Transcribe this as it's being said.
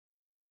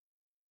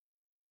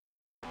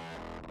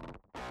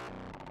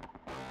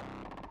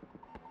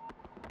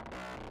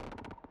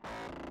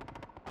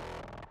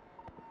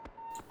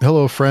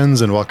Hello,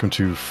 friends, and welcome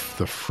to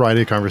the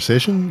Friday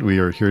Conversation. We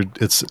are here,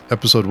 it's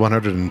episode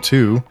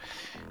 102,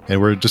 and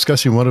we're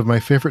discussing one of my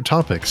favorite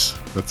topics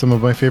with some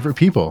of my favorite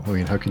people. I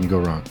mean, how can you go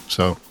wrong?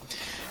 So,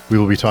 we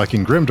will be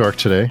talking Grimdark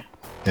today,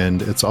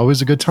 and it's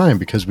always a good time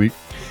because I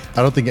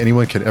don't think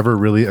anyone can ever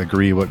really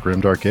agree what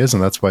Grimdark is,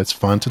 and that's why it's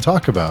fun to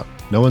talk about.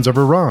 No one's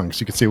ever wrong,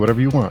 so you can say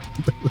whatever you want.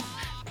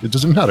 It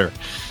doesn't matter.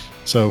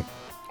 So,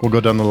 we'll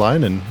go down the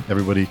line, and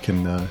everybody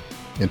can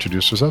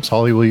introduce themselves.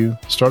 Holly, will you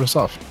start us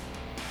off?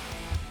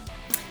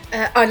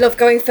 I love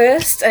going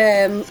first.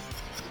 I'm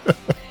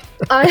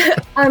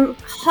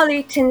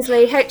Holly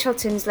Tinsley, H.L.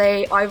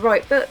 Tinsley. I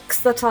write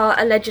books that are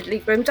allegedly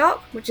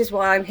grimdark, which is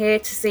why I'm here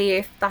to see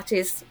if that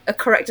is a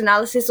correct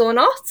analysis or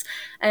not.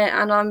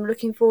 And I'm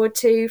looking forward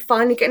to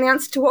finally getting the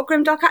answer to what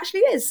grimdark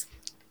actually is.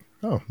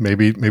 Oh,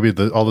 maybe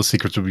all the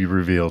secrets will be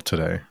revealed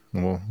today.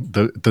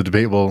 The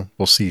debate will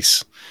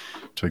cease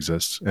to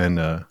exist. And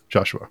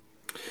Jozua.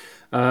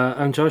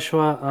 I'm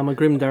Jozua. I'm a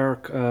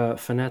Grimdark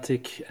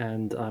fanatic,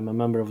 and I'm a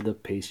member of the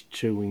Page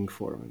Chewing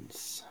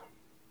forums.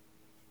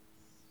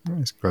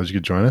 Nice. Glad you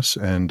could join us.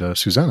 And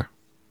Susana.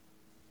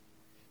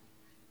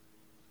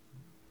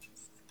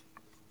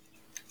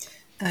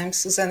 I'm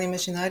Susana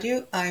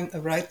Imaginario. I'm a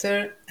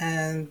writer,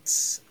 and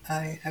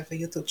I have a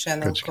YouTube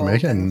channel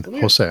called and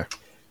Jose.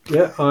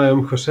 Yeah, I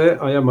am Jose.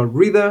 I am a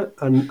reader,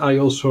 and I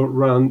also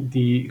run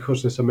the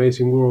Jose's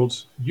Amazing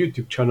Worlds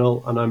YouTube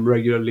channel, and I'm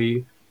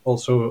regularly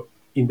also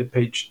in the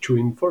Page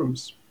Chewing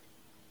forums.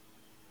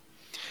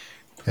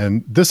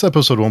 And this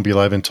episode won't be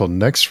live until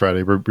next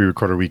Friday. We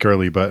record a week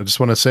early, but I just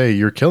want to say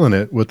you're killing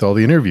it with all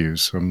the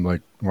interviews. I'm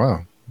like,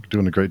 wow, you're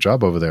doing a great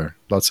job over there.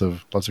 Lots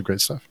of great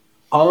stuff.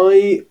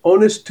 I,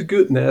 honest to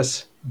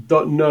goodness,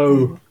 don't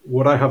know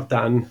what I have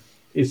done.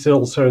 It's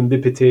all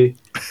serendipity,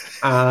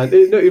 and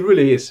it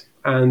really is.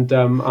 And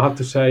I have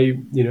to say,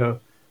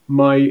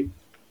 my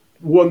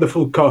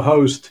wonderful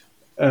co-host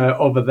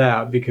over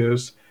there,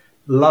 because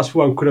the last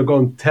one could have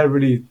gone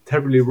terribly,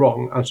 terribly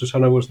wrong, and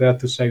Susana was there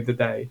to save the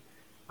day.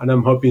 And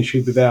I'm hoping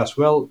she'll be there as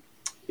well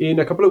in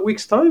a couple of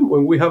weeks' time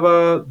when we have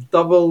a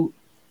double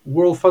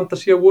World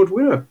Fantasy Award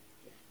winner.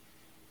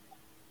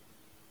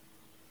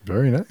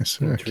 Very nice.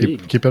 Yeah,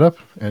 keep it up,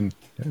 and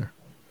yeah,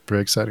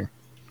 very exciting.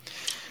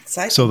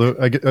 So we're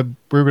going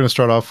to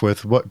start off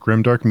with what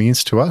Grimdark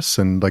means to us,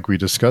 and like we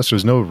discussed,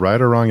 there's no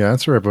right or wrong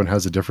answer. Everyone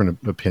has a different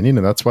opinion,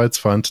 and that's why it's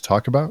fun to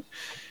talk about.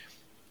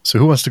 So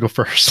who wants to go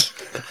first?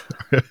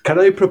 Can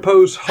I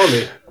propose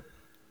Holly?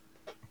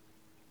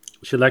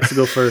 She likes to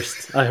go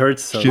first. I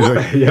heard so.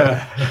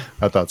 Yeah.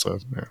 I thought so.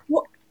 Yeah.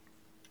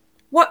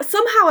 What?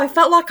 Somehow I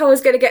felt like I was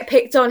going to get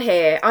picked on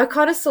here. I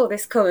kind of saw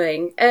this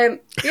coming.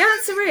 The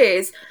answer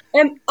is,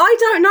 I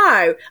don't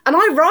know. And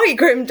I write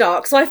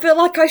Grimdark, so I feel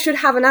like I should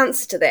have an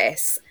answer to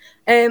this.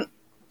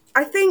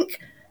 I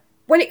think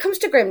when it comes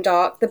to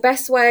Grimdark, the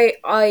best way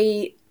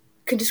I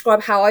can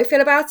describe how I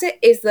feel about it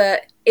is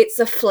that it's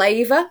a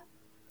flavour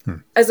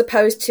as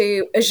opposed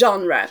to a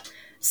genre.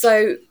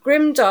 So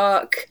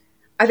Grimdark,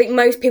 I think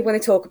most people when they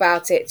talk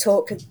about it,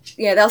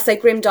 they'll say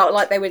Grimdark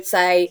like they would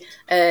say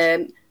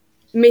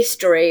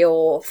mystery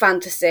or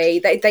fantasy.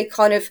 They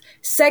kind of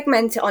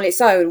segment it on its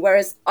own,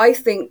 whereas I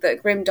think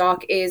that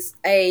Grimdark is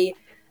a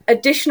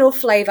additional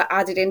flavour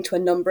added into a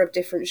number of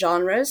different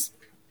genres.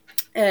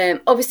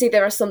 Obviously,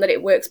 there are some that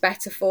it works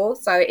better for,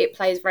 so it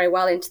plays very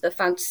well into the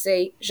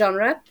fantasy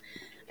genre.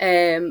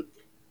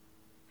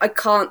 I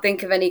can't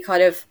think of any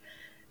kind of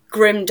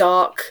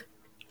grimdark,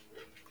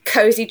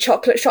 cozy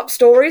chocolate shop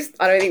stories.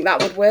 I don't think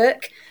that would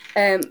work.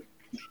 But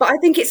I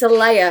think it's a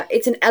layer.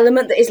 It's an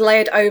element that is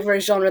layered over a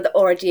genre that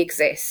already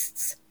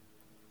exists.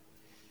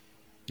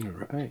 All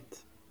right.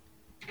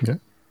 Yeah.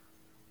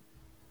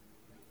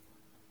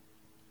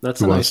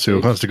 That's who wants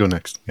to go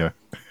next? Yeah.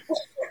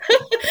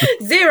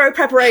 Zero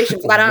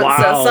preparation for that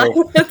answer.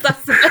 So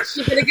that's the best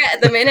you're going to get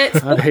at the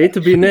minute. I'd hate to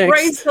be next.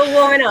 Brain's still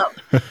warming up.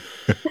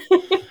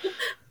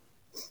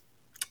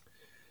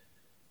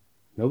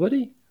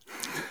 Nobody?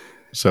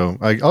 So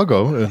I'll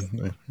go.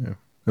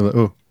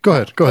 Go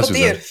ahead. Go ahead, Susana.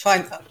 Dear,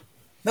 fine.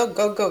 No,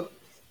 go.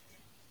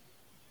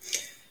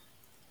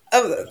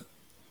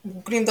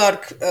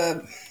 Grimdark.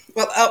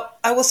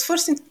 I was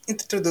first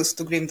introduced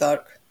to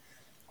Grimdark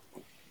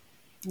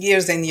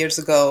years and years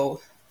ago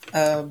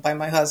by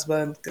my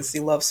husband because he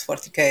loves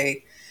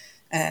 40k,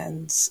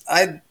 and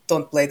I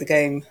don't play the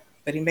game,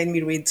 but he made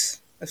me read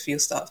a few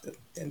stuff.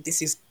 And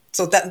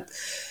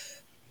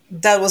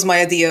that was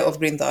my idea of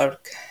Grimdark.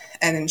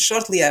 And then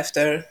shortly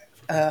after,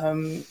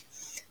 I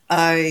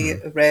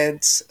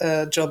read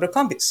Joe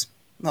Abercrombie's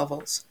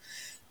novels,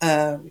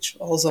 which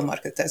also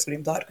marketed as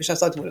Grimdark, which I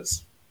thought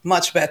was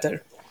much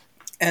better.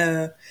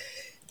 And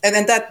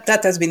then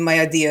that has been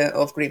my idea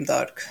of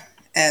Grimdark.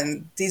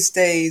 And these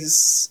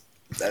days,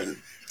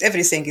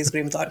 everything is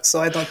Grimdark,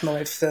 so I don't know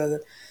if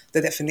the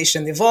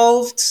definition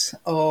evolved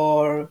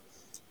or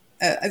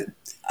I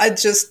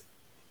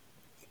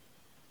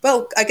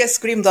guess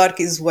Grimdark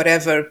is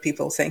whatever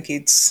people think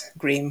it's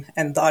grim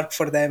and dark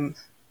for them,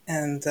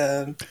 and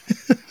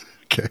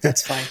okay.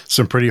 That's fine.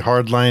 Some pretty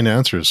hardline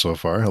answers so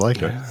far. I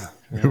like it.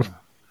 Yeah.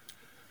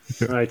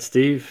 All right,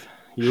 Steve,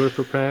 you were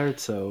prepared,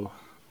 so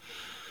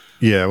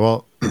Yeah,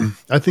 well,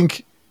 I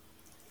think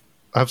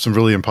I have some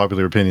really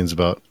unpopular opinions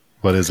about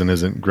what is and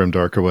isn't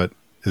grimdark, or what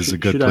is a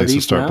good should I place to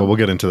leave start, now? but we'll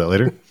get into that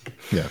later.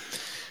 Yeah.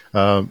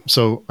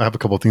 So I have a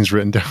couple of things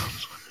written down.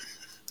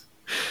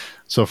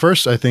 So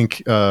first, I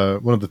think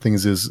one of the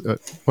things is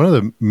one of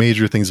the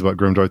major things about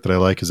grimdark that I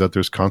like is that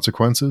there's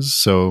consequences.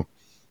 So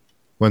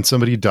when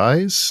somebody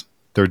dies,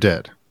 they're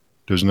dead.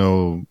 There's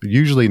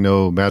usually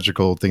no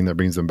magical thing that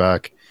brings them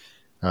back.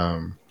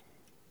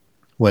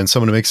 When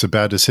someone makes a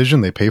bad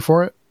decision, they pay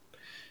for it,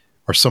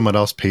 or someone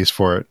else pays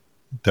for it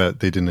that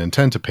they didn't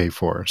intend to pay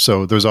for.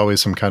 So there's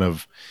always some kind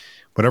of,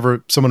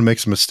 whenever someone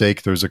makes a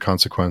mistake, there's a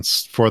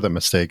consequence for that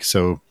mistake.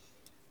 So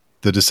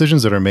the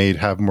decisions that are made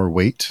have more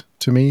weight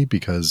to me,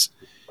 because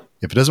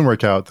if it doesn't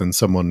work out, then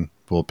someone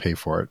will pay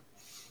for it.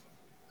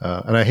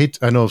 And I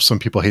know some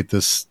people hate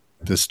this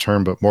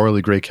term, but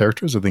morally gray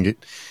characters, I think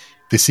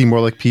they seem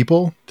more like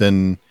people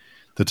than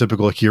the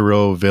typical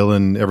hero,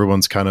 villain.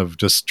 Everyone's kind of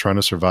just trying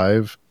to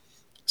survive.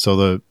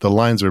 So the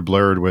lines are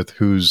blurred with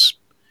who's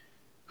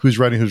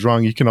right and who's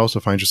wrong. You can also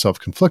find yourself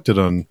conflicted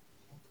on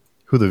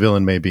who the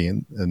villain may be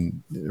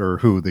and or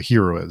who the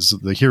hero is.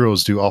 The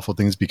heroes do awful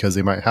things because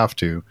they might have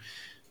to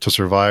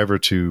survive or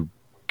to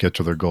get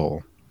to their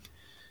goal.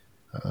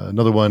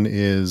 Another one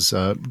is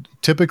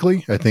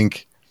typically, I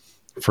think,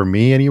 for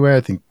me anyway,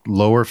 I think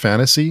lower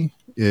fantasy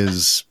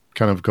is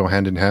kind of go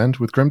hand in hand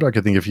with grimdark.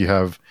 I think if you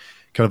have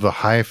kind of the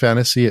high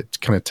fantasy, it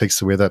kind of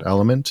takes away that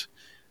element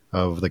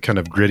of the kind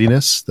of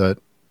grittiness that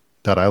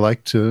I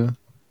like to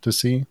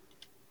see.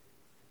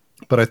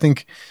 But I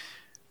think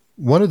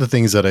one of the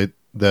things that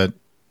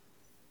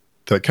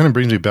kind of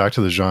brings me back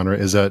to the genre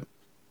is that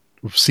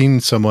we've seen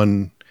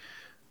someone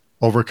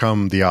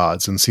overcome the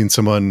odds and seen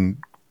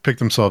someone pick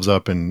themselves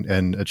up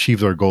and achieve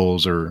their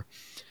goals, or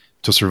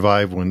to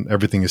survive when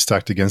everything is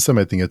stacked against them.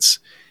 I think it's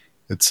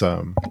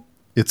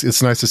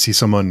nice to see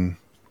someone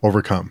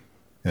overcome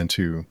and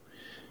to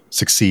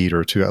succeed,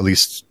 or to at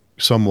least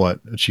somewhat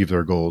achieve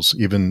their goals,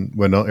 even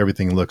when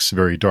everything looks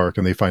very dark,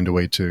 and they find a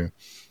way to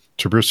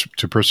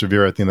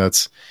persevere. I think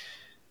that's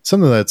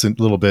something that's a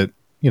little bit,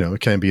 it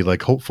can be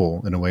like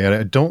hopeful in a way. And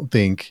I don't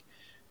think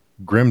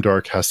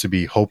grimdark has to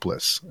be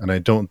hopeless, and I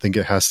don't think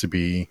it has to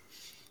be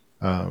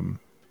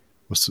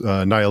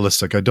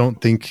nihilistic. I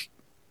don't think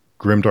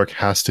grimdark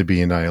has to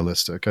be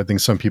nihilistic. I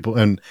think some people,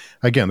 and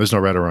again, there's no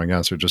right or wrong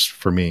answer, just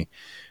for me,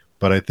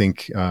 but I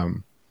think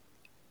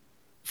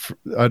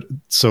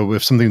so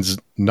if something's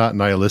not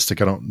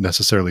nihilistic, I don't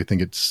necessarily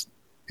think it's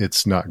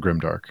not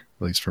grimdark,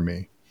 at least for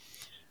me.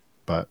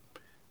 But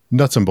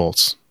nuts and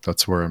bolts,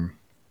 that's where I'm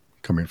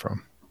coming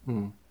from.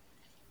 All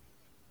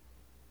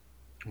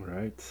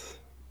right.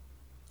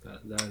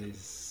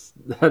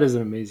 That is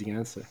an amazing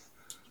answer.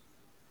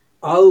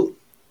 I'll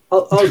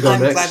go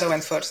I'm next. glad I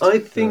went first. I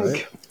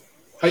think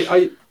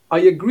I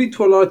agree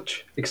to a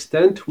large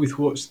extent with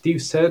what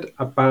Steve said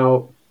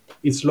about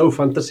its low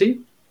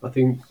fantasy. I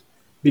think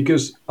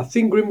because I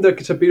think grimdark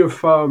is a bit of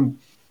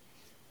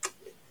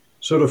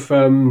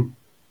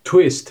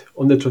twist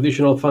on the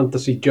traditional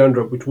fantasy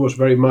genre, which was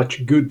very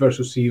much good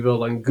versus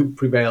evil and good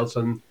prevails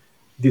and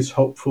this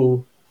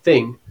hopeful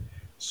thing.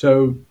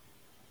 So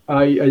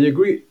I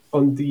agree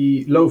on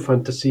the low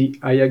fantasy.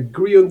 I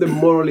agree on the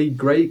morally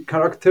grey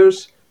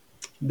characters.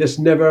 There's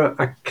never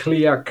a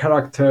clear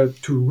character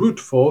to root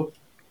for,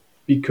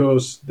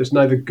 because there's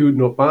neither good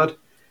nor bad.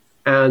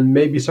 And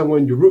maybe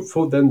someone you root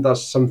for then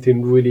does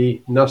something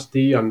really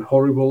nasty and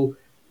horrible.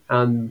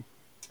 And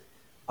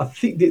I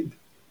think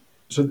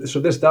so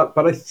there's that.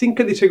 But I think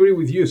I disagree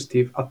with you,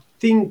 Steve. I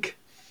think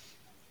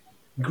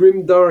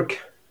grimdark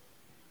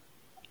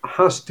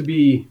has to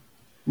be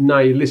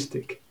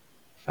nihilistic.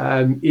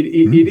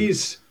 It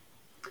is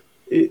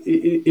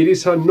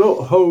a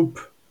no hope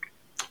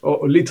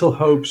or little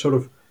hope sort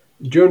of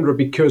genre,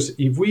 because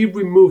if we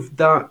remove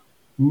that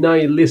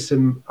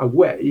nihilism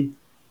away,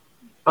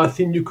 I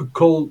think you could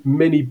call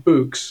many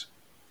books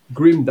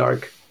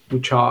grimdark,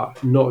 which are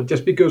not.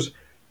 Just because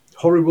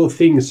horrible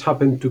things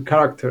happen to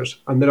characters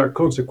and there are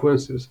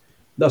consequences,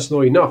 that's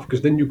not enough,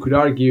 because then you could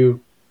argue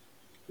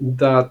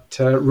that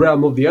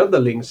Realm of the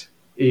Underlings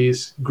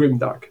is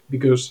grimdark,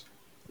 because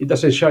it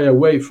doesn't shy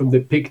away from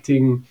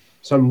depicting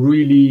some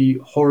really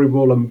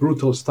horrible and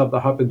brutal stuff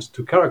that happens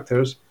to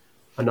characters.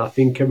 And I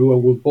think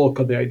everyone will balk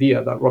at the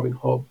idea that Robin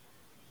Hood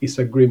is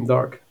a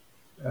grimdark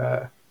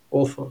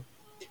author.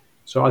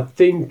 So I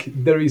think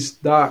there is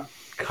that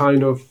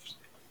kind of,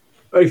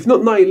 if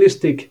not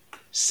nihilistic,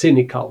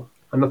 cynical.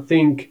 And I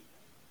think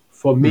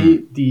for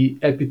me, the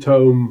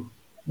epitome,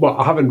 well,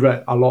 I haven't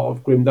read a lot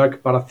of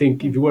grimdark, but I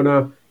think if you want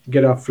to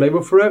get a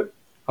flavor for it,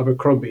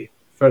 Abercrombie,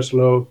 First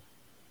Law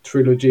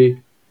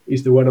trilogy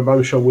is the one.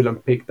 I'm sure we'll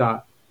unpick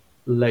that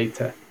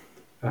later.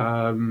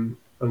 And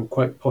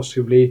quite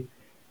possibly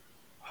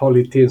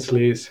Holly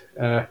Tinsley's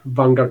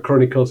Vanguard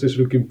Chronicles is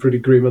looking pretty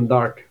grim and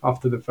dark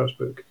after the first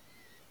book.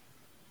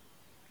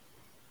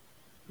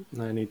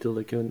 I need to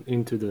look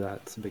into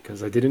that,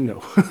 because I didn't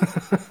know.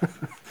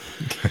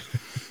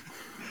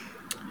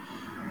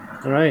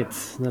 All right,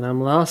 then I'm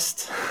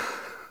last.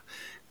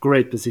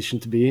 great position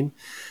to be in.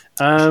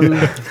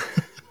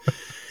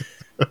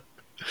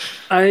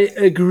 I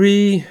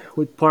agree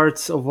with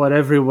parts of what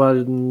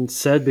everyone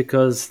said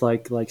because,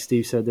 like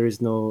Steve said, there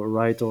is no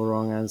right or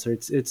wrong answer.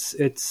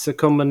 It's a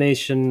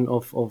combination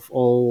of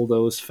all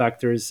those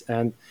factors,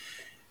 and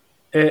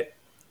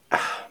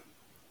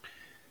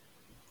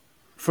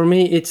for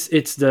me,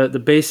 it's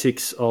the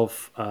basics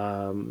of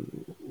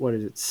what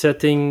is it?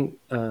 Setting,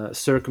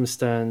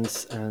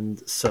 circumstance,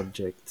 and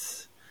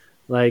subject.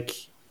 Like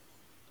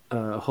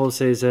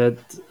Jose said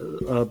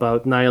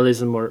about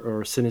nihilism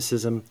or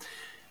cynicism.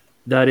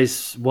 That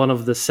is one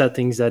of the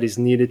settings that is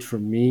needed for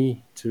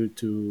me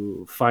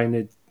to find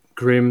it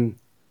grim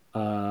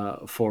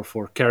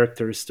for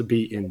characters to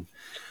be in,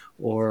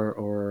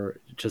 or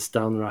just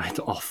downright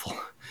awful.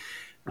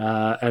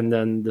 And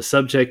then the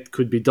subject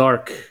could be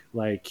dark,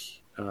 like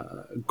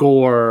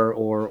gore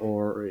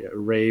or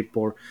rape,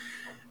 or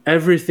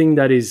everything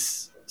that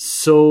is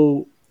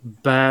so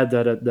bad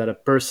that a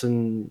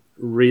person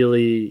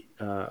really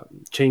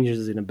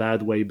changes in a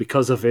bad way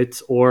because of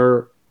it,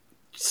 or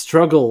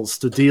struggles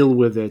to deal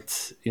with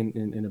it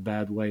in a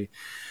bad way.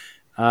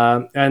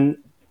 And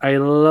I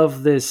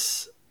love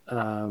this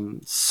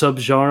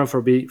subgenre.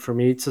 For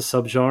me, it's a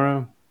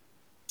subgenre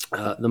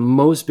the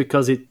most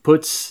because it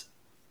puts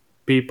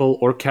people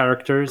or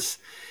characters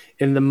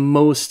in the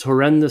most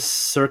horrendous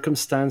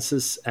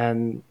circumstances,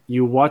 and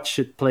you watch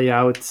it play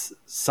out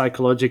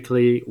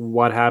psychologically.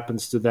 What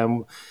happens to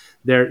them?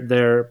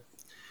 Their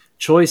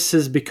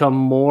choices become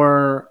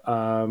more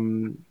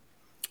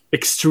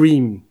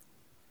extreme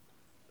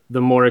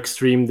the more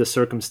extreme the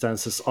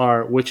circumstances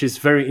are, which is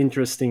very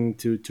interesting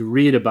to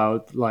read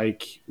about.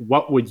 Like,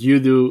 what would you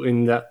do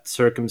in that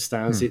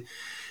circumstance?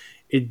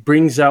 It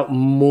brings out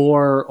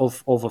more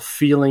of a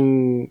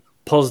feeling,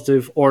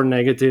 positive or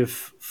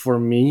negative, for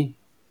me,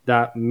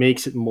 that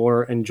makes it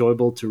more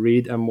enjoyable to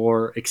read and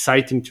more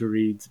exciting to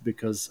read,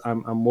 because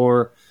I'm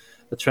more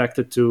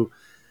attracted to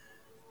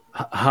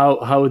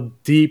how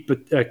deep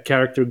a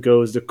character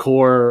goes, the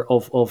core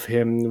of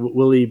him.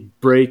 Will he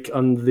break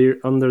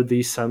under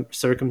these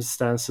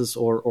circumstances,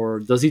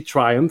 or does he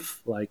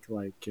triumph? Like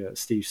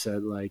Steve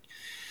said, like,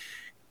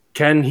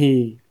 can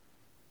he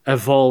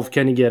evolve?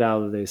 Can he get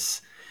out of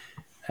this?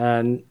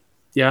 And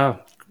yeah,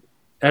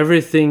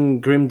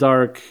 everything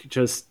Grimdark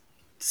just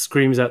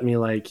screams at me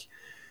like,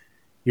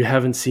 you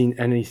haven't seen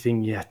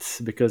anything yet,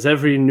 because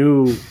every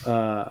new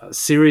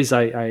series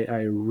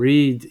I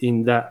read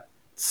in that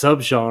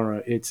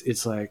subgenre,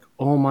 it's like,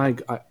 oh my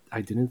god, I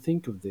didn't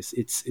think of this.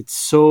 It's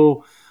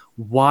so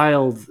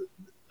wild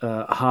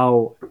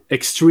how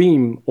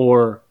extreme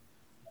or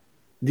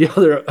the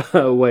other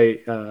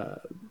way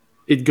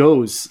it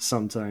goes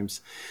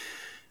sometimes.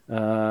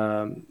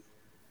 Of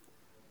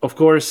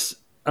course,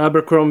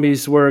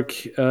 Abercrombie's work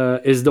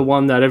is the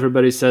one that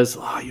everybody says,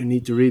 oh, you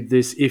need to read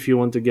this if you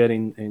want to get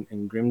in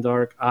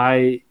Grimdark.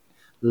 I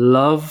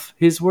love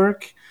his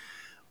work,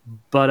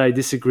 but I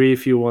disagree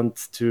if you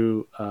want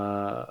to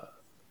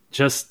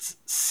just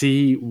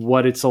see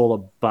what it's all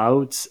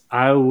about.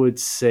 I would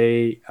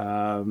say,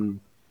 I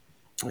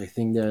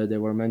think they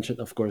were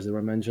mentioned, of course, they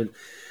were mentioned.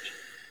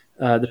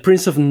 The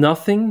Prince of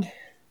Nothing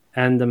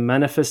and the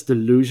Manifest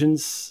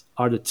Delusions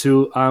are the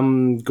two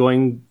I'm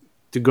going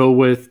to go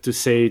with to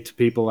say to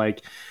people,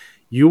 like,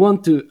 you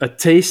want a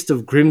taste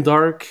of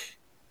Grimdark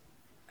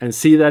and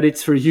see that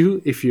it's for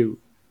you.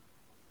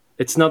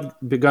 It's not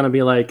going to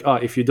be like, oh,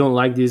 if you don't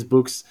like these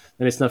books,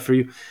 then it's not for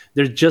you.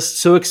 They're just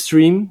so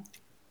extreme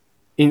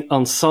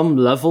on some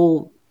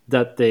level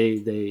that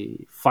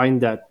they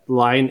find that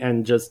line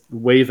and just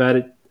wave at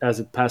it as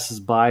it passes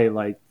by,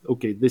 like,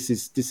 okay, this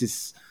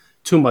is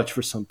too much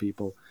for some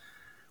people,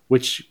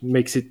 which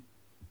makes it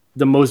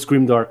the most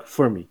Grimdark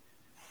for me.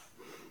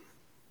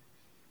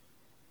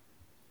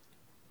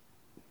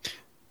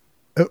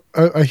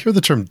 I hear the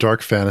term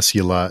dark fantasy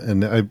a lot,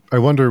 and I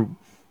wonder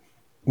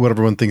what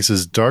everyone thinks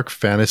is dark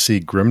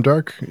fantasy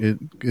Grimdark.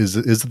 Is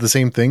it the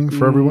same thing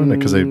for everyone?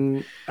 Because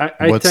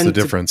what's the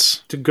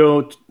difference? To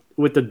go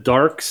with the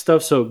dark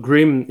stuff. So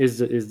grim is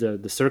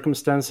the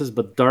circumstances,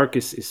 but dark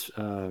is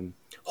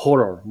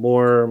horror,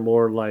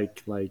 more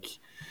like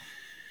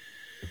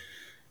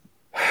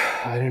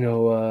I don't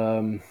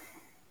know,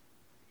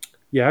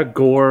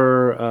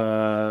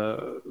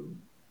 gore.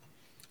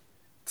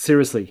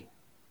 Seriously.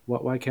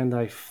 Why can't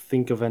I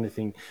think of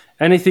anything?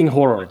 Anything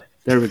horror.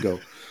 There we go.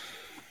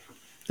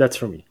 That's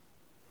for me.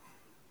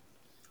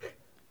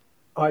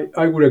 I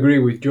would agree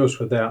with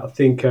Jozua there. I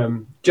think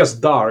just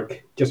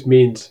dark just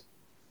means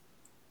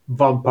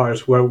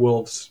vampires,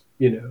 werewolves,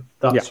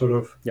 that sort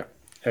of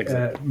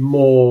exactly.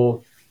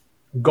 more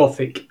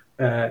gothic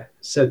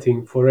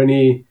setting. For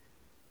any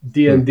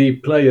D&D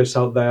players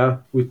out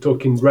there, we're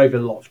talking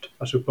Ravenloft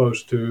as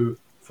opposed to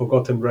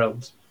Forgotten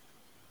Realms.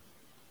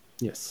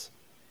 Yes.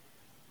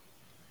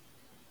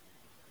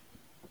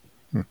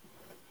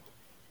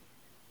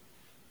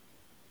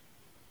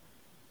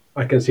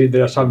 I can see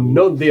there are some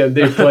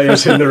non-D&D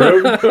players in the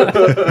room.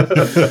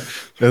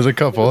 There's a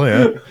couple,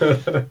 yeah.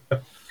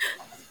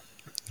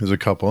 There's a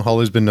couple.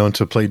 Holly's been known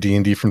to play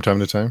D&D from time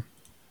to time.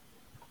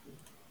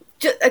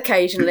 Just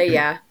occasionally,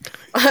 yeah.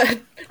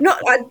 Not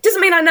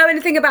doesn't mean I know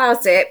anything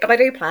about it, but I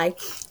do play.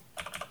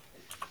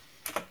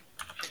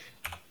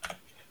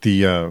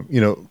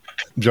 The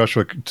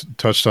Joshua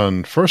touched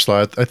on First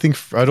Law.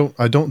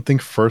 I don't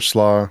think First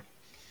Law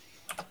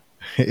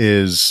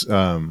is.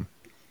 I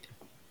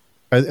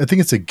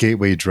think it's a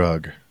gateway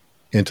drug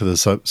into the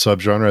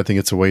subgenre. I think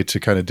it's a way to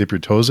kind of dip your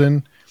toes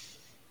in.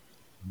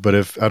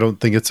 But I don't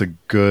think it's a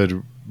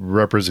good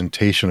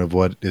representation of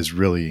what is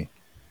really.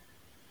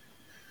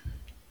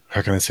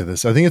 How can I say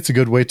this? I think it's a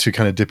good way to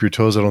kind of dip your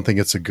toes. I don't think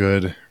it's a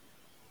good.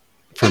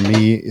 For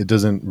me, it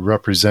doesn't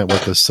represent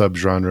what the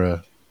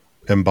subgenre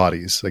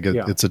embodies. Like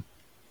it's a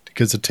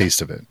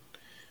taste of it.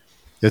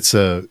 It's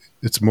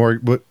more,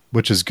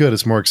 which is good.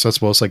 It's more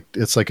accessible.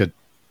 It's like a,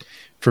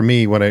 for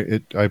me, when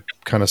I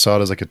kind of saw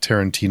it as like a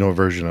Tarantino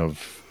version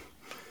of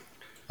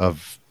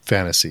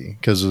fantasy,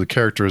 because the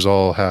characters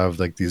all have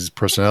like these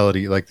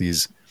personality, like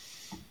these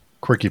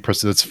quirky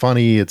person. It's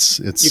funny. It's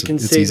you can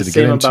it's say easy the to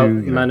get same into.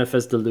 about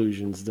Manifest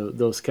Delusions.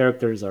 Those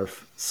characters are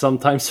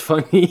sometimes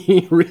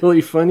funny,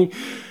 really funny,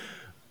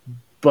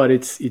 but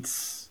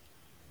it's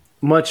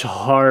much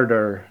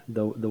harder.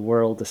 The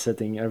world, the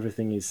setting,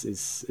 everything is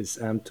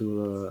amped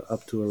to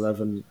up to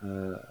 11,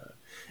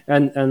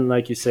 and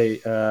like you say,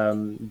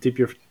 dip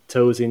your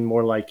toes in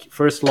more. Like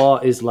First Law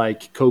is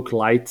like Coke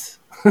Light,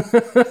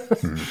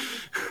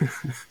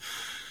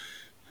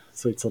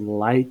 so it's a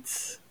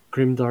light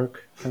grimdark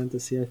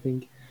fantasy, I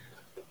think.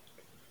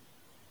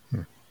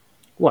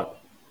 What?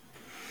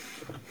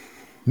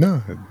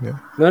 No, yeah.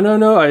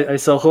 No. I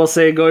saw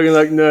Jose going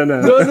like, no. No.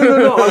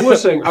 I was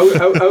saying, I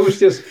was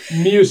just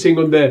musing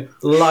on the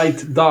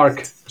light,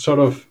 dark sort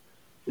of,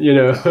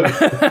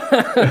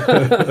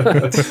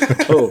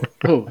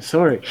 oh,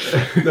 sorry.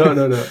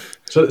 No.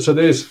 So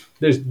there's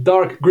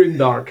dark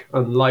grimdark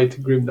and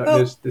light grimdark.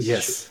 Oh. There's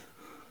Yes.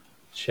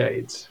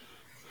 shades.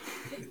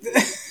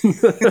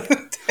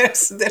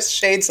 there's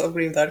shades of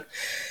Grimdark.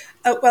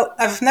 Well,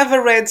 I've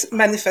never read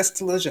Manifest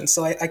Delusion,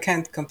 so I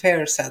can't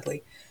compare,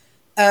 sadly.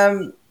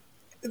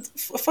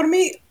 For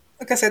me,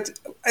 like I said,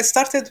 I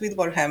started with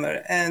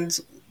Warhammer, and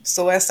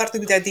so I started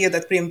with the idea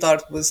that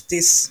Grimdark was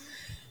this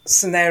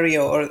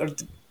scenario or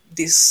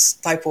this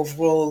type of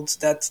world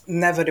that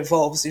never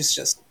evolves. It's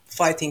just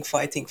fighting.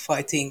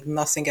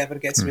 Nothing ever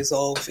gets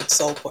resolved.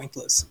 It's all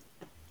pointless.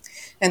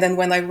 And then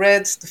when I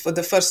read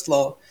the First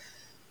Law,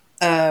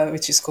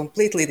 which is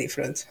completely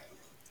different,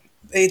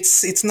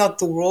 it's not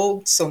the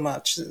world so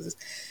much.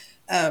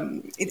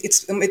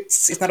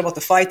 It's not about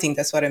the fighting.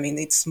 That's what I mean.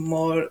 It's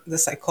more the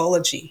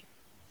psychology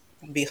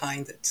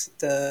behind it,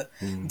 the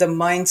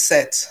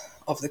mindset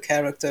of the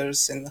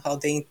characters and how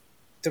they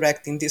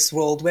interact in this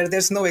world where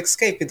there's no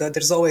escape.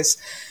 There's always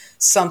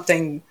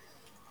something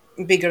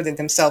bigger than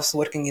themselves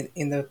working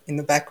in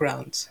the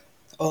background.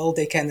 All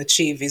they can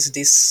achieve is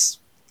this,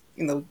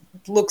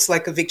 looks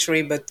like a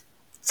victory, but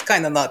it's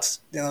kind of not.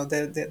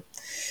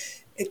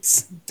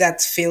 It's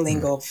that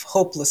feeling of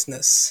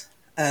hopelessness.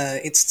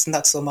 It's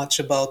not so much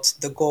about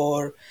the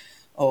gore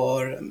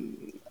or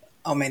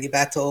how many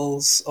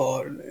battles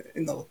or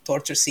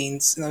torture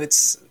scenes.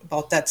 It's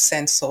about that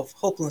sense of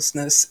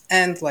hopelessness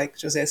and, like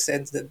Jose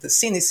said, the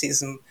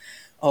cynicism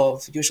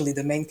of usually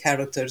the main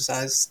characters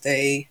as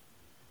they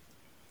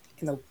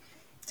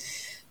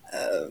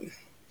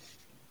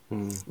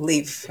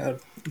live,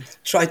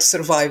 try to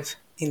survive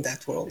in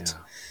that world. Yeah.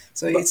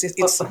 So it's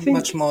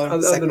much more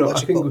psychological. I don't know, I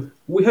think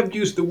we have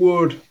used the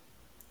word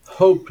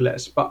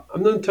hopeless, but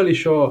I'm not entirely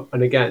sure,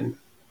 and again,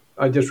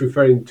 I'm just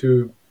referring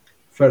to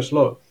First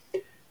Law,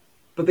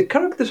 but the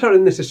characters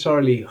aren't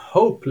necessarily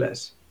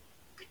hopeless.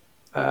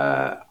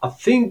 I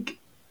think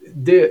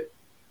they're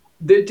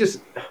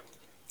just...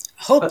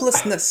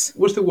 hopelessness.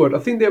 What's the word? I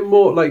think they're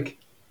more like...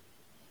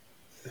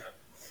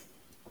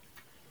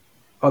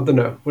 I don't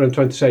know what I'm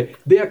trying to say.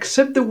 They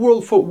accept the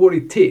world for what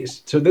it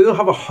is, so they don't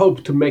have a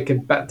hope to make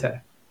it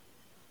better.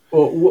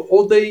 Or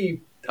all they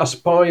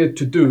aspire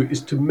to do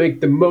is to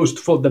make the most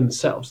for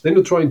themselves. They're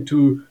not trying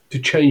to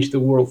change the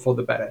world for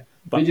the better.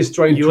 But they're just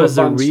trying to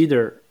advance.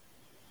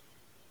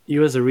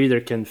 You as a reader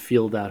can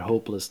feel that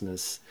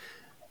hopelessness.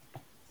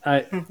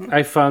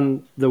 I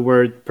found the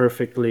word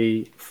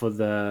perfectly for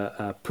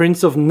the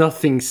Prince of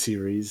Nothing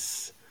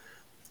series.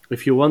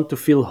 If you want to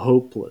feel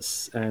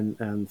hopeless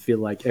and feel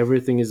like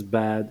everything is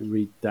bad,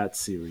 read that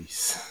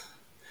series.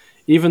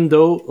 Even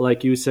though,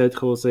 like you said,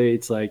 Jose,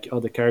 it's like,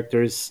 the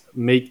characters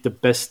make the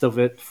best of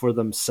it for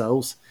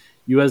themselves.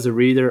 You as a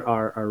reader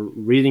are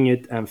reading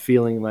it and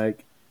feeling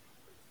like,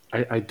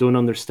 I don't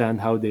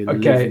understand how they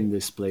live in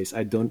this place.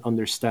 I don't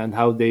understand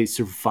how they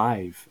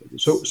survive.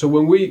 So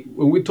when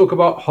we talk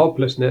about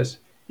hopelessness,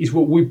 it's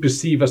what we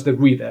perceive as the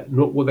reader,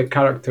 not what the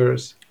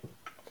characters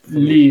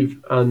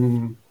live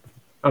and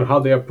how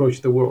they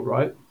approach the world,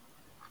 right?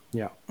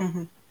 Yeah.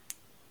 Mm-hmm.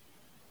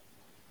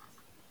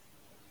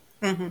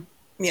 Mm-hmm.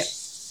 Yeah.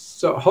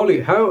 So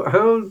Holly,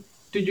 how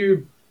did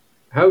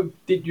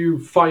you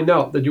find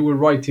out that you were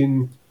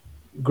writing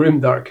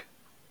Grimdark?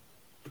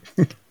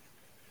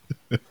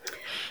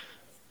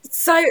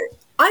 So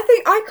I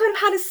think I kind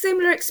of had a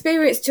similar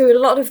experience to a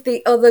lot of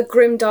the other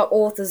grimdark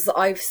authors that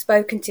I've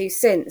spoken to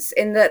since,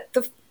 in that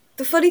the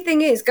funny thing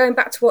is, going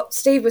back to what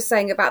Steve was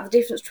saying about the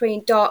difference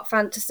between dark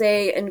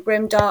fantasy and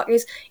grimdark,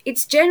 is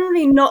it's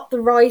generally not the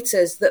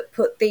writers that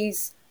put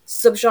these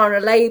subgenre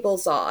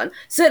labels on.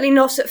 Certainly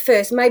not at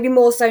first, maybe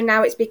more so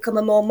now it's become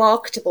a more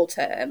marketable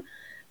term.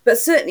 But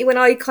certainly when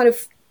I kind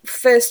of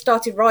first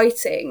started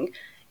writing,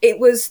 it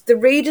was the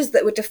readers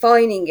that were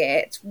defining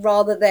it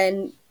rather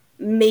than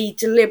me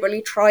deliberately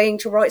trying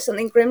to write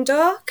something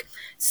grimdark.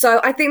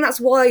 So I think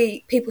that's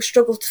why people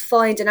struggle to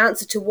find an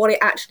answer to what it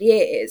actually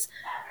is,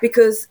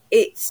 because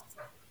it's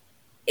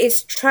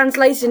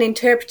translated and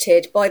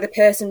interpreted by the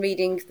person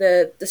reading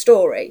the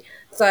story.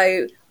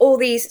 So all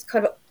these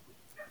kind of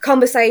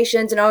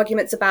conversations and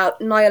arguments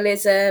about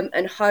nihilism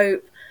and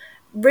hope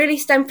really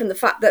stem from the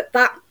fact that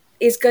that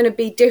is going to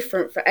be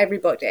different for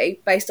everybody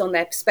based on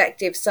their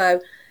perspective.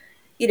 So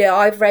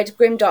I've read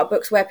grimdark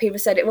books where people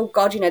said, "Oh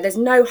God, there's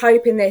no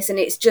hope in this, and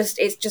it's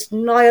just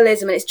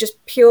nihilism, and it's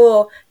just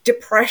pure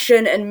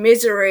depression and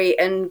misery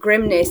and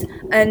grimness."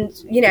 And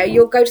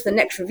you'll go to the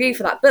next review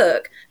for that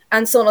book,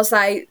 and someone will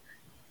say,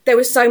 "There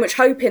was so much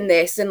hope in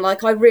this, and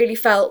I really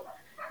felt,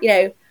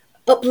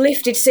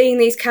 uplifted seeing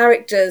these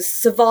characters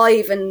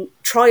survive and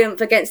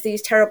triumph against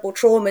these terrible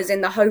traumas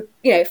in the hope,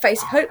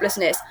 face of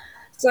hopelessness."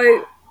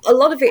 So a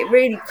lot of it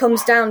really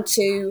comes down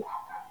to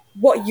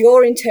what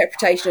your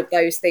interpretation of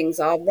those things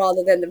are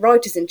rather than the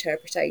writer's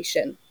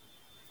interpretation.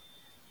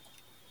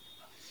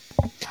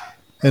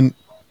 And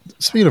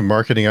speaking of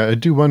marketing, I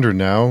do wonder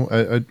now,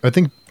 I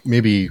think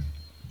maybe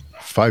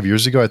 5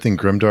 years ago, I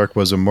think grimdark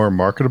was a more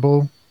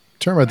marketable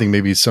term. I think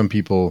maybe some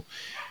people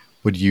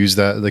would use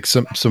that. Like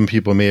some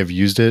people may have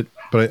used it,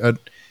 but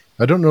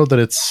I don't know that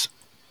it's,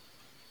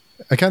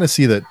 I kind of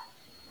see that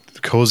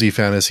cozy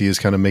fantasy is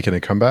kind of making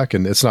a comeback,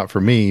 and it's not for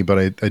me, but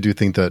I do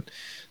think that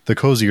the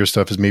cozier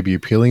stuff is maybe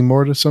appealing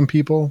more to some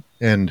people.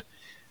 And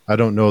I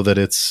don't know that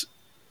it's,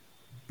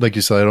 like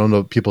you said, I don't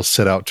know if people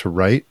set out to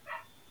write.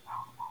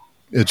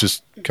 It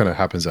just kind of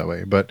happens that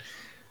way. But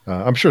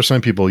I'm sure some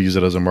people use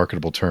it as a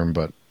marketable term,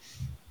 but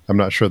I'm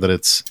not sure that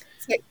it's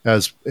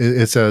as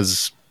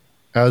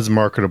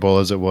marketable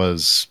as it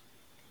was,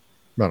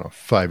 I don't know,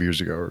 5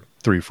 years ago or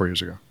 3-4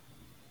 years ago.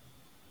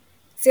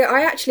 So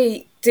I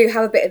actually do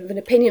have a bit of an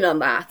opinion on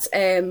that,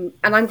 and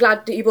I'm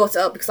glad that you brought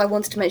it up because I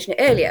wanted to mention it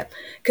earlier.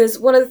 Because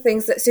one of the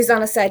things that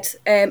Susana said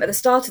at the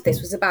start of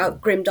this was about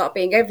grimdark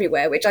being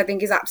everywhere, which I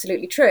think is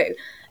absolutely true.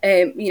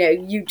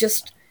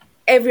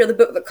 Every other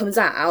book that comes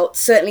out,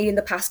 certainly in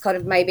the past kind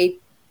of maybe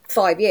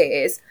 5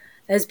 years,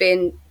 has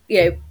been,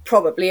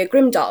 probably a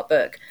grimdark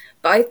book.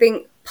 But I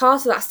think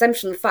part of that stems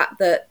from the fact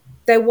that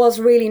there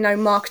was really no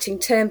marketing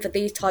term for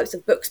these types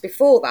of books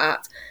before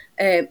that,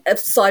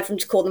 aside from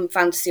to call them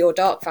fantasy or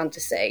dark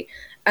fantasy.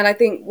 And I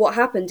think what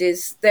happened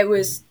is there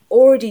was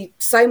already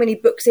so many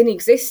books in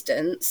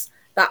existence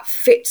that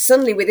fit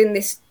suddenly within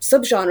this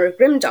subgenre of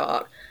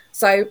grimdark.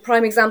 So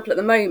prime example at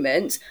the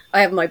moment,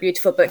 I have my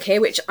beautiful book here,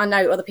 which I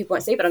know other people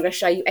won't see, but I'm going to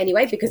show you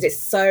anyway because it's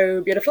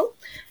so beautiful.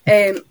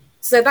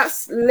 So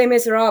that's Les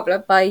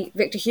Miserables by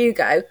Victor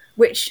Hugo,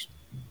 which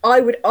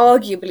I would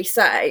arguably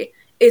say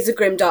is a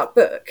grimdark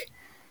book.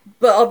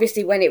 But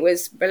obviously when it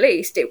was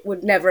released, it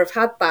would never have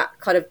had that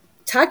kind of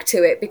tag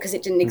to it because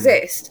it didn't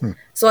exist.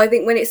 So I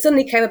think when it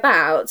suddenly came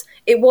about,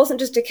 it wasn't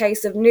just a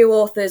case of new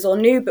authors or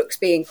new books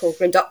being called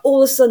grimdark.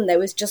 All of a sudden there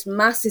was just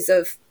masses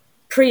of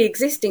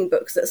pre-existing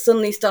books that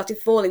suddenly started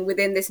falling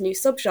within this new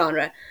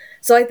subgenre.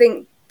 So I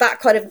think that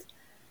kind of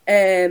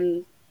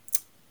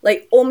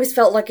almost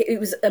felt like it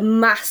was a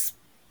mass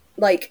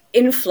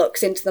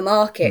influx into the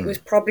market. It was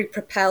probably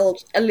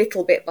propelled a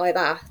little bit by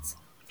that.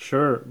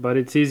 Sure, but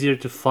it's easier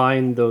to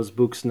find those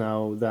books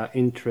now that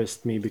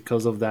interest me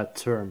because of that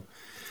term.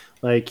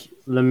 Like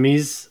Les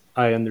Mis,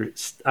 I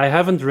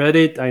haven't read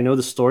it. I know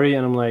the story,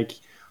 and I'm like,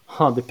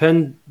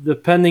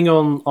 depending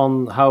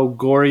on how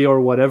gory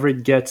or whatever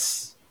it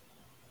gets,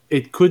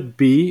 it could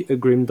be a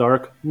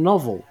grimdark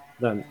novel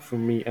then for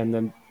me, and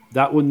then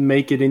that would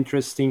make it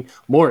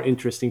more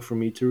interesting for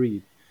me to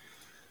read.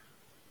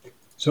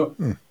 So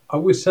I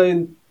was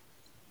saying.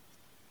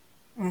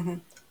 Mm-hmm.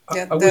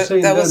 I was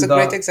saying that was a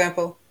great that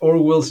example.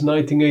 Orwell's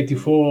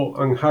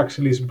 1984 and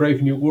Huxley's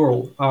Brave New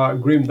World are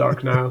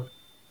grimdark now.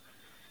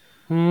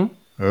 Oh,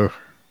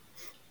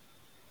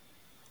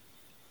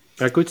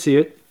 I could see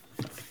it.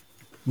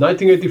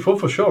 1984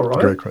 for sure, right?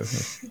 great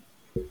question.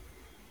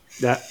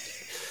 Yeah.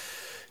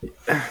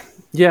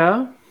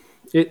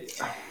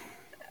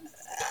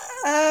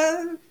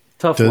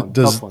 Tough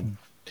one.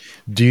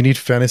 Do you need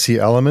fantasy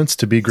elements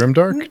to be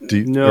grimdark?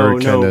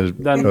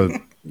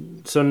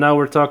 So now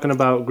we're talking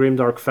about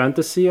grimdark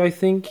fantasy, I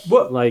think.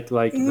 What? Like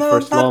the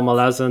first Law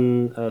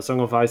Malazan,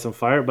 Song of Ice and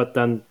Fire, but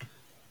then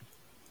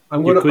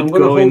I'm going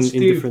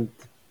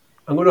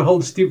to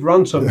hold Steve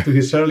Ransom to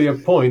his earlier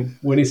point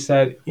when he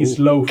said it's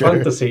low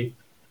fantasy.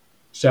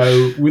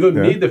 So we don't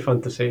need the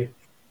fantasy.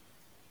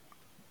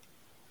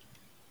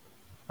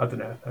 I don't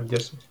know. I'm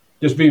just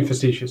being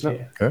facetious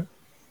here. Okay.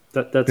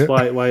 That's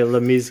why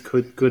Les Mis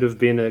could have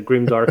been a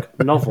grimdark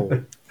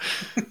novel.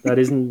 that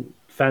isn't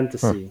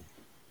fantasy.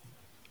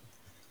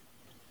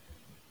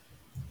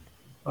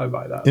 I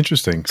buy that.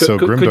 Interesting. So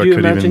Could Grimdark you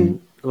could imagine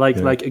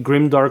even like a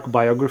Grimdark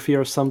biography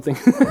or something?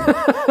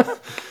 I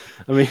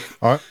mean,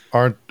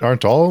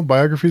 aren't all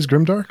biographies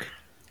Grimdark?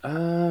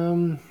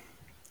 do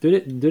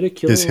they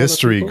kill Is a lot of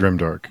history people?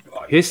 Grimdark?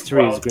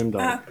 History is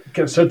Grimdark.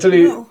 Can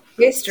certainly No.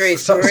 History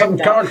is some grim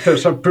dark.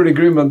 characters are pretty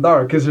grim and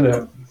dark, isn't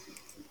it?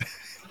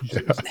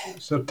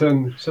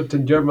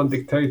 Certain German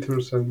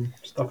dictators and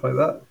stuff like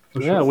that.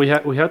 For Yeah,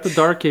 sure. we had the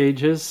Dark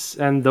Ages,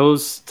 and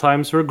those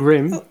times were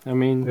grim. I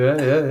mean,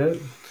 Yeah.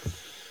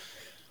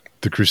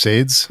 The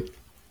Crusades?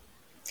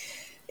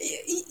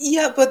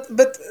 Yeah, but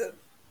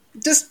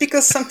just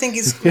because something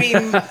is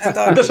grim and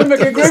dark Doesn't make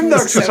a grim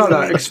dark, Susana.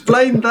 necessarily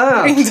Explain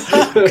that.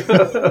 grim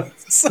dark.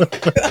 So,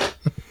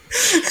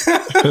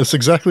 That's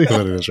exactly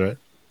what it is, right?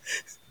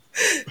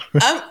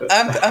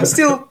 I'm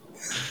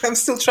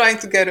still trying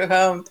to get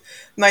around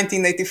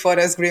 1984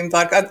 as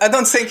grimdark. I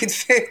don't think it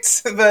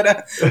fits,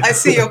 but I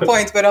see your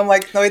point. But I'm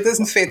like, no, it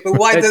doesn't fit. But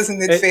why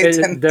doesn't it fit?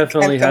 It And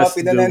definitely can't come has up to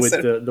with an do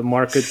answer. with the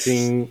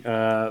marketing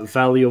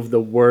value of the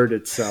word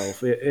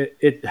itself.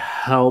 It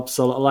helps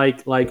a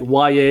lot. Like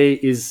YA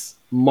is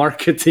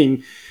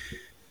marketing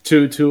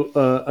to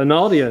an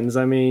audience.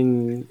 I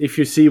mean, if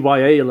you see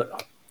YA, you're like, "Oh,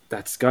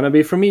 that's gonna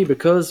be for me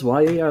because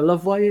YA. I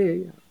love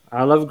YA.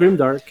 I love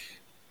Grimdark."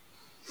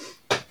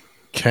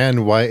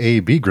 Can YA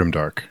be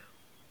Grimdark?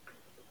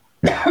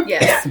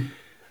 Yes.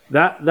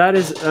 That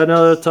is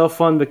another tough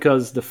one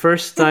because the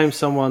first time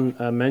someone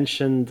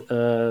mentioned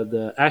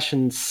the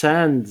Ashen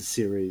Sand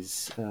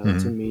series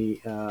to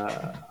me,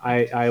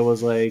 I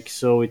was like,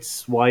 so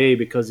it's YA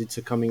because it's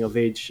a coming of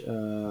age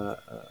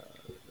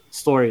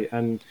story,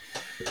 and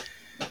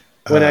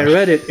when I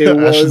read it, it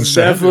was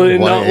definitely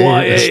not YA.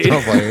 It's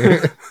not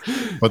YA.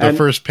 But the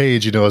first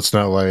page, you know, it's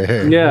not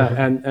YA. Yeah,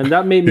 and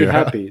that made me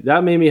happy.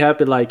 That made me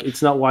happy. Like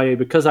it's not YA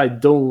because I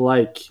don't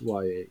like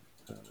YA.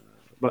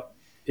 But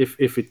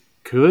if it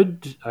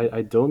could,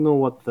 I don't know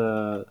what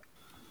the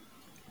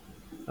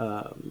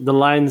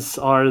lines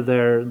are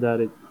there that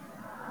it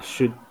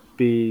should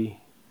be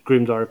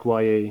grimdark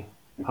YA.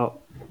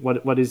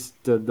 What is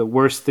the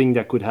worst thing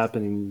that could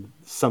happen in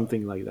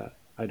something like that?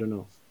 I don't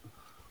know.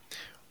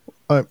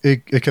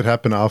 It could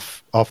happen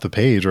off the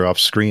page or off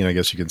screen, I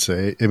guess you could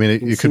say. I mean,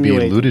 it could be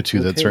alluded to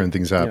that certain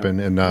things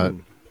happen and not,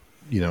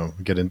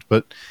 get in.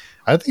 But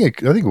I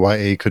think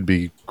YA could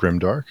be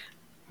grimdark.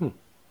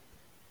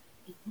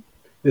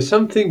 There's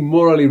something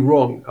morally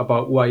wrong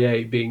about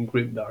YA being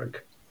grimdark.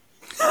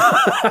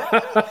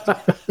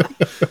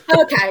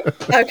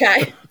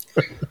 Okay.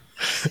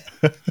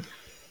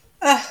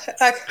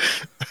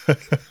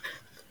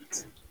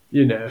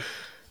 You know,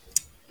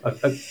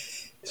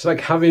 it's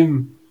like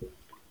having.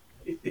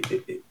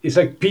 It's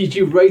like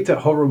PG-rated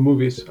horror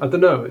movies. I don't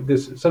know.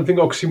 There's something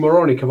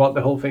oxymoronic about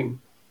the whole thing.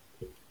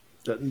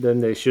 Then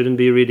they shouldn't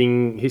be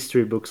reading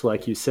history books,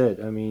 like you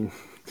said. I mean,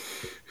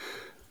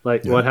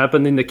 what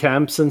happened in the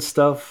camps and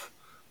stuff.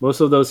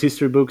 Most of those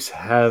history books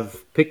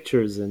have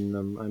pictures in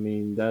them. I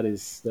mean, that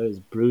is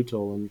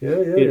brutal, and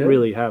it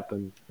really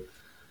happened.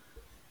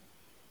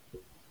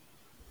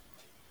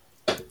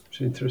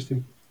 It's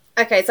interesting.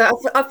 Okay, so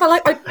I feel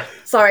like I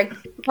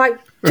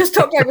just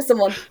talked over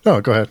someone. No,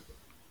 go ahead.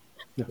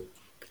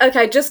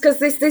 Okay, just because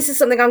this is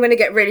something I'm going to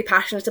get really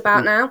passionate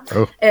about now.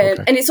 Oh, okay.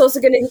 And it's also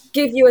going to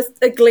give you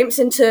a glimpse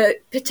into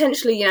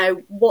potentially,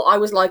 what I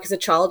was like as a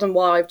child and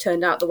why I've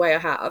turned out the way I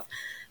have.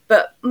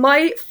 But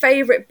my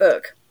favourite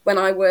book when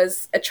I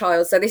was a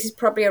child, so this is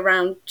probably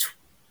around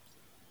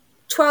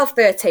 12,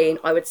 13,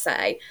 I would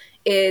say,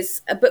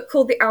 is a book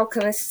called The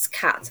Alchemist's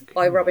Cat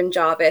by Robin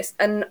Jarvis.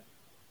 And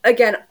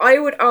again, I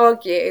would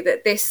argue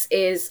that this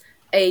is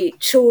a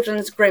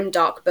children's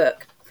grimdark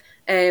book.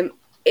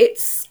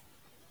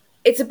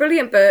 It's a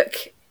brilliant book.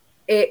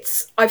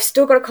 I've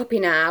still got a copy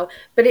now,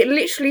 but it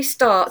literally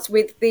starts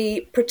with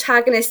the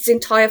protagonist's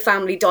entire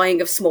family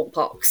dying of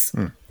smallpox.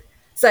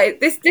 So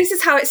this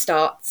is how it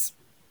starts.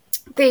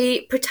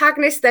 The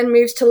protagonist then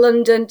moves to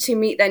London to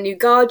meet their new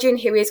guardian,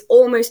 who is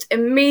almost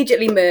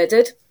immediately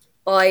murdered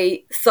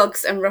by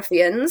thugs and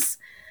ruffians.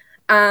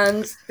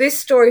 And this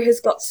story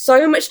has got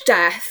so much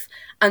death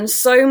and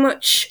so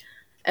much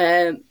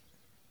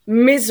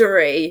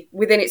misery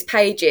within its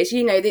pages.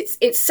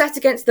 It's set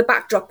against the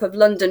backdrop of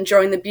London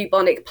during the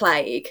bubonic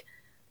plague.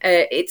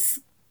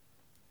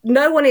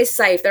 No one is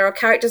safe. There are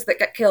characters that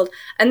get killed.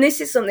 And this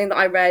is something that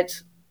I read,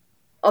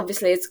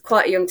 obviously, as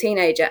quite a young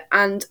teenager.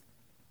 And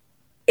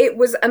it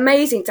was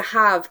amazing to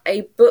have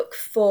a book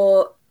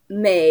for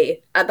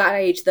me at that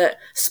age that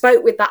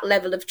spoke with that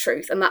level of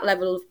truth and that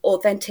level of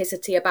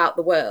authenticity about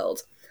the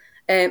world.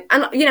 And,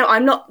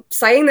 I'm not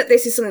saying that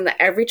this is something that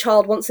every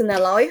child wants in their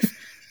life,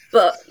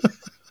 but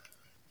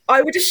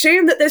I would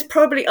assume that there's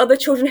probably other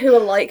children who are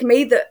like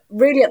me that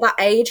really at that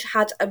age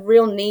had a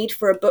real need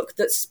for a book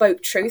that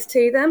spoke truth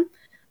to them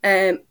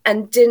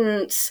and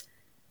didn't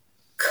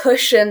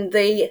cushion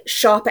the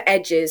sharper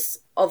edges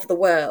of the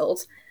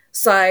world.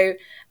 So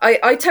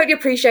I totally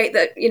appreciate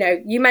that,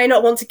 you may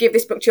not want to give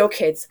this book to your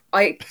kids.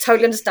 I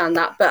totally understand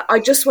that. But I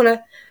just want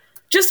to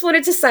just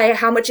wanted to say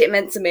how much it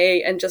meant to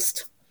me, and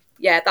just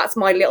that's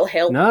my little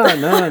hill. No.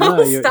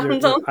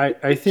 Stand on.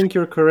 I think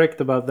you're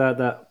correct about that.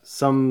 That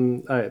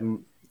some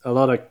a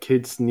lot of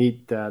kids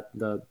need that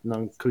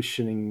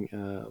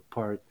non-cushioning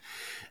part,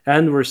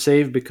 and we're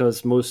safe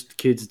because most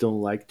kids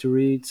don't like to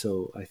read.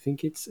 So I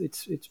think it's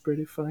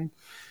pretty fine.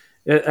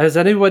 Has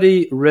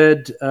anybody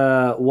read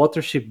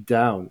Watership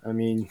Down? I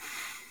mean,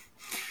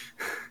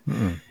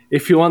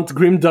 if you want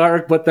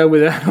Grimdark, but then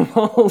with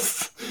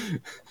animals,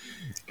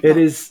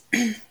 it's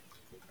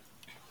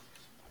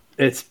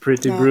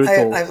pretty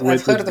brutal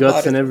with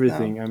guts and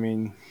everything. I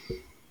mean,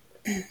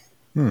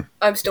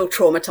 I'm still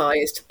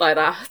traumatized by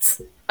that.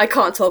 I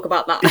can't talk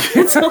about that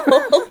at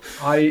all.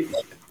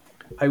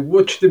 I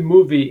watched the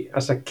movie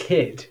as a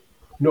kid,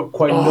 not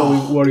quite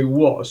knowing what it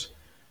was,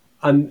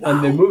 and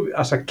the movie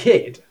as a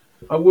kid,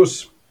 I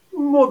was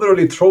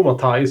moderately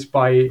traumatized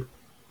by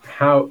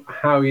how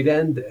it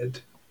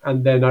ended,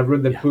 and then I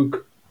read the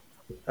book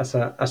as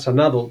an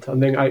adult,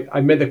 and then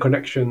I made the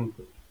connection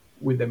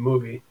with the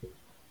movie,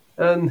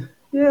 and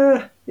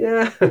yeah,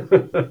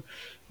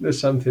 there's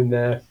something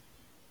there.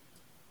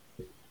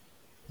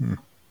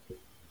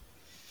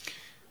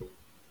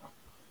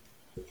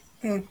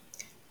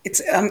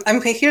 It's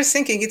I'm here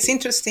thinking it's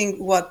interesting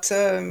what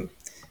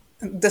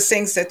the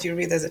things that you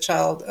read as a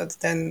child,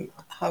 then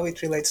how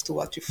it relates to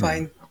what you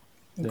find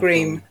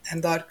grim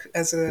and dark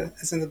as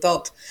an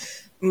adult.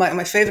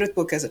 My favorite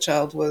book as a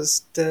child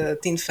was the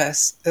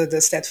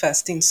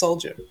Steadfast Tin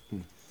Soldier,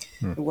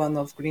 one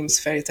of Grimm's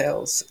fairy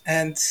tales,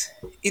 and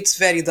it's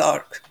very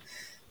dark.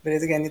 But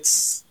again,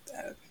 it's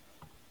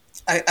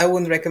I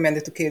wouldn't recommend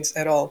it to kids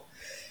at all.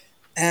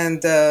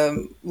 And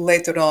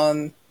later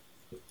on,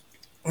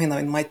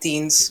 in my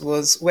teens,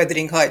 was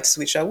Wuthering Heights,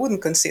 which I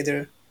wouldn't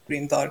consider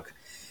grimdark,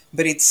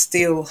 but it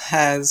still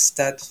has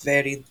that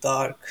very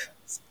dark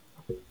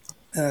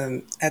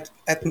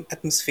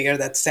atmosphere,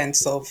 that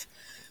sense of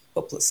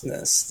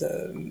hopelessness,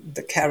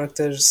 the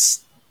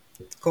characters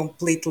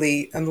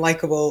completely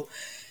unlikable.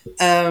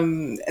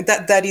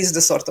 That is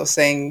the sort of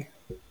thing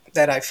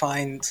that I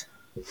find.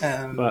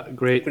 But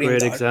great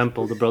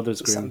example, the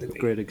Brothers Grimm,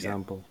 great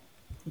example.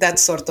 That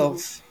sort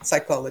of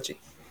psychology.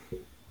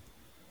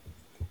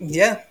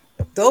 Yeah,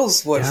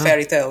 those were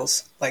fairy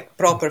tales, like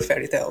proper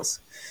fairy tales.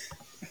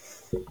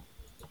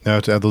 Now I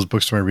have to add those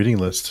books to my reading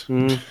list.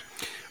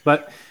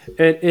 But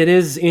it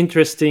is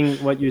interesting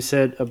what you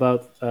said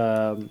about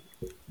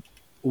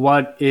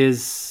what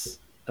is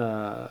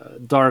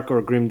dark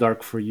or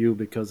grimdark for you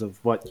because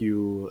of what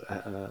you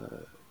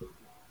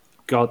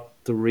got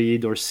to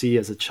read or see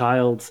as a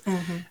child.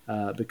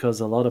 Because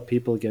a lot of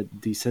people get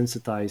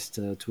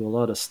desensitized to a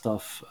lot of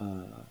stuff,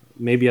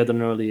 maybe at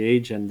an early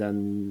age, and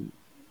then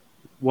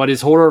what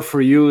is horror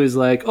for you is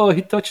like, oh,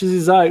 he touches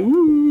his eye,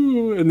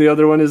 ooh, and the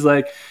other one is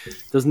like,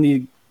 doesn't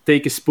he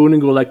take a spoon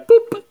and go like,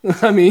 boop?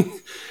 I mean,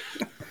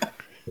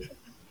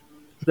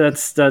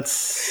 that's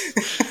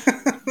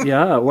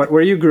yeah,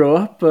 where you grow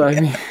up. I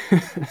mean,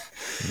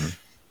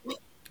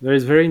 that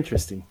is very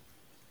interesting.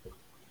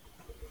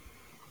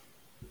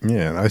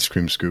 Yeah, an ice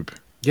cream scoop.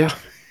 Yeah.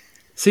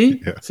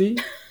 See? Yeah. See?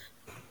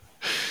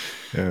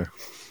 Yeah.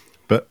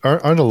 But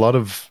aren't a lot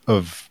of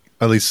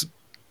at least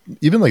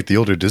even like the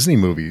older Disney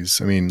movies,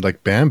 I mean,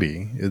 like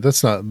Bambi,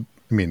 that's not,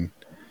 I mean.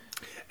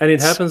 And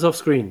it happens off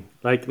screen.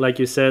 Like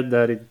you said,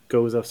 that it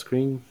goes off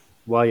screen.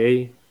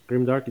 YA,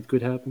 Grimdark, it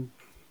could happen.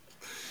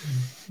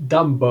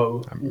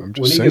 Dumbo,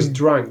 when he gets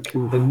drunk,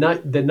 the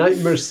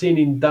nightmare scene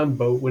in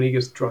Dumbo when he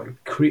gets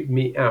drunk creeped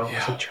me out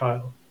as a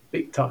child,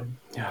 big time.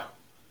 Yeah.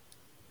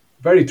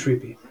 Very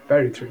trippy,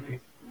 very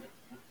trippy.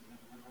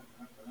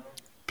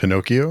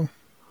 Pinocchio?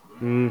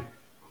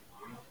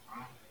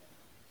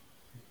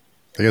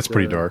 I guess it's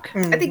pretty dark.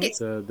 I think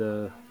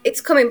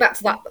it's coming back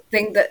to that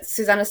thing that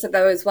Susana said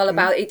though as well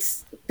about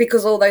it's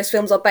because all those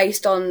films are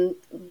based on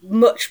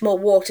much more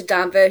watered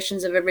down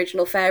versions of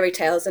original fairy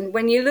tales, and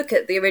when you look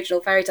at the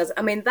original fairy tales,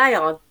 I mean they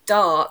are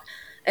dark,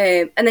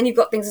 and then you've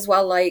got things as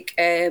well like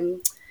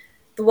the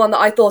one that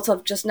I thought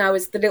of just now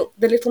is the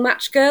Little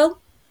Match Girl.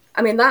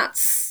 I mean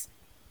that's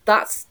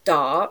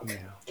dark.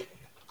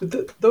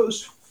 Yeah.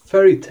 Those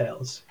fairy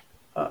tales,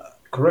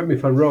 correct me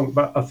if I'm wrong,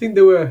 but I think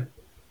they were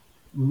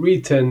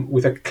written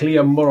with a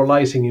clear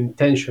moralizing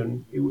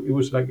intention. It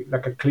was like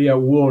a clear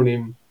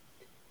warning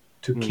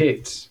to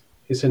kids,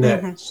 isn't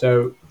it?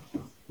 So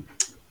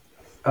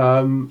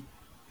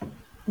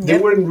they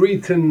weren't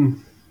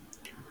written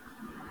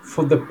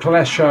for the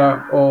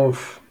pleasure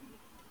of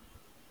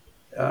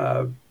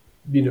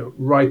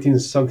writing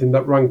something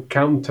that ran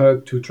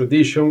counter to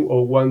tradition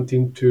or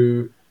wanting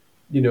to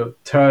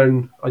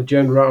turn a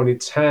genre on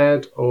its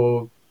head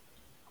or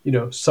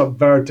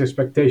subvert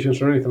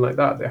expectations or anything like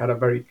that. They had a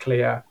very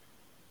clear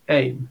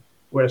aim.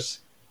 Whereas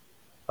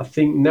I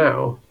think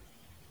now,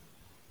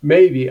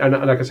 maybe, and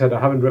like I said, I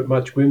haven't read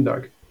much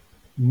Grimdark,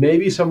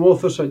 maybe some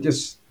authors are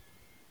just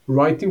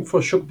writing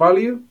for shock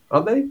value,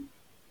 are they?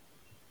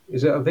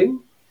 Is that a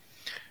thing?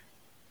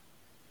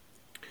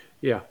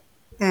 Yeah.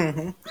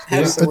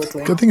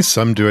 Absolutely. I think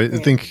some do. I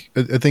think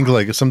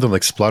like something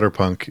like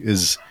Splatterpunk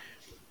is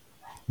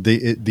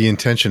the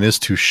intention is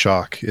to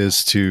shock,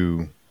 is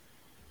to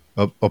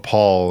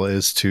appall,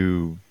 is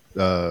to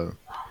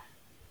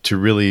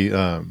really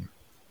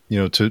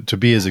to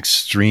be as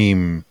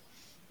extreme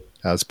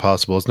as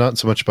possible. It's not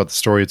so much about the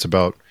story; it's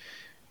about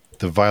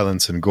the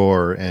violence and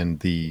gore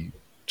and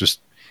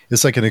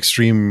it's like an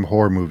extreme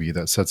horror movie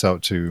that sets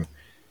out to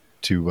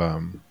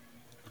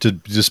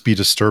just be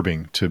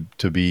disturbing, to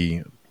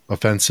be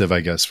offensive,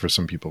 I guess, for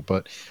some people.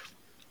 But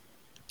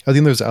I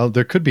think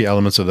there could be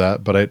elements of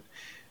that, but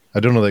I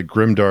don't know that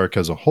Grimdark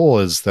as a whole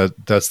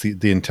that's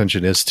the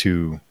intention is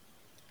to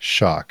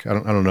shock. I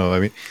don't know. I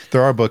mean,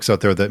 there are books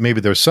out there that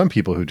maybe there's some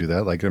people who do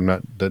that. Like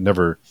not that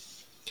never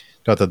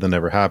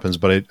happens,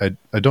 but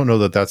I don't know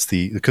that that's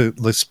because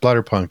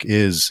splatterpunk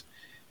is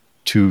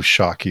to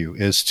shock you,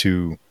 is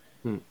to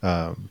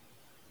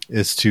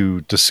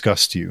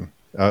disgust you.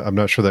 I'm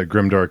not sure that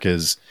Grimdark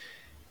is.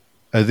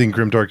 I think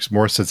Grimdark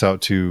more sets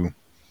out to.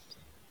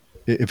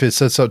 If it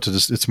sets out to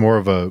just, it's more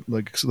of a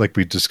like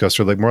we discussed,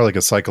 or like more like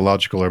a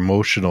psychological or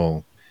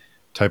emotional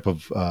type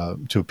of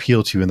to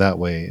appeal to you in that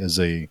way as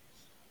a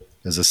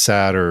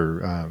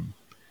sadder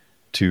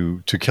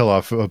to kill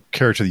off a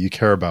character that you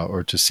care about,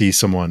 or to see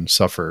someone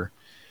suffer,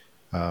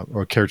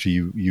 or a character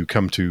you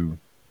come to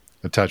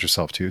attach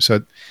yourself to.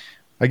 So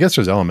I guess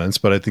there's elements,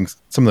 but I think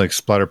something like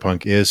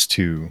splatterpunk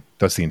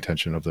that's the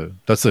intention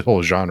that's the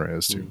whole genre,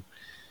 is to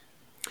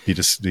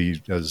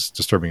be as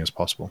disturbing as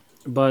possible.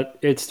 But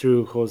it's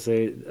true,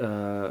 Jose.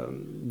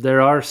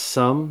 There are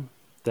some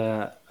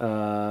that.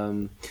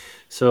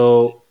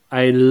 So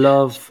I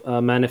love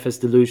Manifest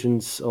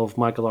Delusions of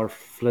Michael R.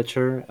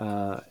 Fletcher.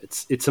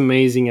 It's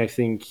amazing. I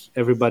think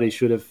everybody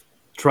should have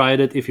tried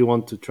it if you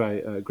want to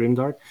try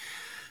Grimdark.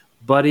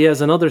 But he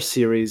has another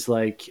series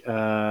like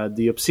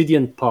The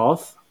Obsidian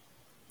Path,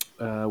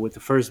 with the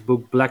first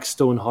book,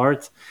 Blackstone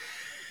Heart.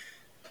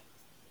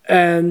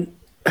 And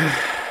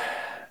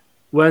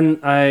when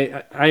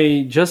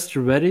I just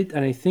read it,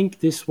 and I think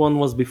this one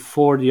was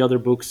before the other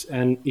books,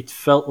 and it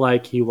felt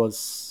like he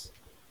was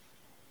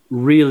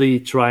really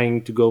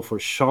trying to go for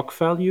shock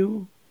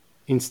value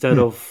instead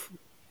of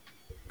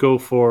go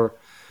for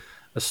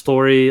a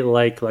story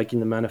like in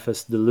the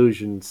Manifest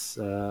Delusions,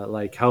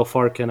 like how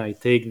far can I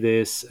take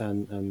this,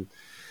 and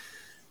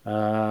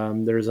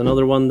there's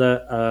another one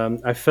that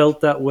I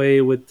felt that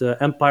way with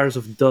Empires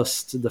of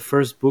Dust. The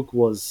first book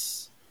was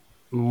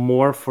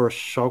more for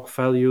shock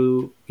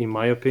value, in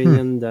my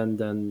opinion,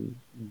 than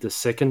the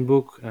second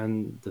book,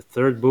 and the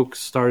third book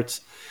starts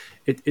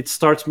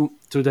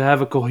to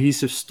have a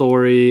cohesive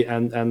story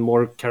and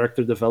more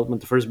character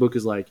development. The first book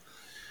is like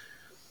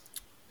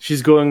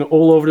she's going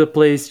all over the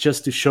place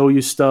just to show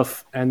you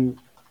stuff, and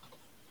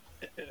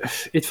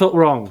it felt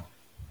wrong.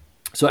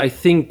 So I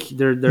think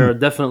there are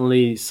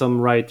definitely some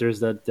writers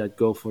that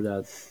go for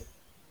that.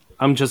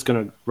 I'm just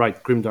gonna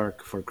write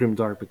Grimdark for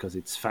Grimdark because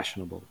it's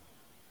fashionable.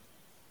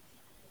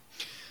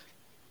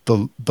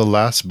 The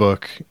last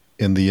book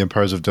in the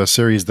Empires of Dust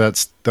series, that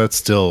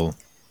still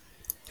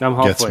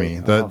gets me.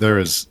 There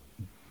is,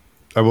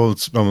 I won't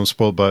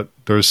spoil, but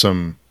there's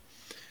some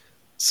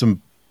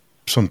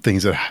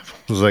things that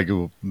was like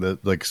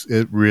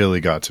it really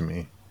got to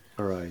me.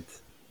 All right.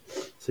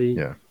 See.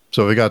 Yeah.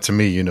 So if it got to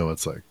me,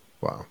 it's like,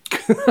 wow.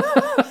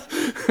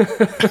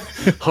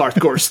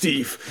 Hardcore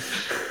Steve.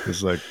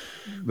 It's like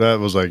that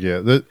was like,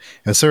 yeah.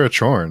 And Sarah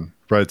Chorn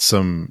writes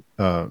some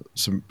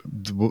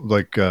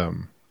like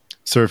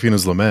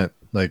Seraphina's Lament.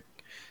 Like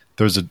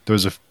there's a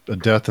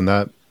death in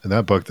that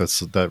book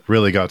that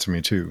really got to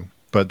me too.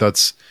 But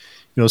that's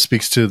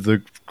speaks to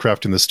the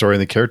crafting the story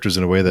and the characters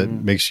in a way that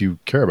makes you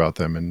care about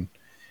them. And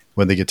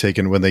when they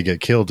get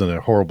killed in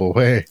a horrible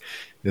way,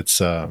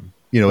 it's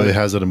it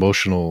has an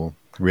emotional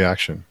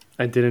reaction.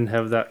 I didn't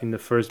have that in the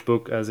first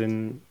book, as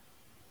in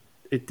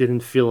it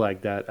didn't feel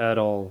like that at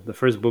all. The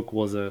first book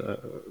was a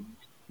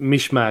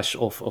mishmash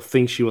of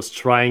things she was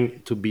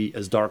trying to be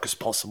as dark as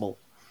possible.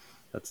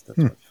 That's what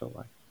it felt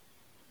like.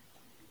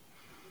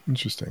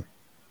 Interesting.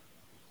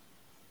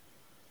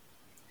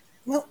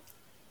 Well,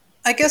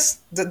 I guess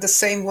the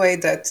same way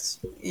that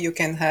you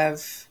can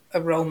have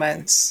a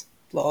romance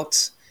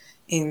plot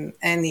in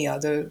any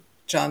other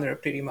genre,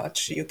 pretty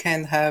much, you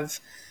can have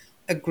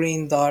a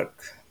grimdark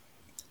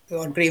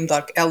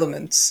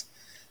elements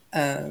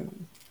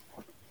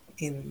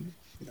in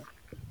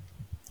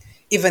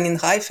even in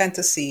high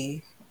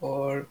fantasy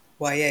or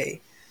YA.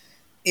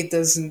 It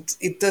doesn't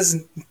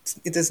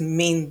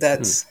mean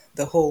that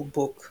the whole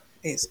book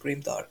is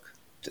grimdark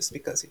just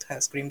because it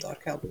has grimdark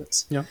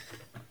elements. Yeah.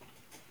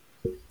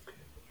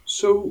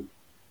 So,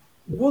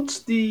 what's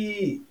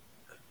the?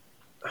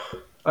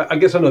 I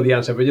guess I know the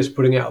answer, but just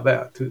putting it out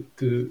there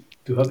to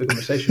have the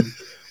conversation.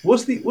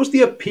 What's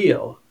the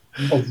appeal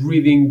of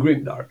reading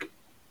Grimdark?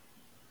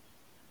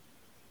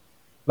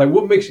 Like,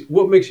 what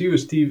makes you,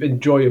 Steve,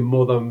 enjoy it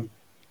more than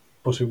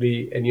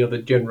possibly any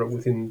other genre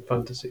within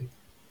fantasy?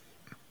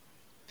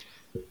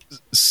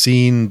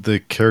 Seeing the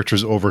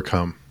characters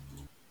overcome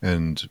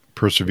and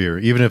persevere,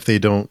 even if they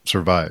don't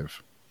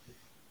survive,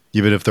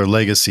 even if their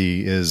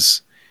legacy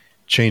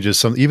changes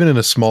some, even in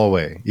a small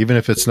way, even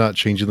if it's not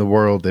changing the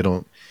world,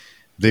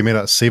 they may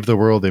not save the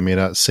world, they may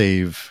not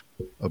save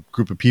a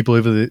group of people,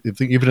 even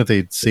if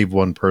they save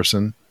one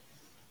person,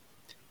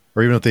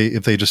 or even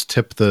if they just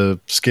tip the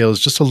scales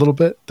just a little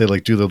bit, they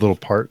like do the little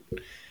part.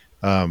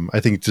 I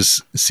think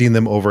just seeing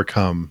them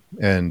overcome,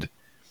 and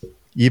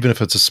even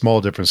if it's a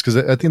small difference, because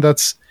I think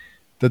that's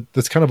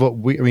kind of what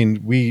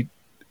we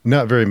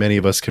not very many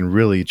of us can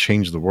really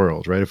change the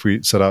world, right? If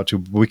we set out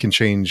to, we can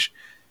change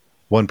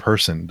one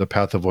person, the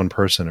path of one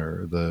person,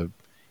 or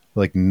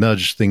like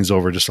nudge things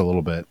over just a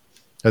little bit.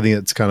 I think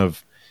it's kind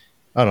of,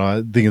 I don't know.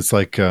 I think it's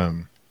like,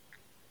 I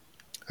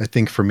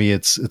think for me,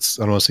 it's I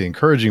don't want to say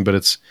encouraging,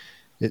 but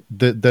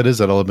that is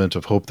that element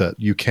of hope that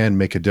you can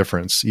make a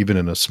difference, even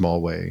in a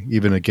small way,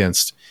 even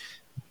against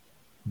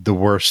the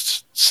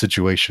worst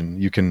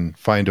situation. You can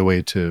find a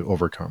way to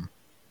overcome.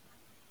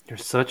 You're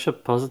such a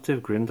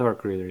positive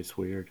Grimdark reader. It's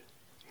weird.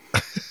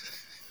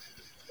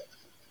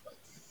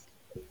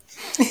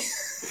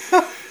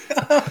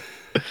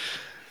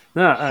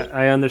 No,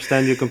 I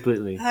understand you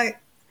completely. I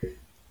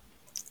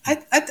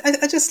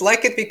just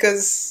like it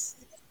because,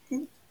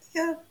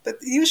 yeah, but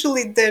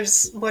usually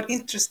there's more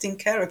interesting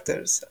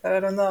characters.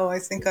 I don't know. I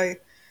think I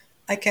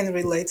can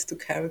relate to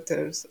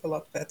characters a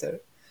lot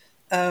better.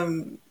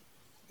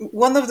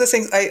 One of the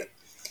things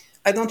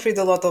I don't read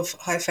a lot of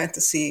high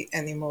fantasy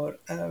anymore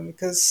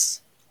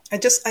because I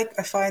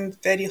find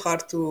very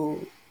hard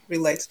to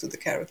relate to the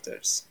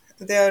characters.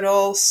 They are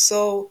all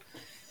so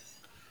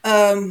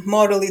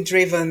morally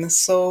driven,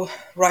 so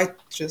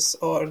righteous,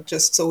 or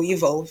just so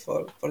evil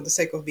for the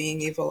sake of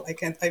being evil.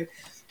 I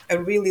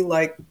really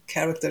like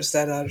characters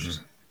that are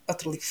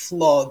utterly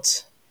flawed.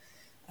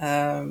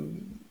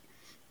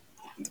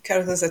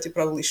 Characters that you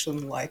probably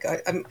shouldn't like.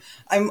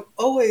 I'm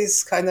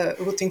always kind of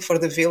rooting for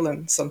the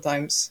villain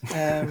sometimes,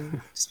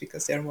 just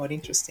because they're more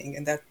interesting,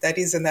 and that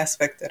is an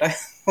aspect that I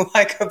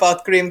like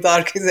about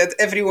Grimdark, is that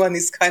everyone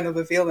is kind of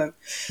a villain.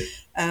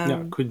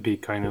 Yeah, could be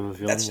kind of a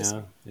villain. Just...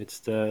 Yeah,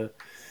 it's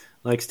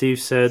like Steve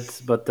said,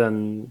 but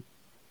then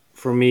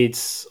for me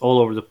it's all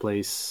over the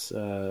place.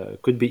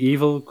 Could be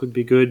evil, could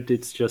be good.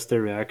 It's just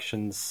their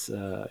reactions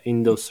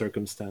in those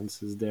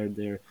circumstances,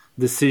 their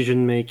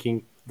decision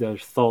making, their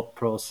thought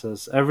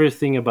process,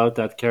 everything about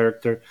that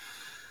character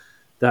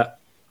that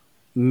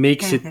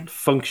makes it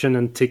function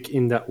and tick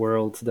in that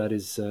world, that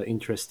is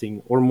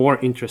interesting, or more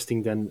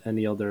interesting than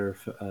any other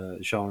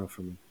genre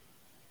for me.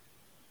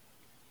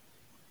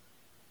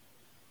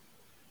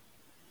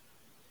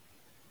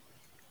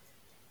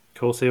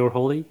 Jose or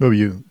Holly? What about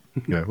you?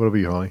 Yeah, what about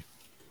you, Holly?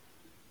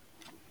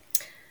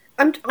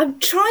 I'm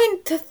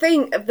trying to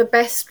think of the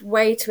best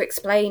way to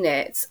explain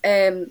it,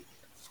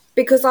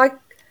 because I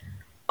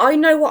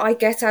know what I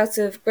get out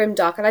of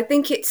Grimdark, and I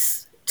think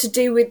it's to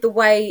do with the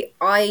way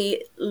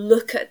I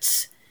look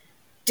at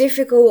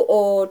difficult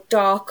or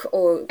dark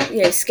or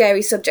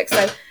scary subjects.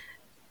 So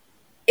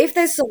if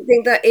there's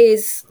something that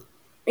is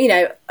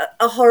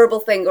a horrible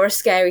thing or a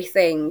scary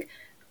thing,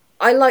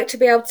 I like to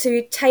be able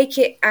to take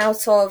it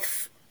out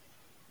of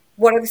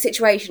whatever the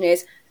situation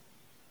is,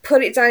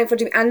 put it down in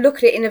front of me and look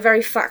at it in a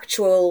very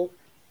factual,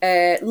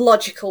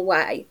 logical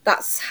way.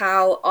 That's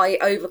how I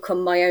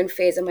overcome my own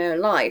fears in my own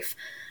life.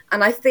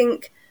 And I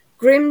think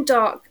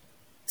Grimdark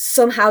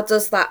somehow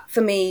does that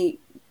for me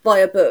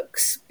via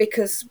books,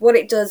 because what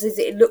it does is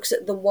it looks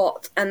at the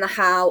what and the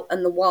how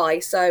and the why.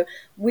 So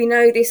we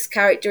know this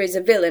character is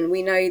a villain.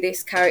 We know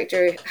this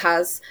character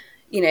has,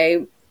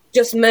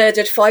 just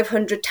murdered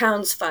 500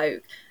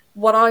 townsfolk.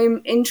 What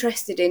I'm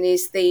interested in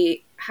is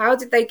how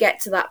did they get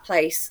to that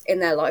place in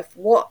their life?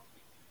 What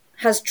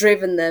has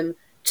driven them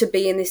to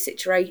be in this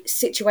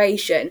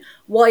situation?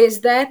 Why is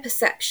their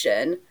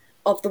perception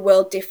of the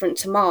world different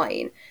to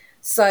mine?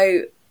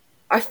 So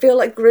I feel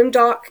like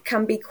Grimdark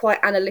can be quite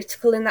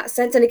analytical in that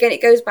sense. And again,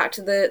 it goes back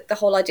to the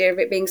whole idea of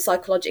it being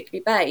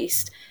psychologically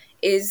based,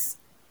 it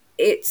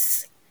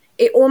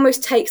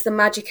almost takes the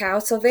magic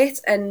out of it.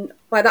 And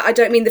by that, I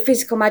don't mean the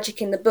physical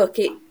magic in the book.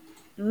 It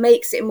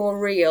makes it more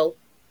real.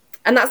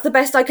 And that's the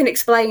best I can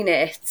explain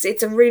it.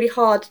 It's a really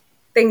hard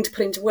thing to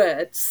put into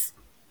words.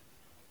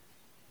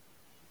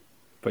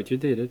 But you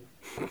did it.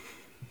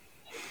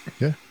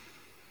 Yeah.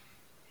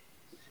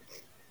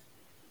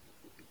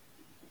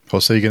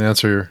 Jose, you can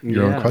answer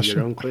your own question.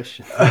 Your own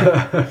question.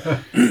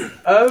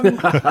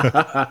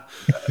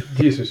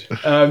 Jesus.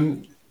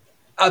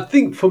 I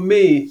think for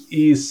me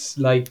it's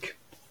like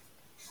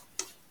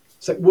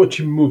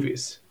watching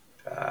movies.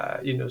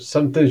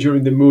 Sometimes you're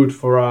in the mood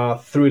for a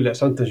thriller,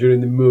 sometimes you're in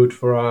the mood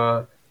for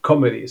a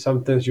comedy,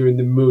 sometimes you're in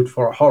the mood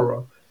for a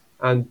horror.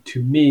 And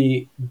to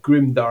me,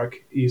 Grimdark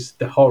is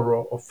the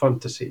horror of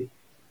fantasy.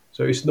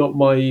 So it's not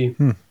my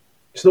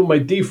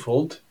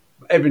default.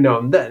 Every now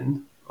and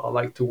then, I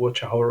like to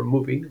watch a horror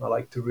movie. I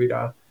like to read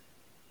a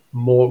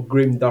more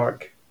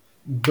Grimdark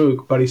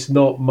book, but it's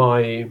not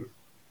my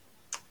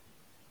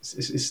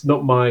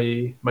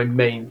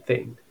main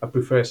thing. I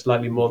prefer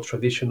slightly more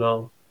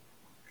traditional,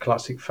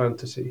 classic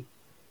fantasy.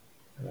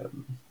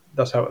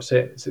 That's how I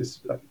say it.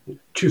 It's like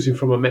choosing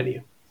from a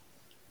menu.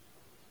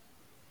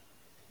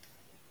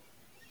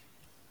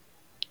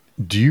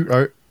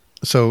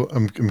 So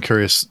I'm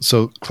curious.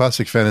 So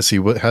classic fantasy,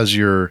 what has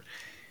your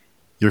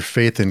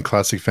faith in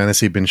classic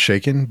fantasy been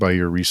shaken by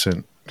your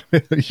recent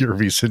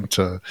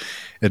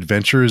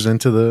adventures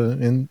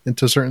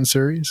into certain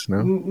series?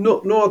 No,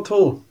 Not at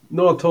all.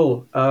 Not at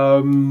all.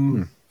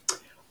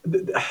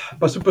 But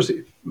I suppose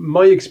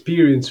my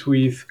experience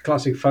with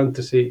classic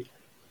fantasy,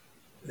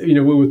 we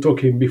were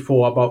talking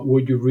before about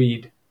what you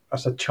read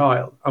as a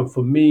child, and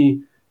for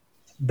me,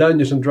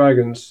 Dungeons and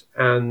Dragons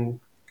and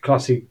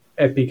classic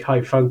epic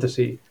high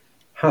fantasy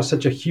has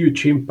such a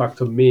huge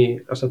impact on me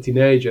as a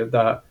teenager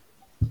that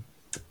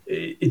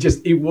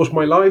it was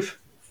my life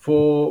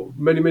for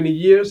many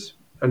years,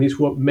 and it's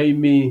what made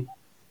me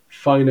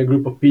find a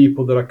group of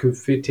people that I could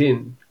fit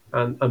in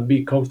and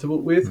be comfortable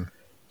with.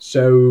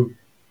 So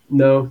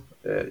no,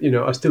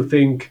 I still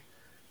think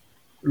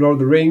Lord of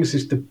the Rings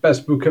is the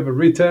best book ever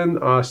written.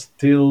 I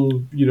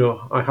still,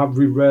 I have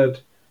reread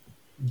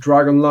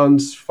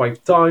Dragonlance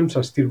 5 times.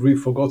 I still read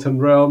Forgotten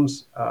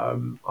Realms.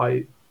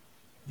 We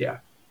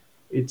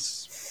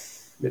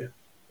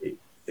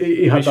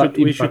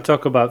should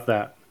talk about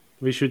that.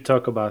 We should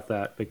talk about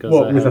that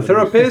because with a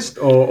therapist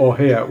or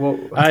here. Well,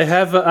 I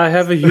have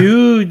a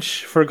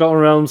huge Forgotten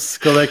Realms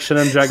collection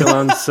and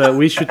Dragonlance.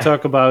 We should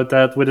talk about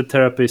that with a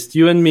therapist.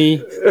 You and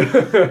me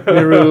in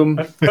a room.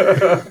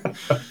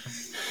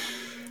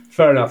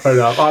 Fair enough.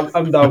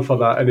 I'm down for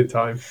that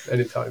anytime.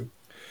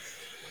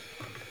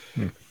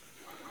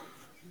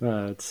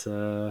 It's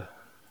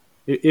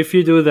if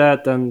you do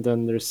that, then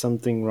there's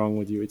something wrong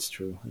with you. It's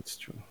true.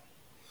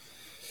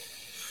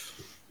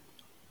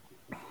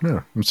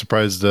 Yeah, I'm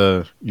surprised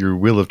your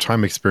Wheel of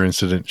Time experience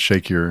didn't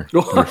shake your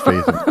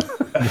faith in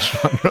the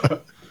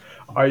genre.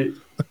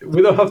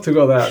 We don't have to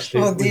go there,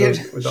 Steve. Oh, dear.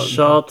 We don't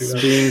Shots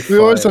being fired. We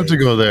always have to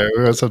go there.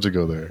 We always have to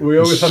go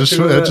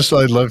there.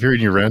 I love hearing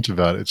you rant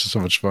about it. It's just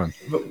so much fun.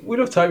 But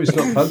Wheel of Time is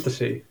not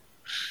fantasy.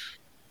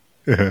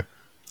 Yeah.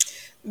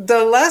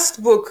 The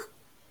last book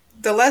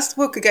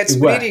gets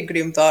pretty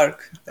grimdark.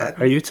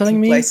 Are you telling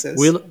me places.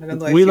 Wheel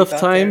of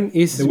Time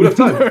is The Wheel of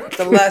Time?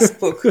 The last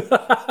book.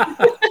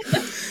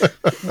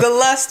 The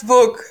last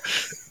book.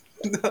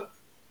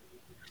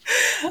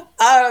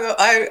 I don't know.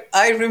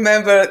 I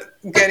remember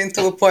getting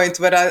to a point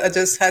where I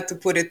just had to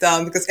put it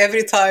down because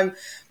every time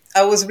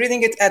I was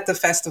reading it at the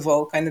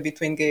festival, kind of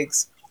between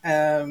gigs,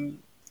 and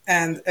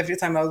every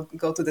time I would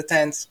go to the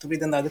tent to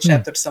read another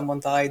chapter, someone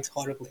died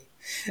horribly.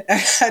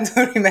 I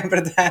do remember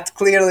that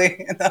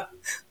clearly. And I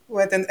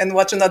went and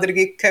watched another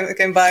gig,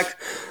 came back.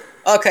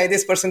 Okay,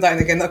 this person died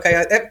again.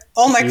 Okay,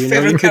 all my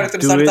favorite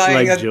characters are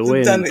dying. Like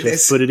I'm done with just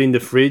this. put it in the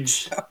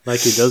fridge like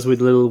he does with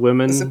Little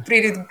Women. It's a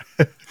pretty...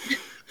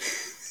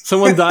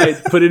 Someone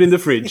died, put it in the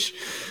fridge.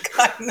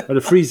 Or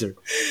the freezer.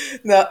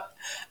 No,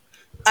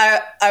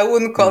 I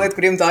wouldn't call it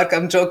grimdark.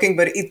 I'm joking,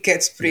 but it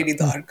gets pretty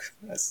dark.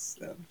 That's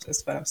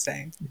what I'm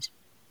saying.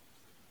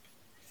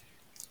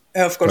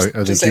 Of course,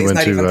 I think he went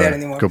not even there to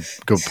anymore.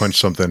 go punch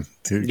something.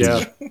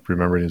 Yeah.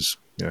 Remembered his...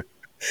 Yeah.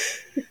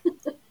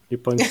 You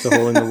punched the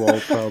hole in the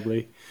wall,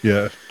 probably.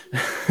 Yeah.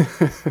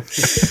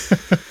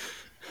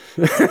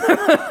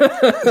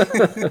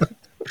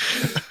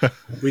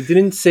 We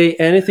didn't say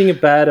anything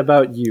bad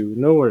about you.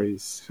 No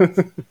worries.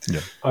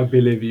 Yeah. I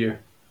believe you.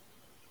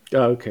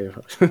 Oh, okay.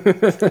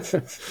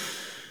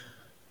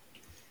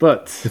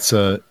 But It's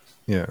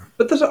yeah.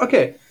 But that's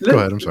okay. Go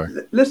ahead, I'm sorry.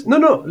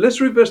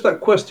 Let's reverse that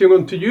question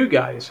onto you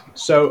guys.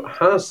 So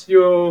has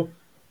your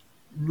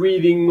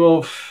reading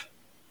of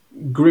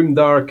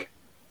Grimdark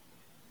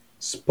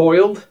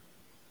spoiled,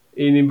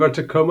 in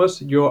inverted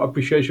commas, your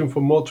appreciation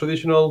for more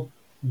traditional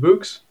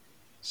books?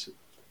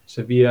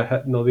 Severe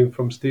head nodding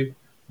from Steve.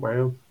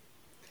 Wow.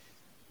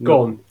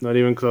 Gone. Not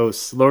even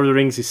close. Lord of the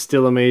Rings is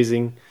still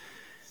amazing.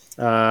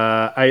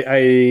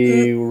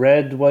 I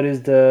read what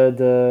is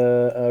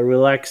the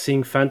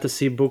relaxing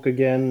fantasy book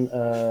again?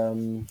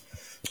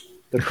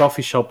 The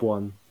coffee shop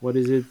one. What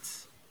is it?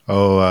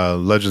 Oh,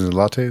 Legends and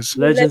Lattes.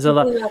 Legends and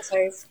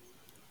Lattes.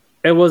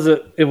 It was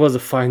a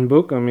fine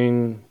book. I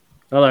mean,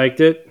 I liked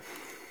it.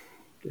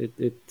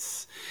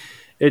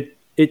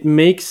 It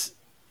makes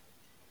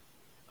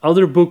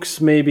other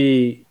books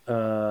maybe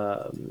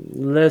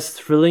less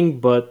thrilling,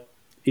 but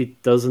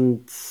it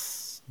doesn't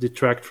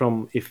detract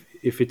from if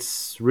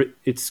it's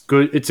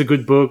good. It's a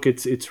good book.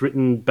 It's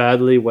written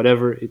badly,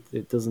 whatever.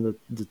 It doesn't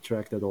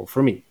detract at all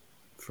for me.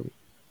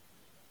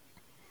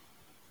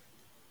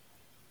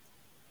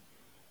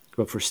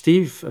 But for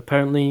Steve,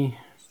 apparently,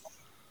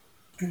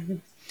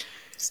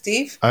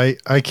 Steve,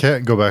 I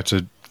can't go back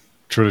to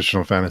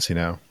traditional fantasy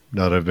now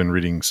that I've been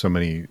reading so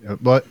many.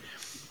 But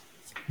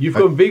you've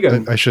gone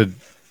vegan. I should.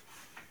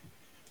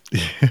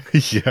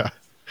 Yeah,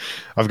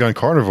 I've gone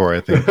carnivore,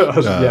 I think.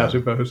 Yeah, I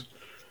suppose.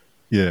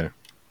 Yeah,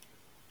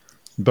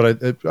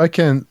 but I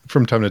can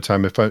from time to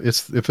time if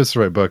it's the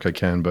right book I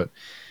can. But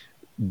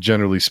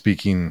generally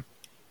speaking,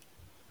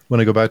 when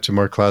I go back to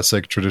more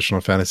classic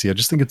traditional fantasy, I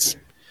just think it's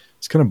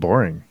kind of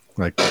boring.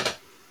 Like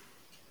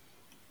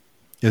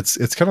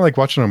it's kind of like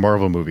watching a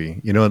Marvel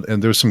movie,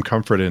 and there's some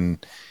comfort in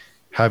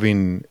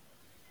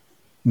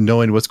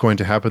knowing what's going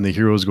to happen. The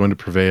hero is going to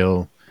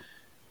prevail.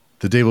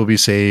 the day will be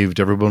saved,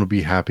 everyone will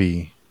be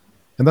happy,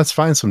 and that's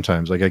fine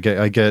sometimes. Like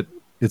I get,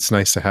 it's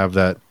nice to have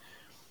that.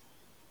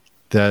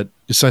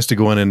 It's nice to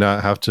go in and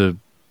not have to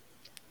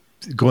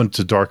go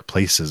into dark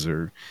places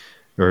or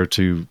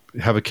to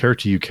have a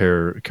character you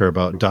care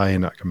about die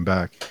and not come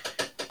back.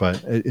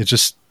 But it's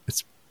just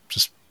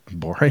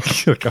boring.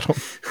 Like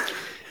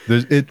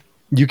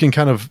you can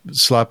kind of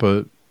slap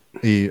a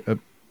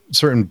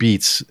certain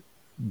beats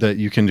that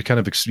you can kind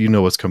of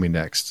what's coming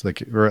next,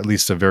 like, or at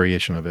least a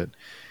variation of it.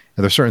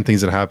 And there's certain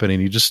things that happen,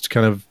 and you just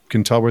kind of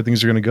can tell where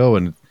things are going to go.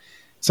 And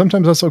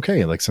sometimes that's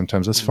okay. Like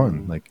sometimes that's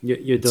fun. Like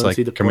you don't like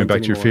see the coming point back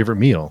anymore. to your favorite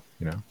meal.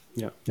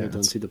 Yeah, you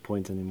don't see the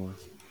point anymore.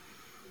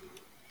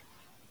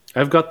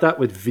 I've got that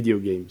with video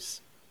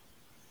games.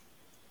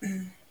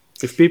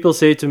 If people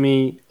say to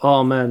me,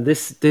 "Oh man,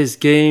 this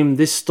game,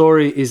 this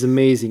story is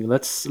amazing,"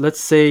 let's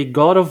say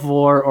God of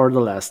War or The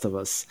Last of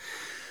Us,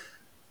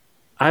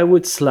 I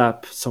would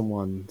slap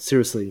someone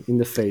seriously in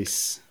the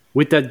face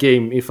with that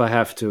game if I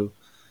have to,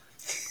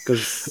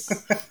 because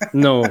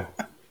no,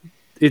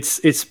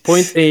 it's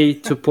point A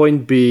to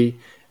point B,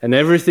 and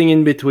everything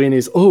in between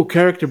is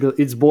character build.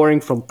 It's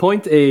boring from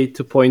point A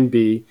to point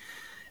B,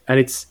 and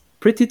it's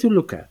pretty to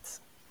look at.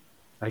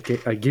 I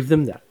give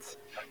them that.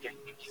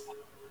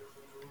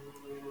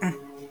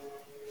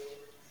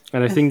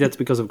 And I think that's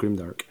because of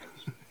Grimdark.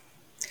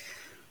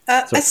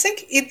 I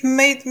think it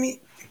made me.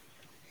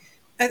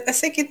 I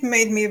think it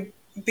made me a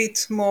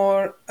bit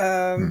more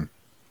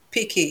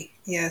picky.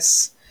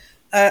 Yes,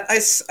 I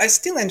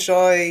still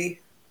enjoy,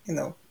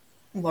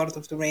 Lord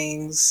of the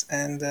Rings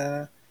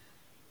and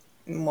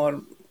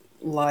more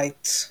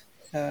light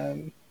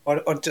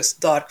or just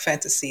dark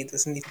fantasy. It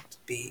doesn't need to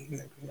be,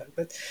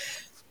 but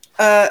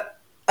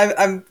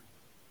I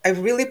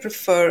really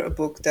prefer a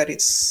book that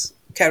is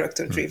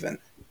character driven.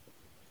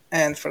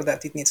 And for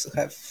that, it needs to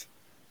have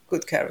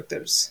good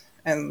characters.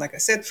 And like I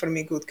said, for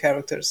me, good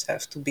characters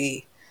have to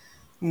be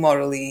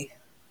morally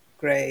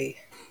grey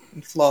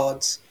and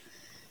flawed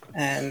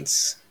and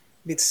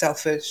a bit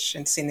selfish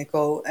and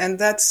cynical. And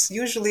that's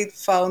usually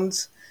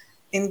found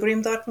in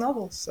grimdark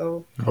novels.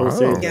 So,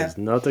 Jose does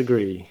not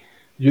agree.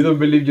 You don't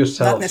believe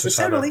yourself, Not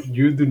necessarily. Susana.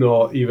 You do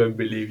not even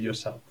believe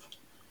yourself.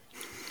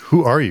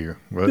 Who are you?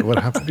 What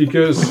happened?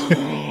 Because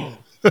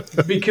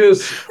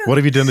What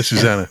have you done to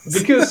Susana?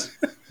 Because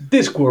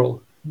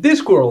Discworld.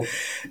 But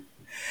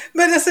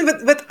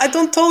I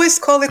don't always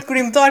call it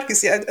grimdark. You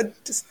see, I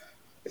just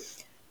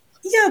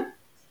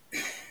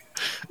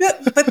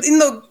but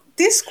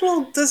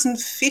Discworld doesn't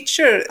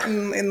feature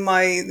in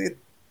my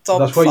top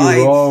That's why 5,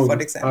 you're wrong. for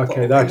example.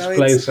 Okay, that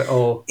explains it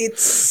all.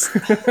 It's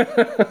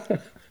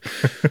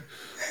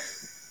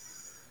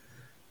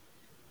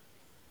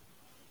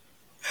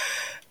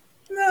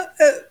no.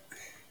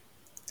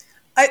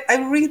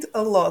 I read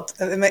a lot,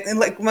 and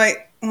like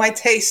my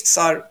tastes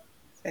are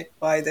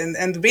wide,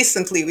 and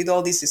recently with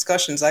all these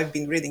discussions, I've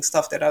been reading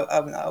stuff that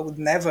I would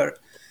never,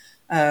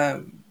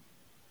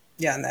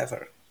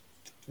 never,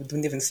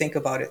 wouldn't even think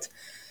about it.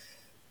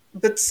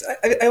 But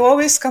I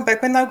always come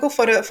back when I go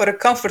for a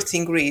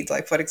comforting read,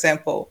 like for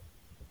example,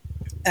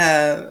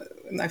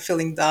 when I'm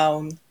feeling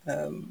down.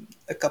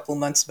 A couple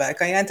months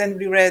back, I went and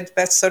reread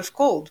Best Served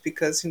Cold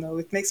because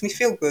it makes me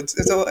feel good.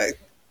 So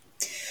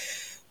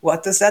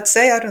what does that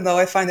say? I don't know.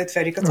 I find it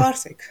very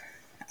cathartic.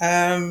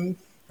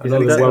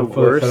 Another one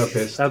for a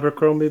therapist.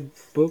 Abercrombie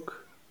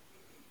book.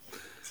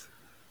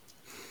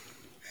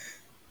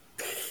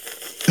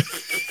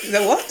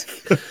 The what?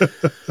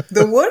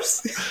 The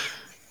worst?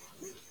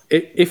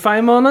 If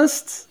I'm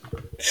honest,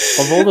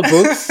 of all the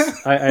books,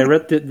 I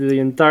read the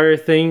entire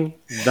thing.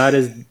 That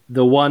is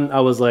the one I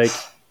was like,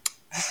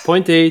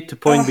 point A to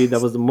point B.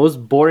 That was the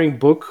most boring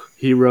book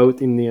he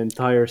wrote in the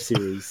entire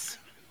series.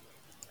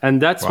 And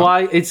that's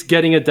why it's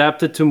getting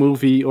adapted to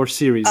movie or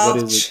series. Ouch,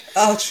 what is it?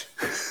 Ouch.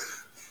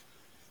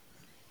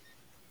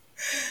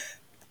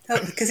 No,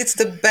 because it's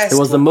the best. It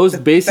was the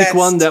most basic best.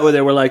 one that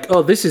they were like,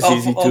 oh, this is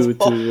easy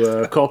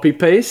to copy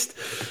paste.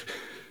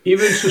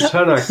 Even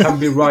Susana can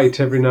be right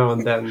every now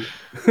and then.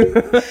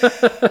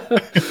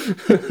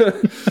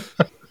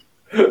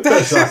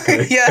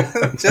 Exactly. Yeah,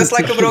 just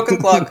like a broken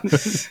clock.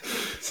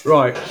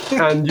 Right.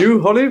 And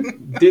you, Holly,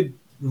 did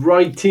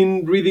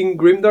reading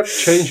Grimdark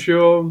change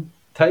your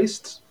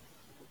tastes?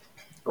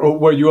 Or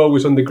were you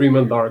always on the grim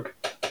and dark?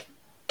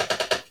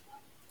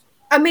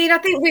 I mean, I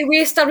think we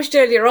established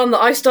earlier on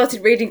that I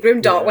started reading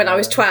Grimdark when I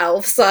was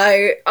 12,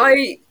 so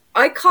I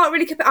can't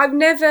really compare. I've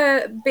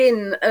never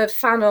been a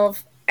fan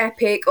of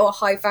epic or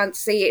high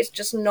fantasy. It's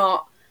just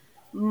not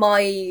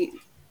my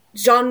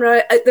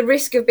genre. At the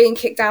risk of being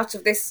kicked out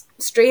of this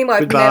stream,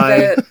 I've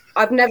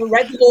never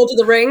read The Lord of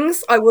the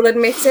Rings. I will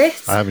admit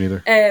it. I haven't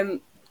either.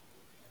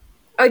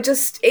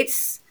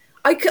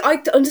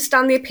 I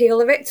understand the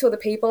appeal of it to other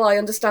people. I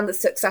understand the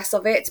success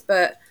of it,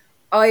 but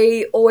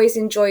I always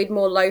enjoyed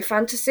more low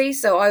fantasy,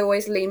 so I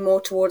always lean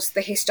more towards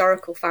the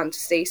historical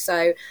fantasy.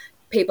 So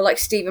people like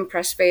Stephen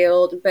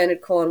Pressfield,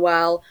 Bernard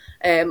Cornwell.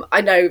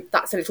 I know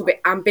that's a little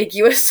bit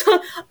ambiguous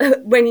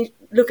when you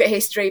look at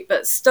history,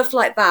 but stuff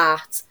like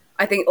that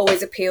I think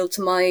always appealed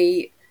to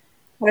my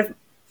kind of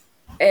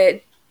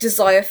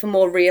desire for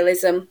more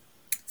realism.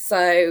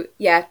 So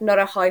yeah, not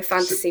a high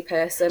fantasy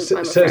person,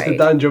 I'm Says the afraid.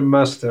 dungeon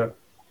master.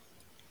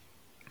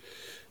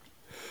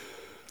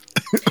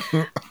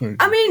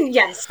 I mean,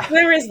 yes,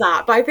 there is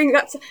that, but I think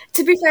that's,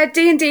 to be fair,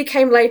 D&D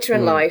came later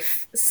in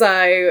life,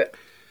 so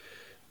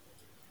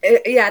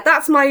yeah,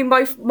 that's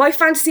my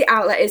fantasy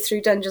outlet is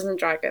through Dungeons and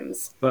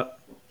Dragons. But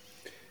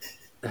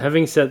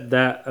having said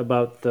that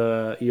about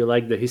you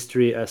like the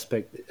history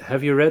aspect,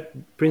 have you read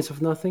Prince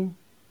of Nothing?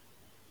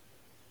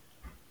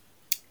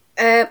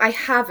 I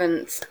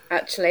haven't,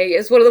 actually.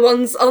 It's one of the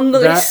ones on the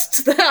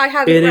list that I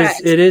haven't read.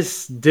 It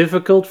is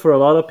difficult for a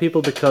lot of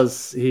people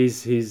because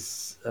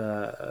he's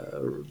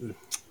the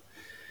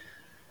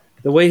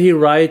way he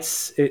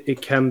writes,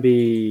 it can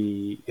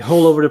be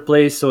all over the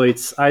place. So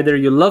it's either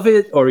you love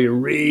it or you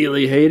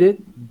really hate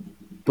it.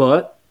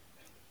 But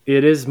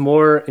it is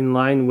more in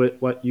line with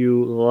what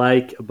you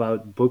like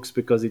about books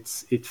because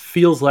it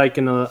feels like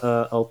an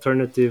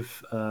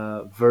alternative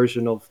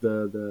version of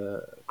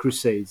the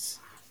Crusades.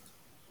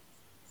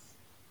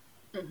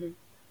 Mm-hmm.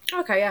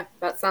 Okay, yeah,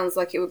 that sounds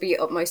like it would be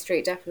up my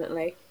street,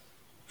 definitely.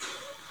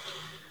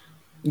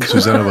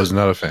 Susana was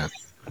not a fan.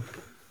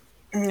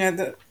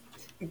 Yeah,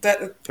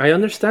 I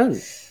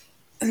understand.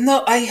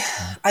 No,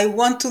 I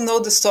want to know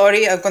the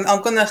story.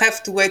 I'm gonna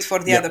have to wait for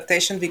the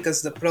adaptation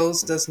because the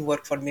prose doesn't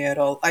work for me at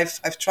all.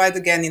 I've tried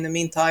again in the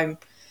meantime,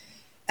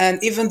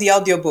 and even the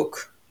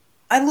audiobook,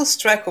 I lose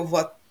track of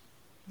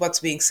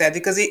what's being said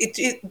because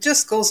it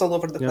just goes all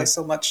over the place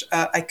so much.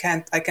 I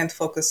can't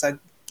focus.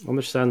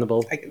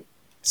 Understandable.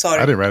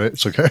 Sorry, I didn't read it.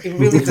 It's okay. It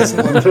really doesn't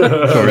work.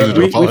 No reason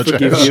to apologize.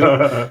 We forgive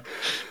you.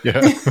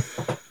 Yeah.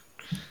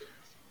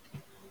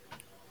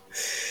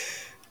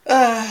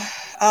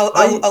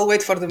 I'll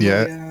wait for the movie.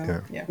 Yeah.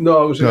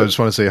 No, I just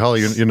want to say,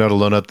 Holly, you're not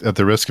alone at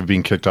the risk of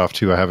being kicked off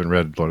too. I haven't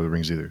read Lord of the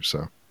Rings either,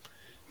 so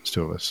it's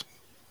two of us.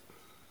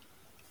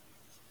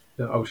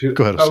 No,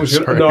 Go ahead. I was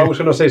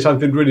going to say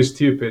something really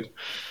stupid.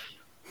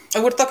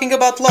 We're talking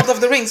about Lord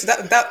of the Rings.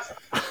 That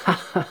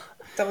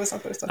was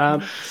not what I was talking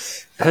about.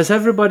 Has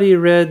everybody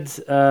read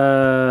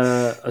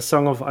A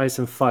Song of Ice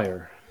and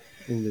Fire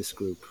in this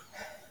group?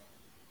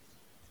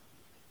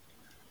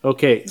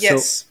 Okay,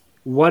 yes. So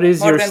what is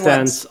More your than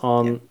stance once.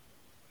 on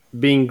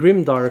being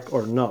grimdark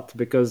or not?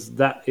 Because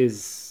that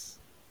is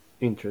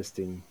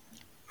interesting.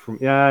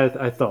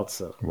 I thought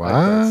so.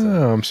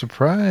 Wow, I'm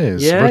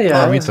surprised. Yeah, Where's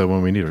yeah. Amita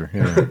when we need her?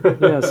 Yeah.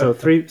 Yeah, so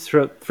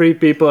three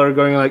people are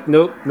going like,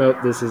 nope,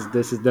 this is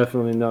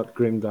definitely not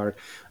grimdark.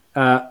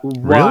 Why?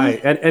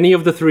 Really? And any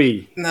of the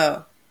three?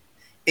 No,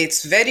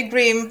 it's very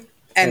grim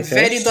and Okay.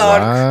 very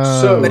dark,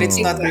 Wow. but it's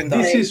not grim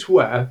dark. This is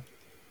where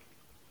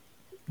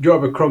Joe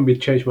Abercrombie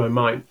changed my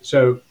mind.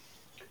 So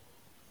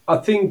I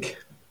think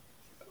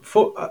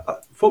for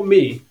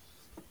me,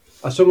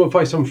 A Song of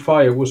Ice and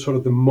Fire was sort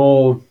of the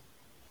more,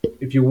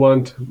 if you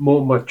want,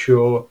 more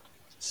mature,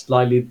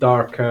 slightly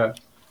darker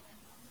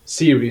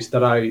series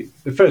the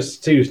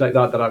first series like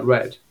that I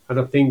read. And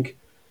I think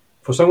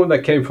for someone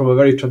that came from a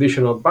very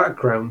traditional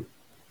background,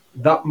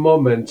 that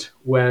moment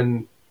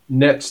when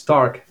Ned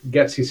Stark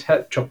gets his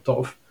head chopped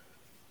off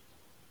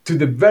to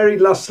the very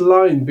last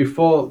line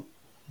before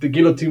the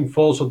guillotine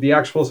falls or the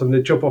axe falls and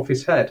they chop off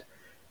his head,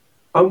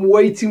 I'm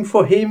waiting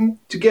for him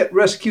to get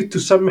rescued to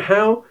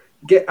somehow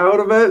get out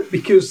of it,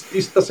 because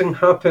this doesn't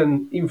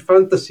happen in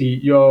fantasy.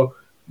 Your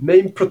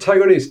main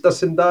protagonist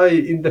doesn't die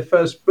in the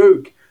first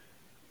book.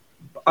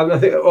 And I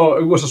think, it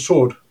was a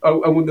sword.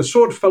 And when the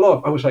sword fell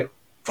off, I was like,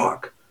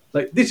 fuck,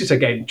 like this is a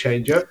game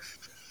changer.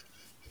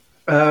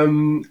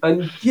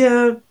 And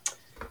yeah,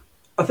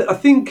 I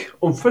think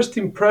on first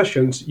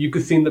impressions, you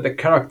could think that the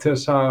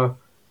characters are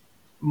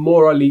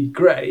morally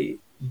grey,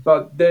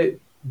 but they're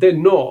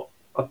not.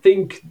 I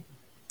think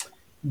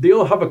they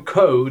all have a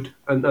code,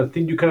 and I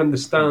think you can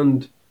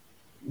understand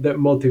their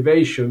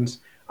motivations.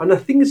 And I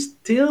think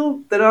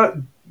still there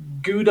are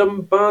good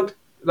and bad,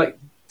 like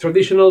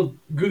traditional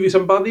goodies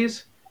and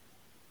baddies.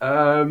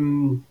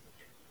 Like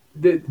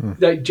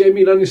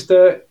Jaime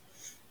Lannister.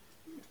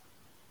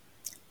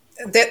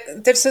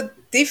 There's a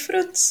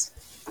difference.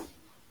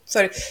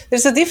 Sorry,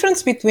 there's a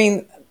difference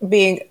between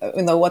being,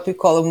 what we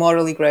call a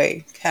morally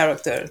grey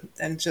character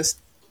and just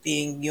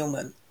being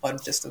human or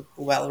just a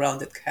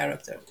well-rounded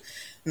character.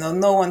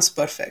 No one's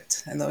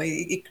perfect.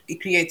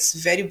 It creates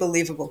very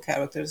believable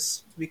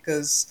characters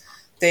because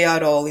they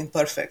are all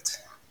imperfect.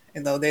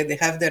 They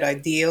have their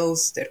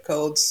ideals, their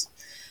codes,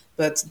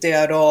 but they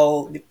are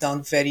all deep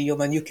down very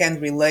human. You can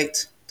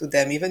relate to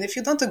them, even if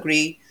you don't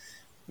agree.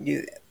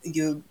 You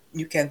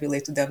can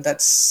relate to them.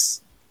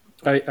 That's.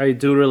 I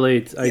do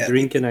relate. I Yeah,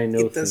 drink and I know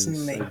it doesn't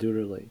things. make- I do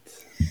relate.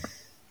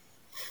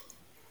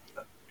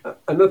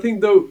 And I think,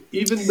 though,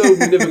 even though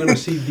we're never going to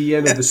see the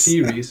end of the Yes.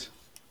 series,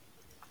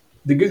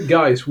 the good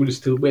guys will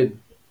still win.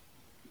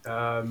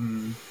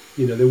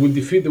 They will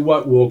defeat the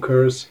White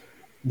Walkers,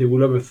 they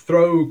will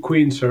overthrow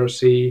Queen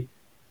Cersei,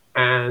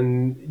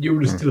 and you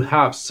will still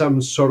have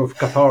some sort of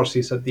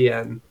catharsis at the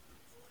end,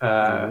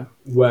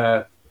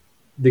 where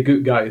the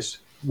good guys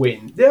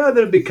win. Yeah,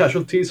 there'll be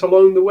casualties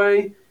along the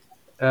way,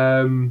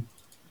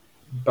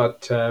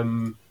 but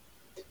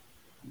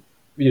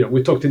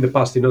we talked in the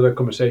past in other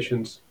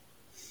conversations.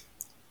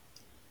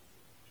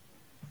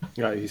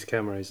 Yeah, his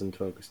camera isn't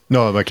focused.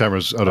 No, my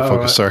camera's out of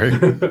focus. Sorry.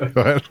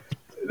 Go ahead.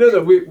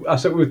 No. I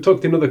said we've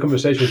talked in other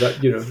conversations that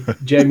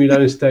Jaime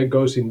Lannister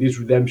goes in this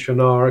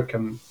redemption arc,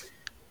 and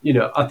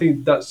I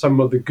think that some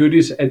of the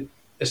goodies and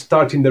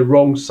starting the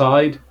wrong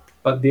side,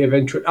 but the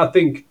eventual. I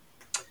think,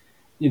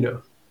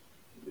 if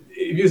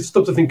you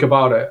stop to think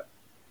about it,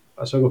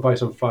 A Song of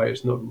Ice and Fire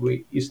is not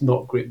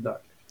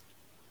Grimdark.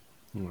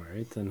 All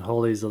right, and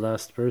Holly's the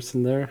last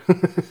person there.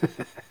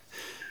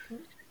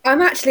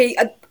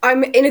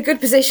 I'm in a good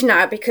position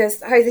now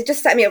because Jose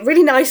just set me up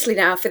really nicely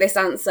now for this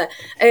answer.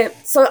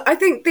 So I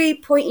think the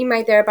point you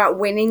made there about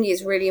winning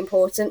is really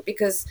important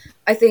because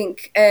I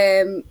think,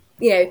 as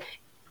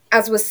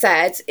was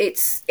said,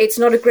 it's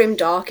not a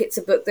grimdark, it's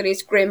a book that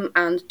is grim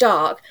and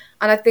dark.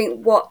 And I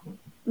think what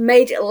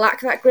made it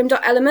lack that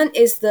grimdark element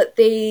is that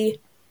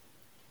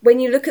when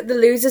you look at the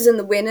losers and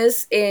the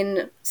winners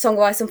in Song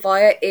of Ice and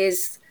Fire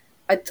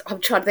I'm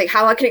trying to think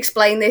how I can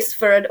explain this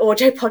for an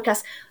audio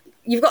podcast.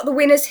 You've got the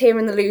winners here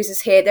and the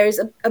losers here. There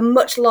is a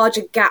much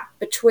larger gap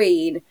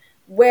between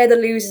where the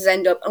losers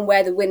end up and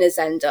where the winners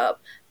end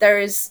up. There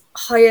is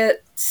higher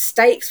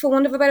stakes, for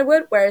want of a better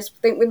word, whereas I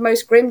think with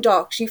most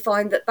grimdarks, you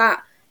find that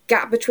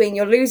gap between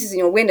your losers and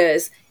your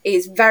winners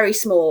is very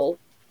small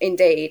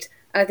indeed.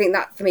 And I think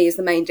that, for me, is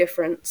the main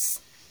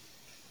difference.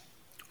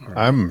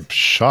 I'm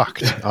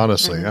shocked,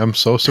 honestly. I'm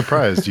so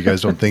surprised you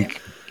guys don't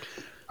think...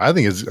 I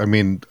think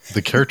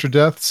the character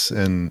deaths,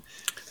 and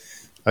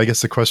I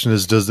guess the question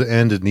is, does the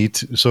end need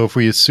to... So if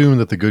we assume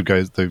that the good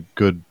guys, the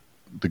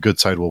good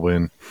side will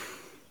win,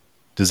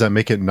 does that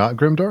make it not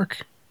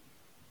grimdark?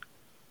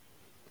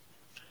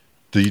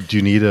 Do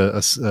you need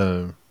because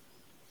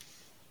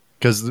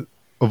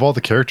of all the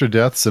character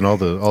deaths and all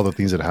the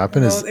things that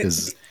happen,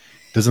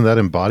 doesn't that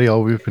embody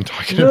all we've been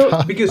talking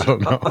about? Because I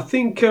don't know. I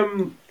think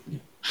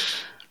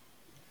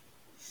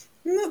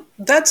no,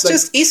 that's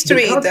just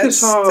history.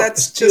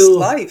 That's just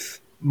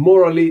life.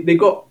 They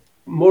got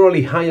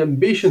morally high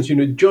ambitions.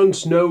 Jon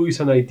Snow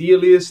is an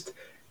idealist.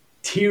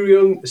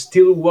 Tyrion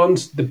still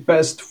wants the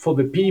best for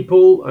the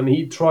people, and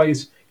he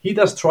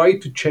does try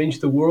to change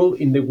the world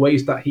in the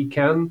ways that he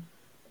can.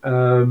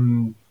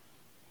 There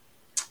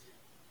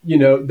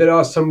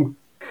are some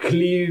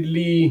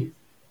clearly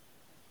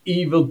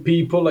evil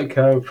people, like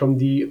from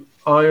the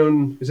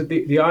Iron. Is it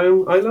the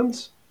Iron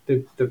Islands?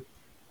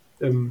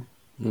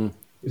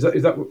 Is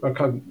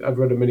that? I've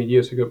read it many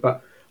years ago,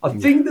 but I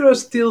think there are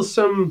still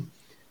some,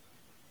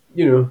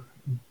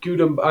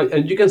 good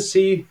and you can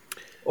see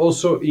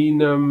also in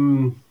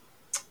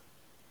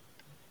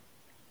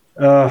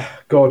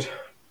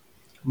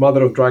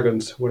Mother of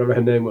Dragons, whatever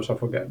her name was, I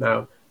forget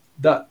now,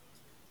 that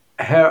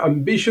her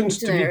ambitions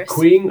to be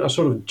queen are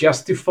sort of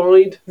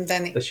justified,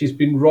 that she's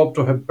been robbed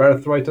of her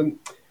birthright, and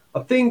I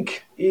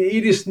think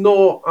it is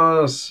not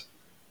as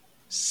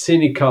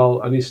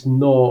cynical and it's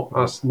not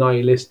as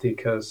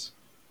nihilistic as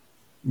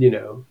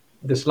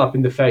the slap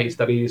in the face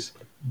that is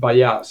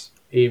Bayaz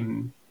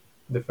in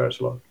the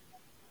first one.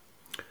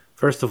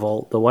 First of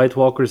all, the White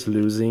Walkers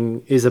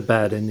losing is a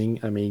bad ending.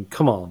 I mean,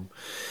 come on.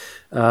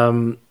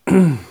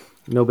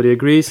 Nobody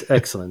agrees?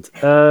 Excellent.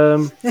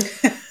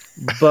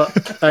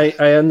 But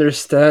I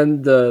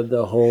understand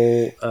the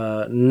whole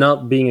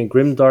not being a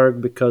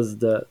grimdark because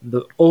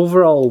the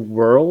overall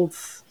world,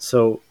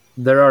 so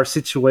there are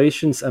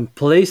situations and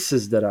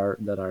places that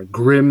are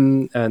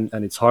grim and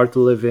it's hard to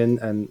live in,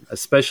 and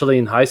especially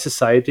in high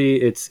society,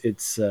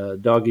 it's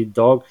dog eat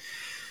dog.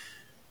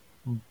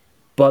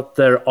 But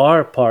there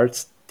are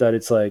parts that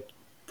it's like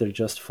they're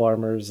just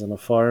farmers on a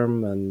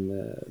farm, and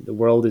the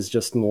world is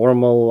just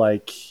normal.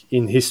 Like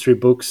in history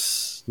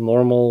books,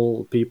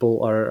 normal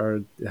people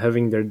are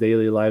having their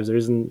daily lives.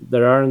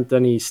 There aren't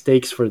any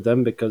stakes for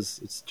them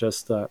because it's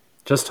just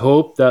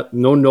hope that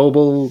no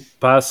noble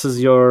passes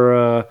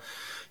your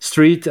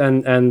street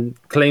and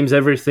claims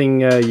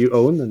everything you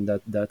own, and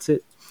that's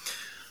it.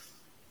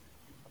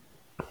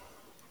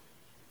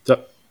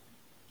 So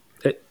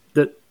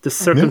the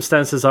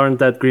circumstances aren't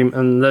that grim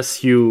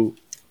unless you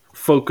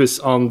focus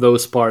on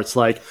those parts,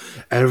 like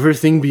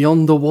everything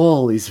beyond the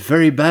wall is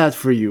very bad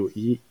for you.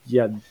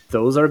 Yeah,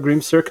 those are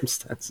grim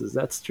circumstances.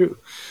 That's true.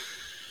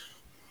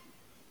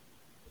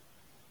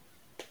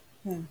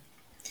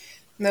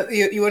 No,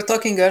 you were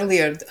talking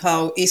earlier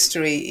how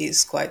history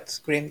is quite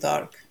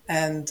grimdark.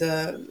 And,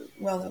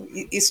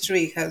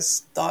 history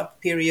has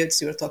dark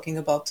periods. You were talking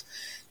about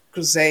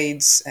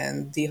Crusades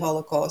and the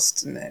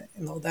Holocaust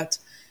and all that.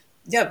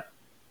 Yeah,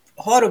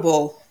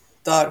 horrible,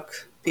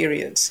 dark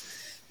periods.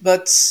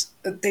 But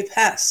they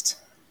passed.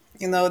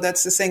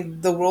 That's the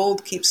thing. The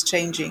world keeps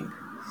changing.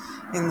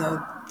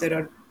 There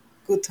are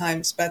good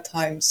times, bad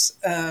times,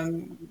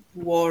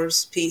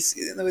 wars, peace.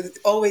 It's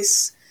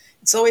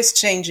always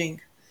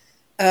changing.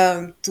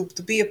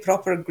 To be a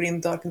proper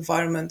grimdark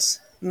environment,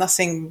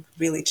 nothing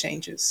really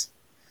changes.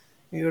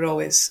 You're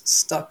always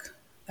stuck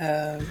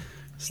in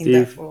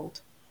that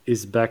world.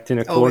 Is backed in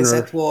a corner,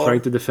 at war,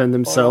 trying to defend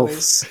himself,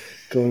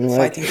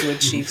 fighting to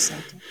achieve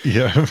something.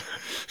 Yeah.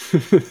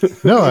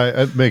 No,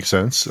 it makes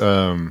sense.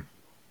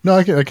 No,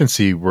 I can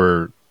see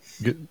where,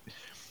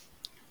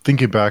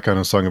 thinking back on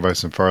A Song of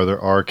Ice and Fire, there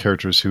are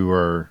characters who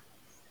are,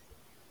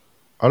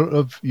 I don't know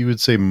if you would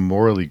say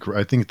morally,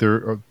 I think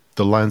the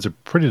lines are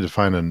pretty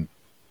defined on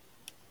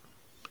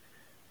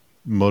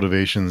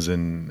motivations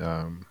and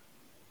kind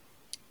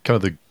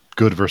of the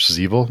good versus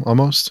evil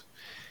almost.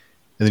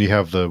 And then you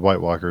have the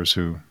White Walkers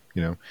who,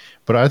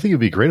 but I think it'd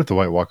be great if the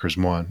White Walkers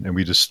won and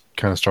we just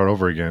kind of start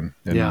over again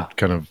and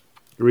kind of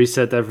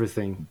reset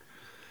everything.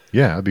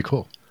 Yeah, that'd be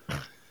cool.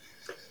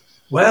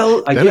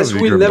 Well, I That guess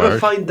would be we'll never Grimdark.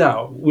 find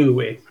out, will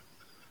we?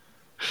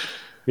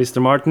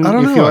 Mr. Martin, I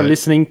don't if know. you are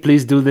listening,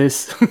 please do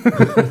this.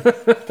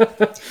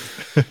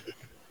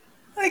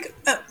 Like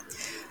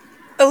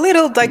a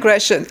little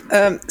digression.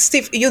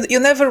 Steve, you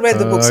never read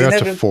the books. I You got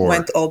to never 4.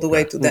 went all the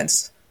way to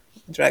Dance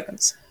with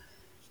Dragons.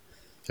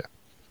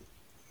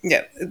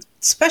 Yeah,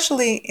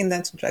 especially in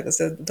Dance with Dragons,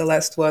 the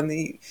last one,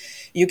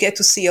 you get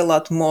to see a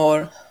lot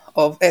more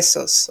of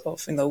Essos,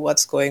 of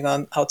what's going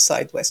on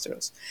outside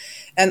Westeros,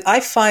 and I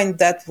find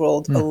that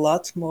world a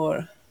lot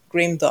more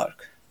grimdark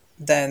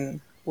than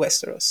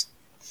Westeros.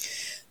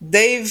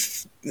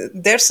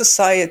 Their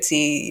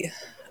society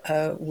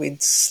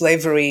with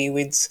slavery,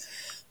 with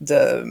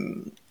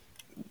the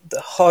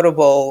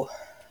horrible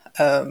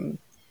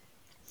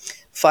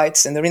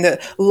fights in the arena,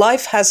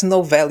 life has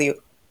no value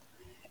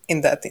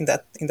in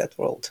that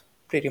world,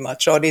 pretty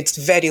much, or it's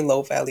very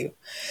low value.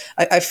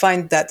 I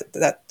find that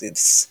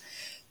it's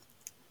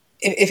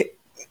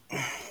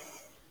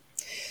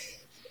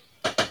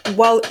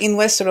while in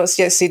Westeros,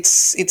 yes,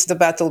 it's the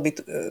battle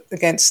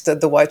against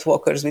the White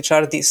Walkers, which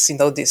are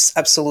this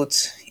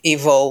absolute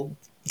evil,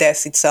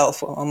 death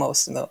itself,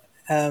 almost.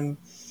 In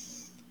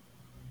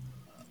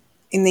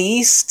the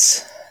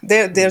East,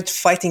 they're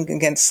fighting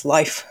against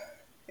life.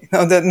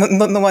 No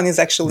one is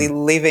actually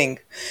living;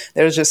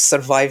 they're just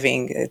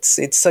surviving.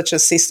 It's such a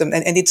system,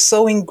 and it's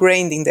so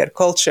ingrained in their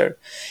culture,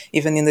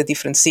 even in the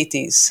different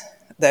cities.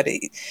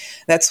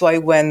 That's why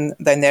when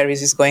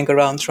Daenerys is going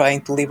around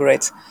trying to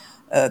liberate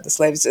the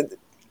slaves,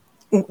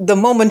 the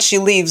moment she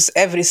leaves,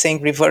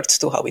 everything reverts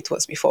to how it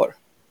was before.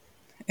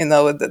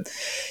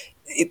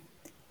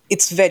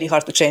 It's very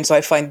hard to change. So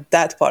I find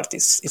that part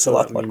is a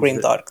lot more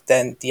grimdark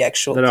than the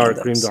actual. There are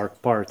kingdoms,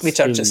 grimdark parts, which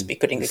are just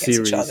bickering against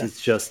each other.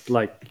 It's just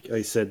like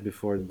I said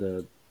before,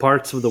 the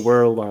parts of the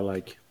world are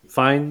like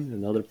fine,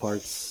 and other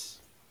parts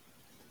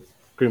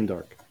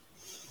grimdark.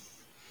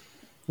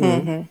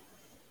 Mm-hmm.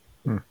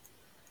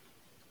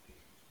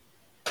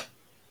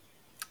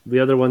 The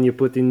other one you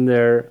put in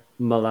there,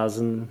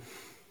 Malazan.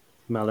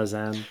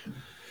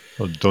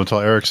 Well, don't tell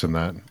Erickson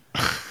that.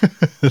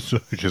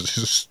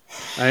 Because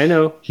I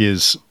know he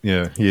is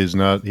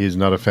not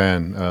a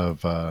fan of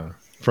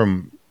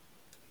from.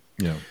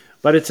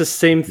 But it's the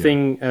same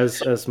thing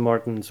as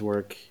Martin's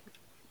work.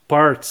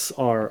 Parts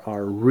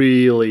are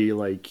really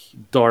like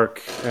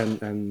dark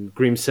and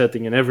grim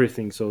setting and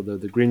everything, so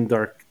the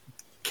grimdark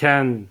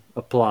can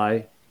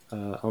apply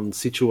on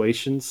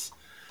situations,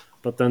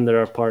 but then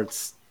there are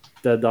parts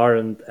that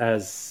aren't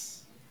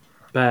as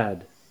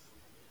bad.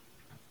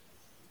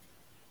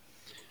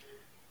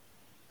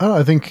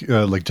 I think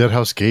like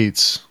Deadhouse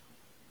Gates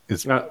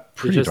is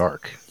pretty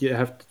dark. You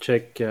have to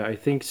check. I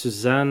think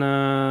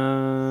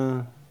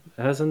Susana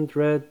hasn't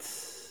read.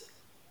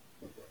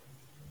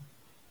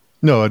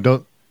 No, I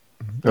don't.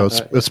 No,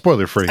 it's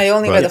spoiler free. I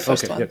only read the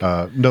first one.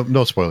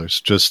 No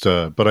spoilers. Just,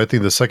 but I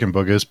think the second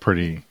book is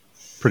pretty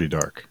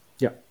dark.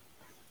 Yeah,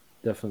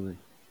 definitely.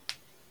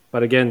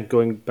 But again,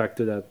 going back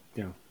to that,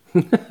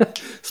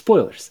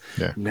 spoilers.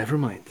 Yeah. Never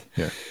mind.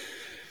 Yeah.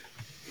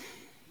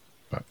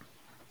 But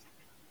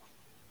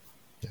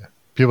yeah,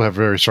 people have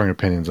very strong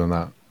opinions on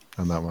that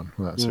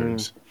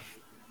series.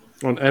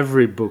 On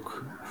every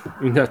book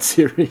in that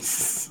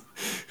series.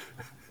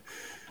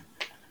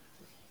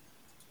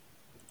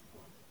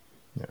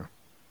 Yeah.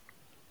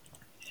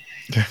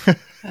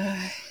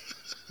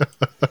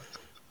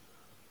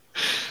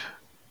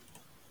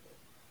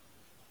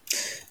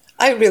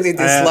 I really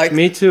dislike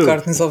me too.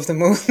 Gardens of the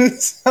Moon.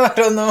 So I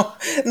don't know.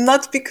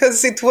 Not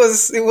because it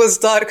was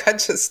dark. I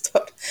just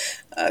thought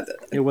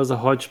it was a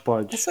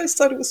hodgepodge. I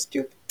thought it was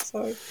stupid.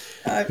 Sorry.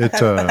 I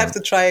have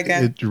to try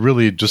again. It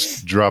really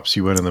just drops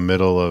you in the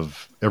middle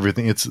of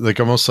everything. It's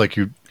like almost like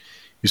you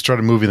start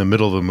a movie in the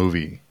middle of the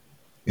movie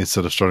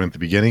instead of starting at the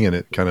beginning, and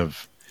it kind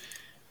of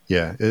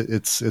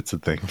it's a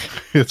thing.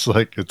 It's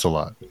like it's a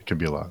lot. It can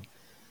be a lot.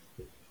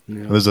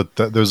 Yeah.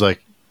 There's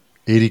like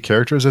 80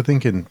 characters, I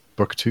think, in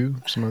book 2,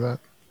 something like that.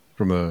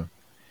 From a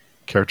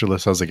character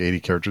list has like 80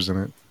 characters in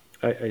it.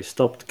 I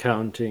stopped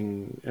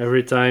counting.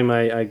 Every time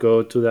I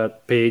go to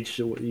that page,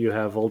 you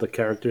have all the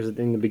characters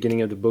in the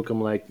beginning of the book. I'm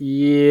like,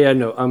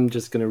 no, I'm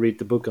just going to read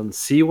the book and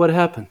see what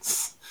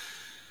happens.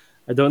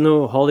 I don't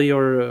know, Holly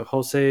or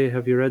Jose,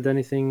 have you read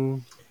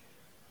anything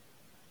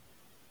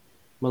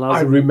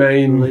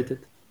related?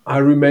 I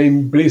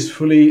remain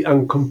blissfully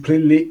and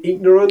completely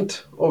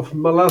ignorant of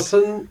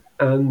Malazan,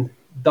 and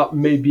that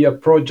may be a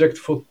project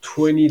for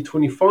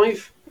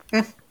 2025.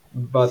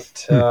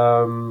 But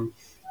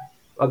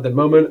at the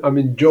moment, I'm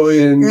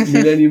enjoying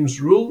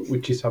Millennium's Rule,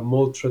 which is a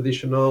more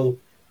traditional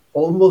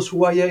almost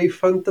YA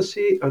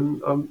fantasy,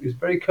 and it's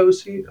very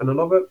cozy, and I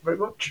love it very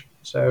much.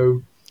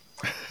 So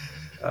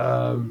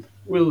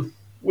we'll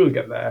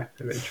get there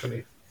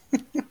eventually.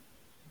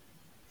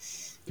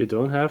 You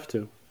don't have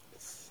to.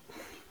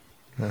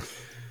 Yeah.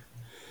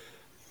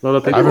 A lot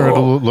of I people. haven't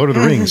read Lord of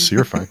the Rings, so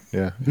you're fine.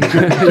 Yeah.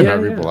 Yeah,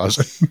 Read yeah.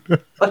 Blase.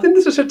 I think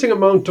there's a certain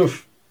amount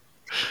of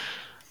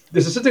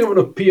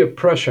peer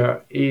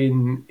pressure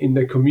in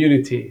the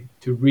community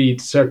to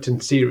read certain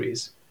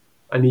series,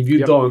 and if you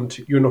Yep. don't,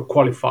 you're not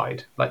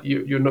qualified. Like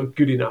you're not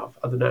good enough.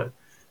 I don't know.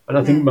 And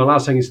I think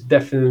Malasang is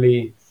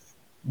definitely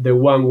the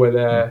one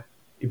where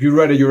if you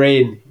read it, you're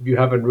in. If you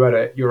haven't read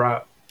it, you're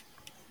out.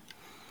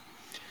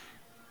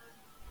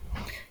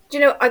 Do you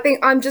know, I think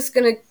I'm just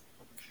going to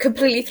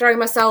completely throw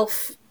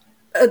myself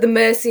at the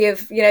mercy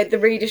of, the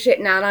readership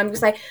now. And I'm going to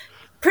say,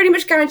 pretty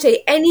much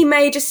guarantee any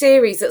major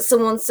series that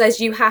someone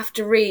says you have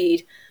to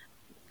read,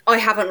 I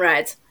haven't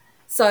read.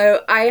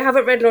 So I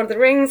haven't read Lord of the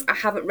Rings. I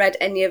haven't read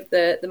any of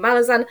the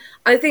Malazan.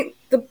 I think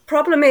the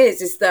problem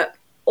is that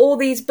all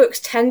these books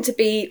tend to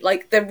be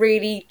like the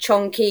really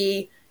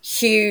chunky,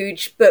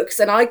 huge books,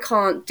 and I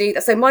can't do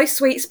that. So my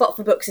sweet spot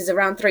for books is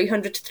around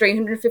 300 to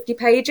 350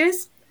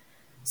 pages.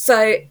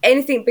 So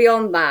anything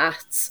beyond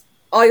that,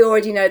 I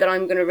already know that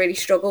I'm going to really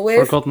struggle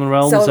with. Forgotten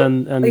Realms So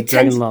and they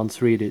tend to-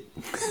 Dragonlance, read it.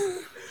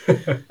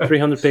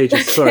 300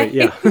 pages, sorry,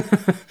 yeah.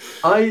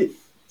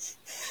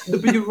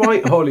 But you're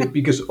right, Holly,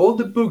 because all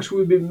the books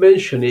we've been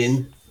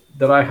mentioning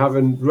that I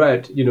haven't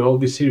read, all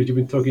these series you've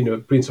been talking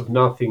about, Prince of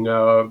Nothing,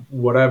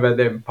 whatever,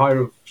 the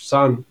Empire of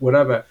Sun,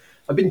 whatever.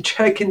 I've been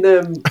checking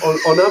them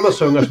on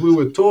Amazon as we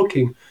were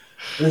talking,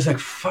 and it's like,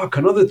 fuck,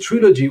 another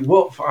trilogy,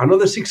 what, for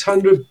another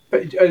 600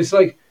 pages? And it's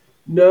like,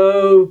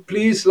 no,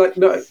 please, like,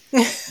 no.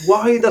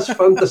 Why does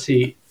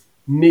fantasy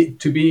need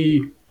to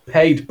be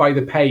paid by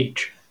the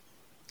page,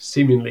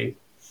 seemingly?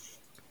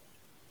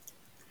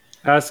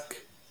 Ask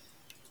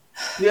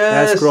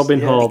Yes, Robin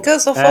yeah. Hobb.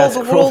 Because of all Ask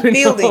the world Robin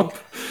building. Hobb.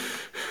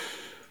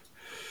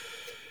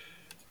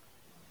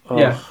 Oh.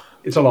 Yeah,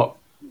 it's a lot.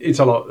 It's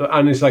a lot.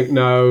 And it's like,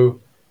 no,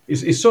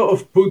 it's sort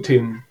of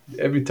Putin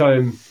every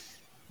time,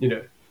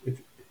 if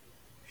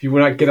you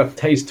want to get a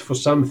taste for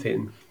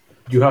something,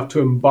 you have to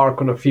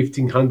embark on a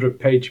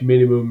 1,500-page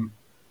minimum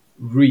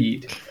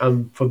read.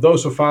 And for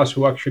those of us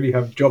who actually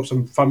have jobs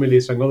and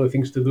families and other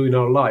things to do in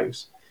our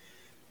lives,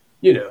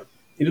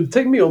 it'll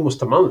take me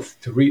almost a month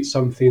to read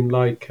something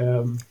like,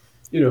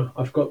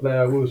 I've got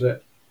there, what was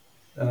it?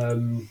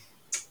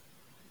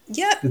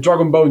 Yeah. The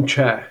Dragon Bone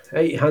Chair,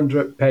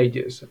 800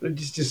 pages.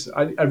 It's just,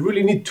 I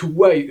really need to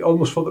wait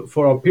almost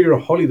for a period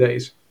of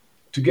holidays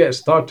to get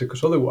started,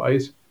 because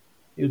otherwise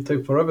it'll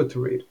take forever to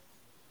read.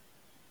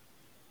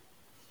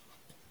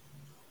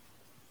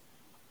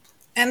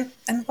 And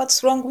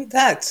what's wrong with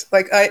that?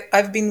 Like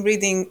I've been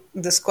reading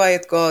The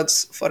Quiet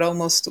Gods for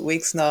almost 2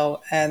 weeks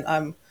now,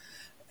 and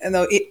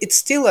it's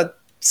still at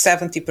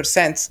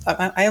 70%.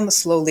 I am a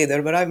slow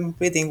reader, but I'm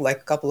reading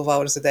like a couple of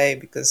hours a day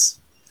because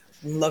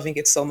I'm loving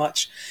it so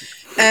much.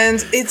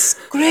 And it's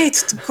great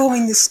to go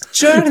in this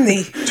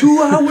journey. 2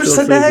 hours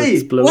a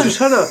day!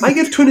 Susana, I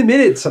get 20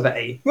 minutes a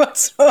day.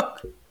 What's wrong?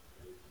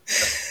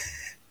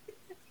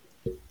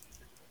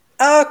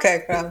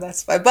 Okay, well,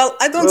 that's fine. Well,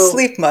 I don't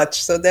sleep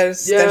much, so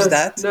there's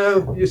that.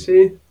 No, you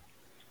see,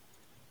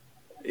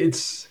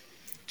 it's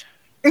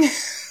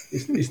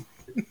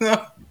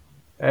No.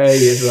 Hey,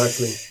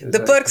 exactly. The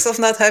perks of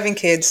not having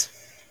kids.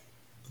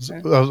 I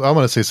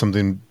want to say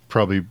something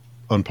probably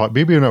unpopular.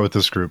 Maybe not with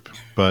this group,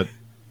 but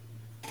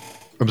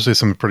I'm going to say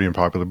something pretty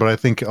unpopular. But I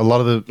think a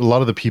lot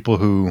of the people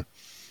who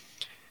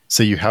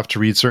say you have to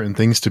read certain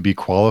things to be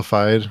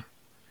qualified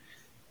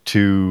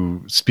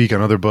to speak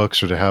on other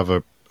books or to have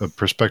a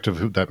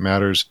perspective that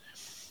matters.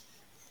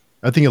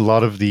 I think a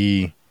lot of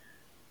the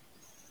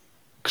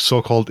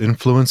so-called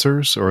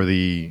influencers or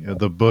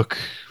the book,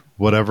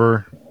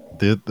 whatever,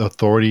 the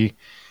authority,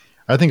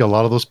 I think a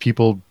lot of those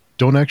people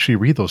don't actually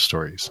read those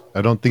stories.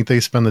 I don't think they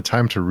spend the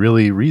time to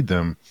really read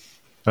them.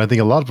 And I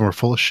think a lot of them are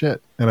full of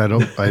shit. And I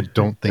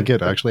don't think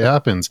it actually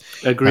happens.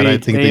 Agreed. And I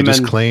think Amen. they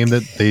just claim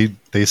that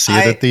they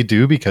say that they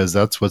do because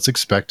that's what's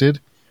expected.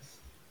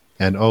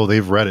 And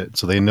they've read it,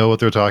 so they know what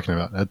they're talking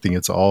about. I think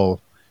it's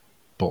all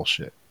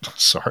bullshit.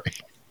 Sorry.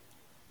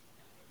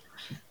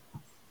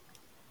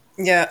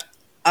 Yeah,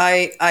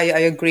 I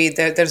agree.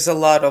 There's a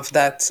lot of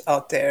that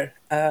out there.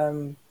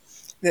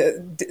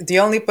 The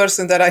only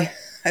person that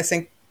I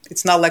think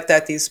it's not like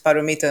that is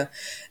Paramita,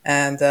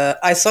 and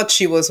I thought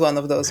she was one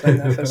of those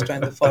when I first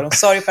joined the forum.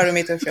 Sorry,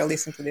 Paramita, if you're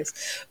listening to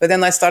this. But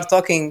then I start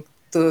talking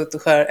to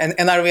her,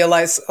 and I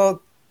realize,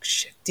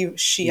 shit,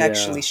 she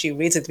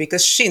reads it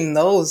because she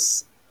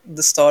knows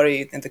the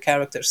story and the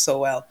characters so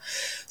well.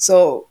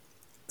 So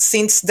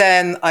since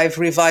then, I've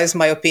revised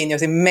my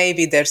opinions, and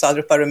maybe there's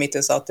other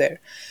Paramitas out there.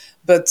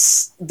 But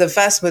the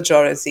vast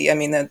majority, I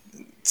mean, I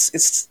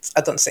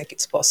don't think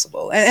it's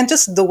possible. And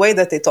just the way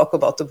that they talk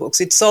about the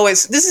books, it's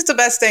always, this is the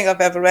best thing I've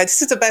ever read.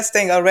 This is the best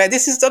thing I read.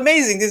 This is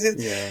amazing. This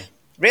is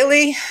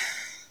really,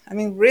 I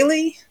mean,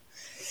 really,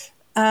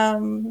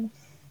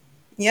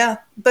 yeah.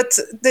 But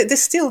they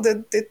still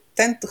they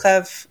tend to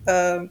have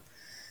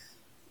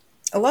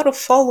a lot of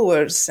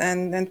followers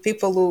and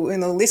people who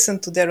listen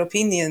to their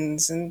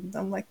opinions, and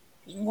I'm like,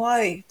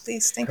 why?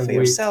 Please think Can for we-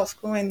 yourself.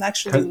 Go and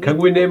actually. Can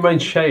we name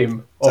and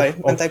shame Sorry,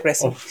 I'm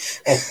digressing.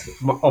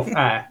 of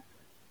air?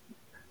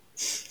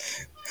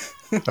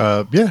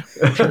 Yeah,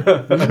 sure.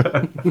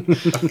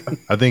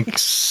 I think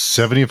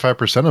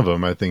 75% of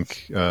them. I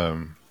think.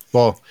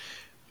 Well,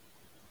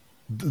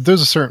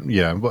 there's a certain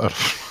well,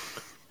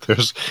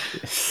 there's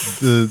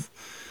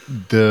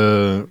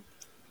the.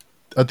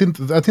 I think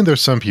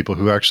there's some people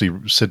who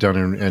actually sit down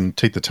and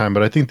take the time,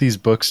 but I think these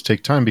books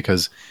take time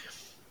because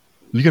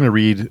you're going to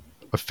read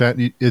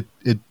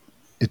it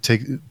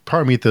take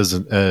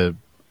Paramita's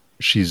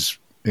she's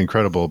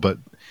incredible, but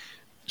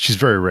she's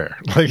very rare.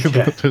 Like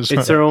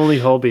It's her only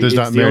hobby. It's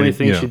the only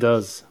thing she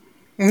does.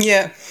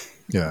 Yeah.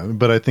 Yeah,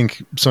 but I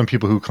think some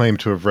people who claim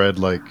to have read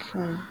like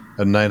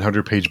a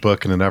 900-page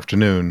book in an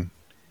afternoon,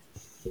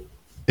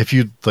 if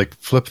you like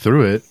flip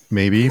through it,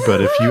 maybe,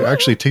 but if you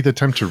actually take the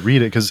time to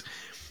read it, because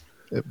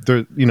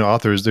there,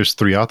 authors. There's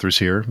 3 authors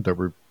here that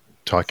we're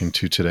talking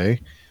to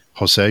today.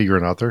 Jose, you're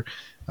an author.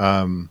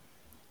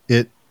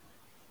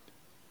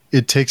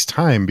 It takes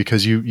time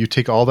because you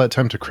take all that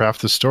time to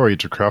craft the story,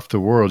 to craft the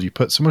world. You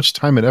put so much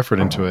time and effort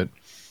into it.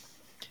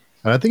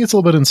 And I think it's a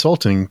little bit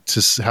insulting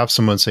to have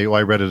someone say, "Oh,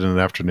 I read it in an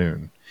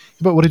afternoon."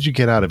 But what did you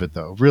get out of it,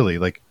 though? Really?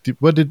 Like,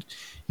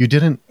 you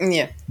didn't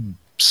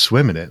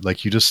swim in it.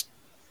 Like, you just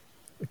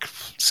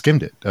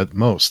skimmed it at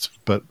most.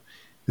 But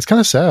it's kind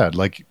of sad.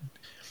 Like,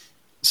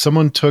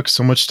 someone took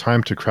so much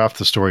time to craft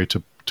the story,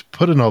 to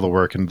put in all the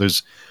work. And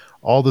there's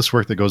all this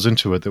work that goes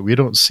into it that we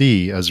don't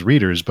see as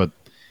readers, but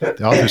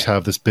the authors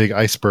have this big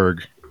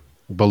iceberg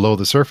below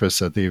the surface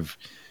that they've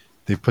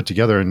put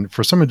together. And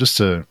for someone just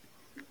to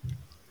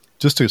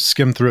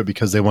skim through it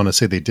because they want to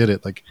say they did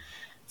it, like,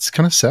 it's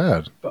kind of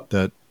sad.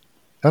 That,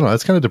 I don't know,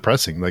 it's kind of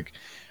depressing. Like,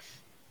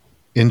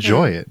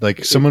 enjoy it.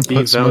 Like, someone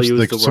put so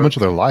much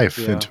of their life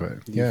into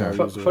it. Yeah.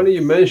 Funny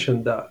you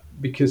mentioned that,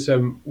 because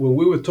when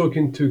we were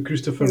talking to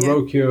Christopher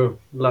Rocchio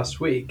last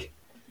week,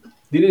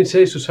 didn't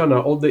say, Susana,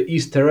 all the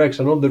Easter eggs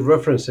and all the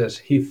references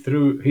he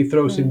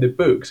throws in the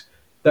books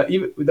that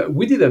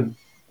we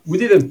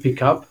didn't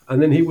pick up,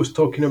 and then he was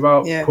talking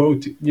about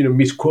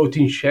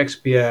misquoting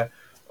Shakespeare,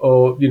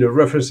 or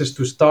references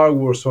to Star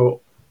Wars,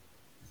 or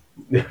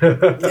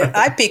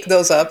I picked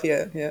those up.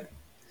 Yeah.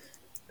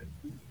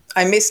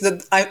 I missed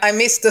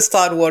the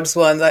Star Wars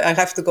one. I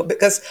have to go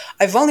because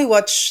I've only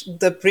watched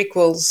the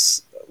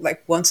prequels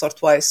like once or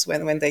twice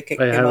when they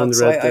came out.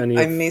 So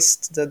I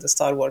missed the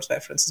Star Wars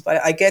references,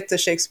 but I get the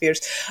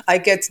Shakespeare's. I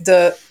get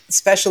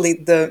especially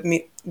the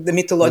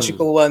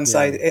mythological ones.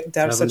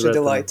 They're such a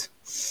delight.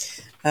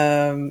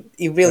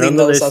 He really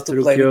knows how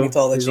to play with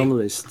mythology. He's on the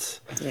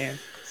list. Yeah.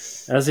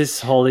 As is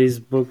Holly's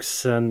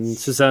books and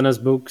Susana's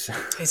books.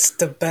 It's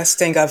the best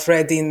thing I've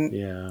read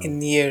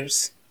in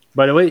years.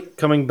 By the way,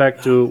 coming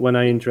back to when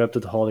I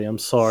interrupted Holly, I'm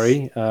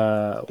sorry.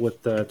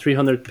 With the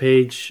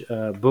 300-page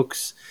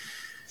books,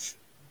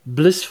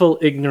 Blissful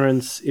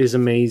Ignorance is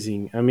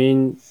amazing. I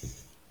mean,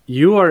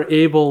 you are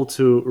able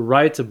to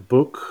write a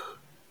book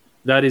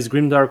that is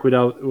grimdark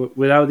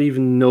without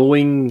even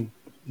knowing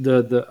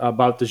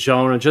about the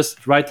genre.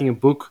 Just writing a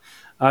book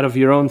out of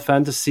your own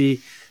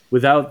fantasy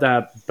without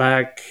that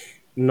back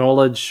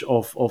knowledge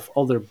of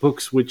other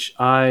books, which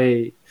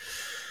I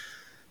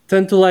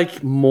tend to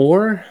like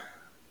more.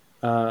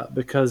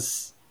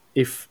 Because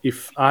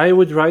if I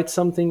would write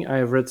something, I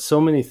have read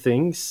so many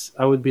things,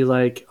 I would be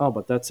like, oh,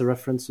 but that's a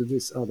reference to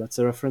this. Oh, that's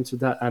a reference to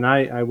that. And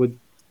I would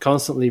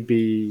constantly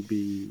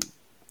be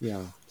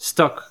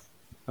stuck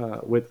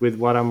with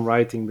what I'm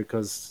writing,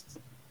 because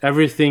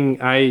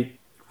everything I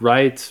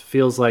write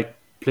feels like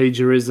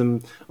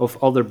plagiarism of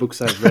other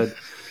books I've read.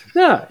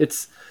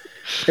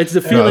 It's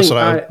the feeling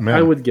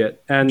I would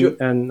get,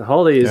 and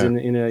Holly is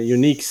in a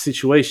unique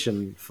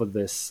situation for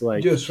this.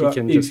 Like, he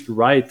can just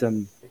write,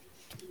 and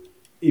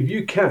if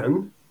you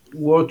can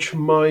watch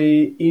my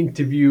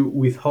interview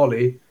with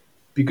Holly,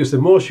 because the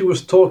more she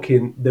was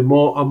talking, the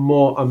more and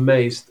more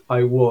amazed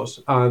I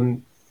was.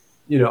 And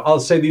I'll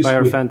say this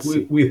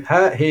with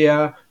her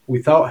here,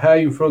 without her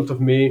in front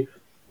of me,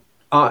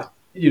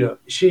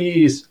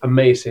 she is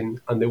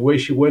amazing, and the way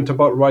she went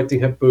about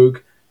writing her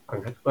book.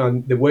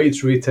 And the way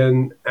it's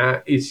written,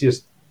 it's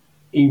just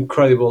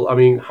incredible. I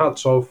mean,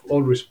 hats off,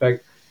 all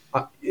respect.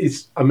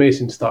 It's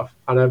amazing stuff.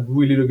 And I'm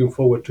really looking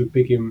forward to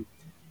picking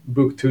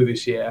book 2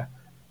 this year.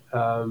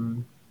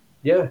 I'm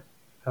going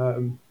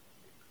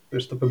to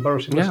stop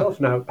embarrassing myself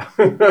now.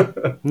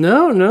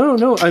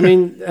 No. I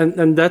mean,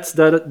 and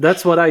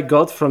that's what I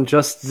got from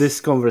just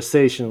this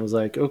conversation. I was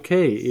like,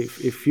 okay,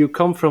 if you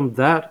come from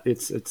that,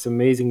 it's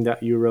amazing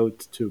that you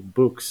wrote 2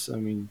 books. I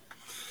mean,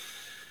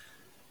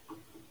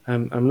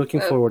 I'm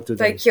looking forward to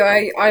that. Thank you.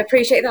 I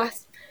appreciate that.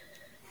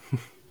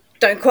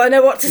 Don't quite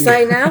know what to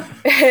say now.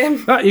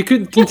 You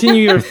could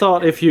continue your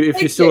thought if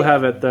you still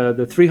have it.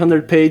 The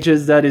 300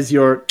 pages, that is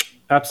your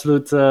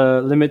absolute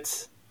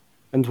limit,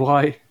 and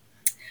why?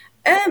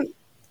 I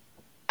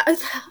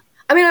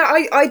I mean,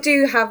 I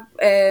do have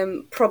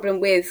problem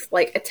with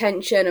like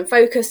attention and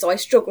focus, so I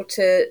struggle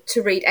to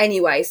read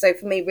anyway. So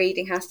for me,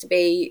 reading has to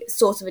be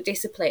sort of a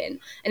discipline,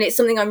 and it's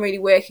something I'm really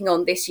working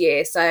on this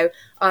year. So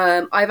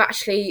I've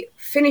actually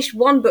finished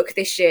one book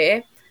this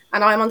year,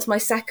 and I'm on to my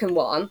second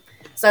one.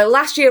 So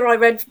last year I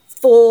read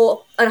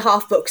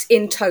 4.5 books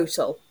in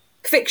total.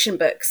 Fiction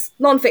books,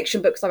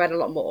 non-fiction books, I read a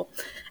lot more.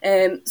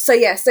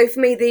 So for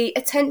me, the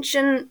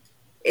attention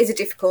is a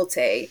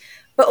difficulty.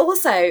 But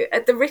also,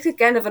 at the risk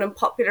again of an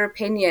unpopular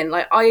opinion,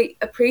 like I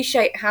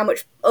appreciate how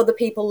much other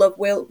people love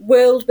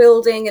world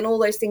building and all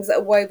those things that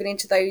are woven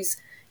into those,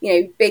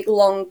 big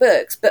long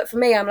books. But for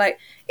me, I'm like,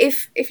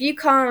 if you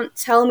can't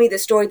tell me the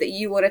story that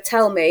you want to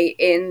tell me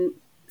in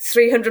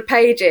 300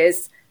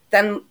 pages,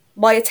 then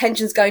my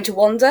attention's going to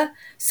wander.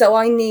 So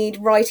I need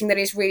writing that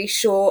is really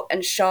short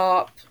and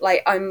sharp.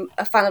 Like I'm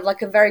a fan of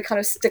like a very kind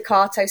of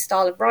staccato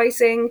style of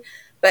writing,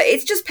 but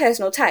it's just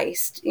personal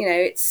taste.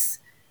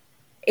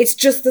 It's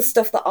just the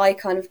stuff that I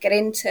kind of get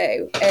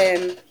into.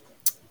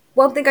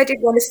 One thing I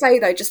did want to say,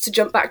 though, just to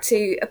jump back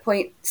to a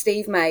point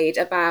Steve made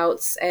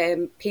about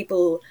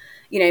people,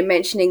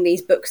 mentioning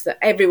these books that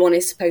everyone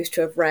is supposed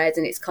to have read,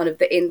 and it's kind of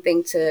the in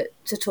thing to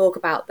talk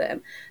about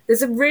them.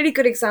 There's a really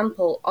good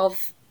example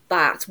of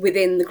that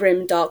within the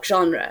Grimdark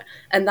genre,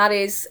 and that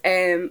is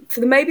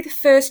for maybe the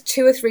first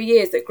 2 or 3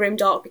 years that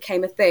Grimdark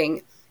became a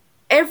thing,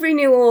 every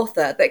new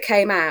author that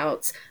came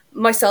out,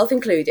 myself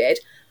included,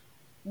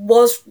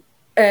 was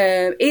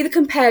either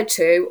compared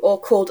to or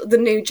called the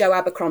new Joe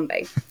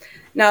Abercrombie.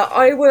 Now,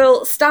 I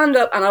will stand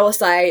up and I will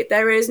say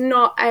there is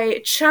not a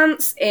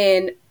chance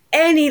in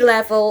any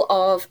level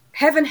of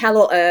heaven, hell,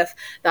 or earth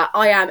that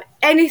I am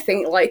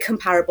anything like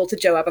comparable to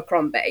Joe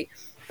Abercrombie.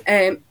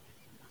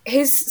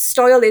 His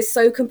style is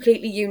so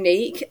completely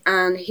unique,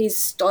 and his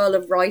style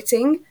of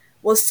writing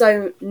was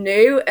so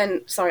new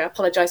and, sorry, I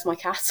apologise, my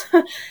cat,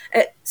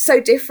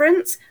 so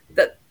different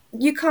that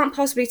you can't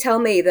possibly tell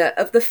me that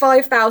of the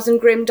 5,000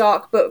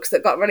 Grimdark books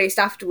that got released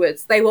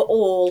afterwards, they were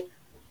all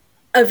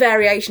a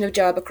variation of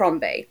Joe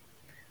Abercrombie.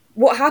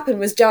 What happened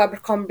was Joe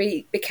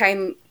Abercrombie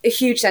became a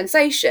huge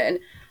sensation,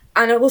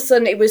 and all of a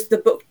sudden it was the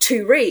book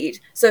to read.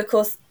 So, of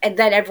course, and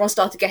then everyone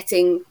started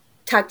getting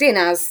tagged in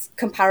as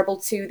comparable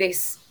to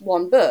this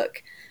one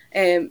book.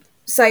 I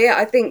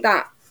think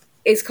that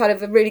is kind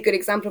of a really good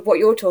example of what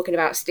you're talking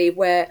about, Steve,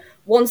 where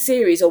one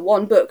series or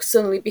one book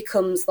suddenly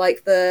becomes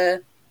like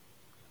the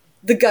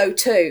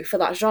go-to for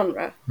that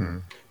genre.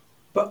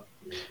 But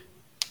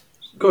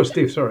go,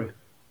 Steve. Sorry.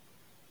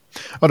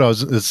 Oh no,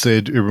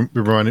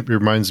 it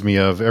reminds me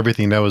of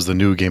everything now is the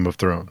new Game of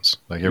Thrones.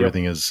 Like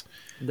everything is,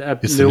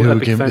 it's the new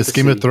Game. It's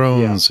Game of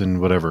Thrones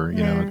and whatever.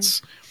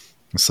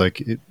 It's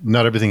like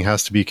not everything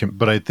has to be.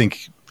 But I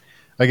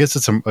guess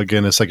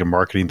it's like a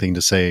marketing thing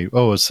to say,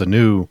 oh, it's the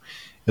new.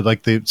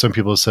 Some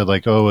people have said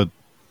like, oh,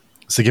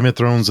 it's the Game of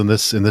Thrones in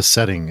this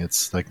setting.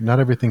 It's like not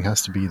everything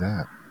has to be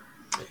that.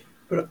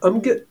 But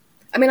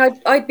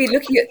I'd be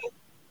looking at.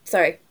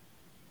 Sorry.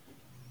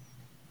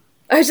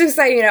 I was just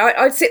saying,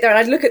 I'd sit there and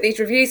I'd look at these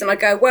reviews and I'd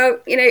go, well,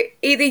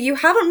 either you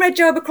haven't read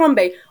Joe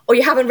Abercrombie or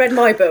you haven't read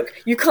my book.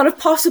 You can't have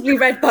possibly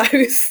read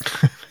both.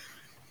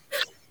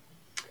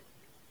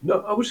 No,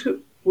 I was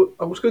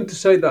going to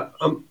say that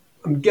I'm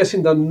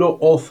guessing that no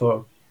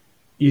author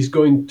is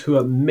going to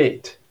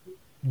admit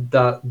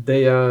that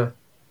they are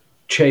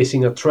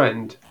chasing a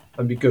trend,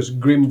 and because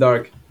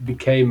Grimdark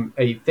became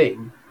a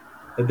thing,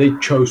 that they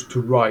chose to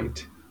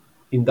write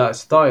in that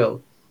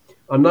style.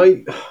 And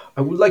I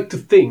would like to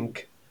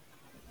think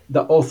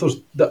that authors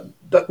that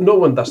no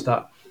one does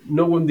that.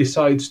 No one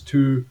decides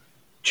to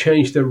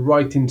change their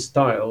writing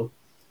style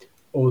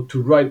or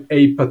to write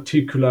a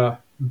particular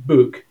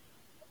book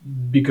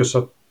because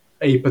of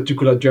a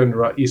particular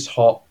genre is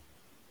hot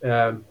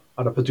at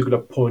a particular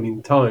point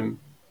in time.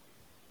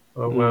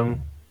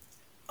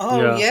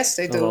 Yes,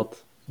 they do.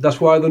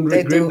 That's why I don't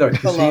read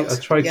Grimdark. I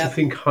try to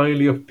think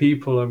highly of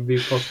people and be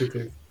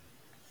positive.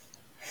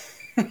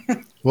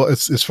 Well,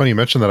 it's funny you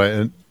mentioned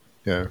that.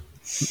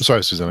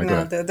 Sorry, Susana. Go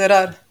ahead. There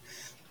are.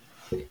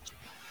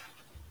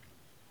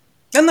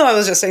 No, I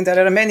was just saying that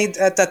there are many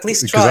that at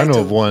least because try. I know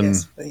of one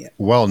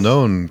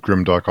well-known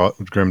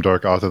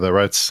Grimdark author that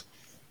writes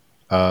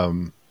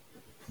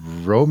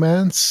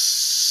romance,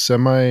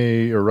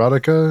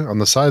 semi-erotica on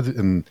the side,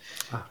 and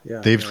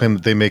they've claimed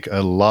that they make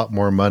a lot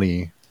more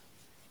money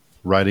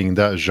writing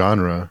that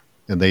genre,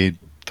 and they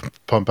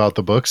pump out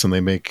the books and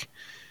they make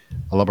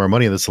a lot more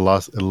money. That's a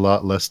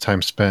lot less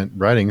time spent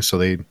writing, so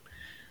they,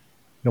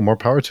 more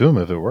power to them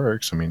if it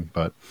works. I mean,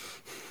 but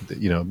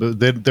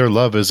their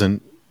love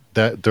isn't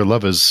that. Their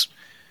love is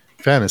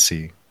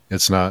fantasy.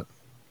 It's not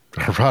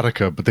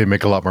erotica, but they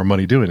make a lot more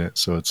money doing it.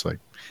 So it's like,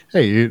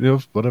 hey,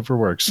 whatever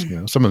works.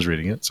 Someone's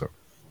reading it. So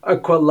I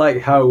quite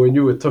like how when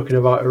you were talking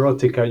about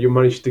erotica, you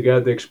managed to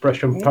get the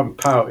expression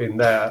 "pump out" in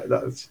there.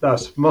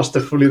 That's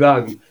masterfully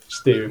done,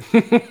 Steve.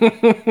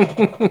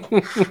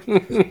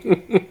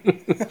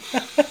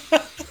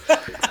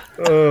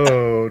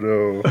 Oh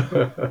no!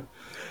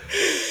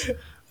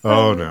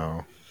 Oh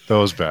no! That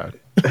was bad.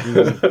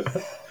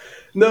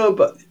 No,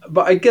 but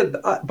I get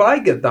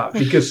that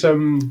because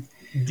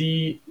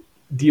the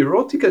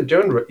erotica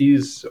genre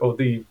is, or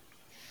the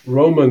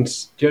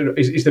romance genre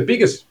is the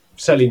biggest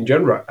selling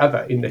genre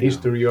ever in the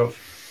history of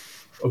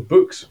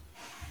books,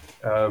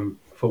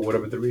 for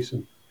whatever the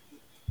reason.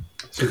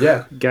 So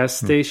yeah, Gas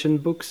station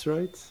books,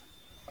 right?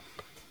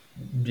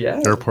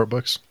 yeah. Airport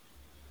books.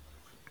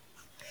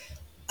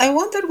 I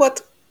wonder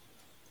what.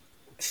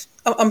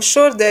 I'm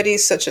sure there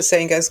is such a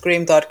thing as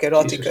grimdark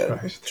Jesus erotica. I'm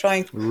Christ.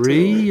 trying to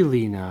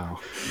Really now?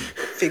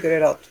 figure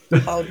it out.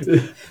 How?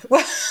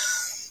 Well,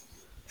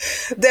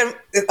 there.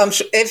 I'm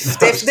sure if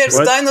there's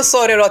What?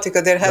 dinosaur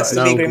erotica, there has to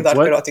No, be grimdark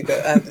what?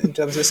 erotica. And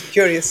I'm just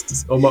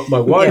curious. Oh, my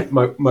wife,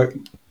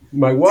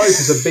 my wife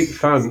is a big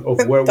fan of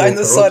werewolf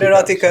Dinosaur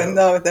erotica. So,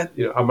 No, that.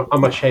 you know,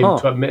 I'm ashamed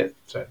to admit.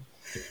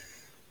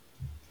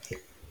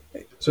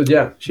 So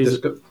yeah, She's-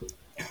 just go.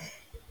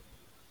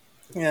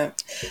 Yeah,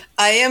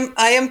 I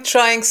am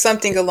trying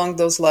something along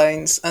those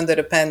lines under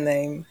a pen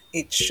name.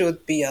 It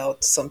should be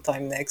out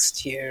sometime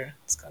next year.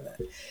 It's gonna.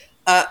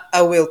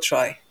 I will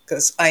try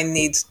because I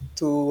need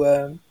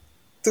to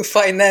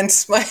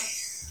finance my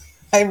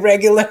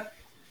regular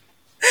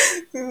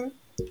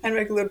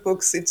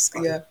books. It's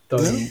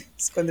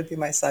it's going to be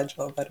my side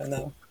job. I don't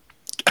know.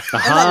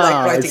 Aha,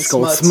 like writing it's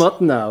called smut.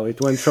 smut now. It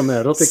went from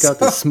erotica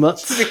to smut.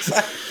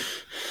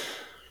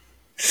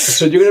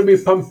 So you're going to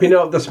be pumping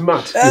out the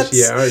smut this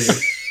year, are you?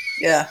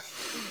 Yeah.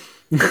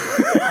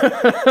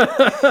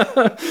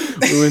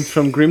 We went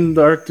from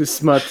grimdark to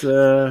smut.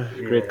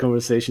 Great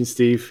conversation,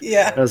 Steve.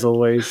 Yeah. As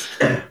always.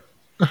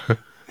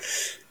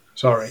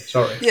 Sorry.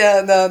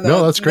 Yeah.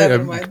 No, that's great.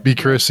 never I'd mind. be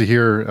curious to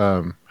hear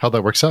how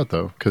that works out,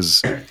 though,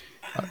 because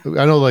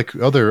I know, like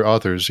other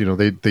authors, you know,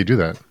 they do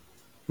that.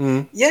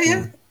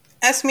 Yeah.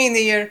 Ask me in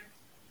a year.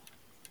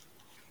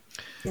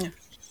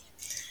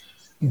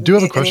 Do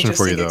have a An question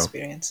for you, interesting though,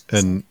 experience.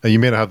 and you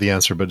may not have the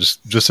answer, but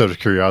just out of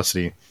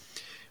curiosity,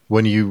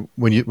 when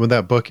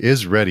that book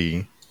is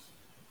ready,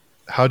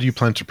 how do you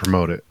plan to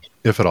promote it,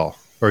 if at all,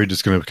 or are you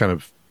just going to kind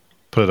of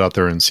put it out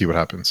there and see what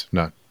happens?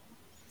 Not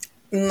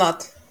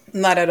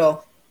Not at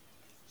all.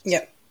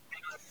 Yeah.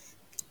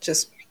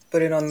 Just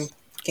put it on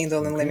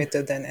Kindle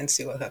Unlimited and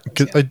see what happens.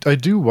 'cause Yeah. I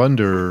do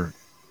wonder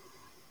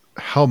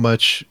how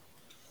much.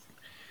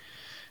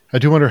 I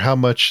do wonder how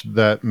much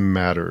that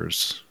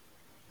matters.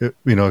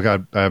 You know,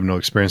 I have no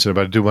experience in it,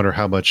 but I do wonder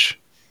how much,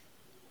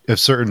 if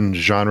certain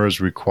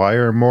genres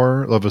require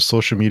more of a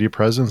social media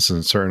presence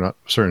and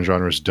certain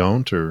genres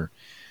don't, or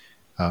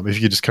if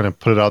you just kind of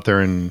put it out there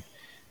and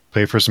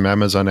pay for some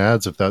Amazon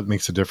ads, if that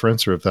makes a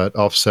difference, or if that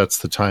offsets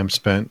the time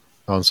spent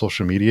on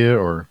social media,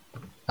 or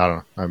I don't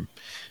know. I'm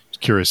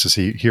curious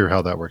to hear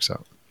how that works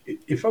out.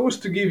 If I was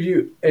to give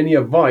you any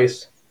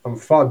advice, and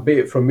far be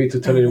it from me to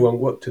tell anyone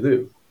what to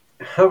do,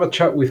 have a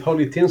chat with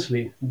Holly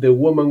Tinsley, the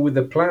woman with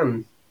the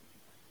plan.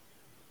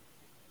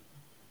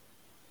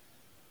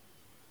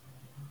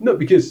 No,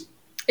 because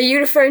Are you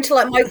referring to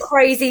like my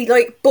crazy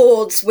like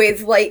boards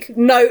with like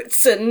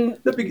notes and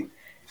no, because,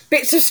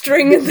 bits of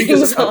string and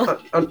things on?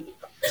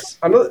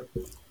 another.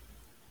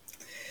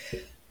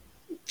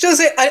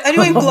 Jose, are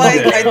you implying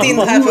I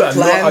didn't have a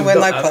plan when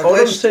I All I'm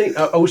published? saying,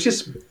 I was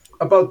just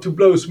about to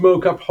blow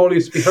smoke up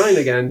Holly's behind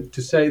again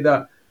to say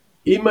that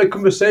in my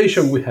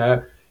conversation with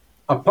her,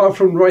 apart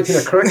from writing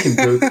a cracking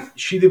book,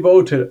 she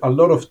devoted a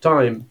lot of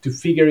time to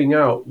figuring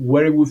out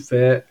where it would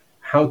fit,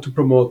 how to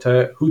promote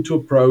it, who to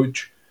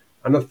approach.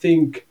 And I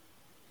think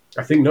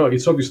no,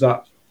 it's obvious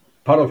that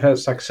part of her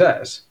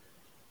success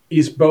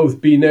is both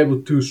being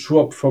able to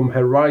swap from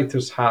her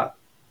writer's hat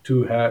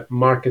to her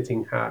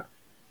marketing hat,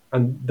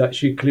 and that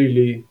she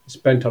clearly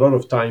spent a lot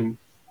of time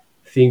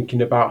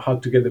thinking about how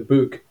to get the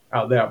book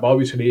out there. But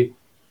obviously,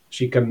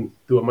 she can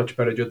do a much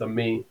better job than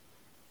me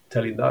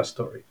telling that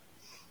story.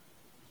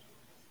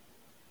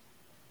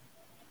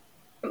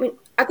 I mean,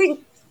 I think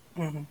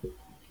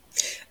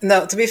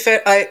No, to be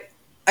fair,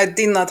 I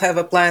did not have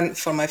a plan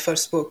for my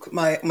first book.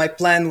 My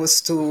plan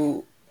was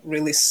to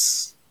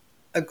release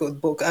a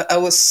good book. I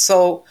was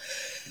so,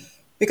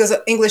 because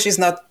English is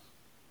not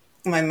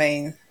my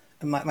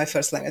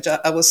first language.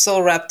 I was so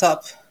wrapped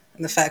up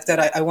in the fact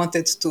that I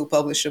wanted to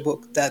publish a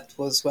book that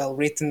was well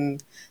written,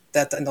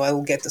 that I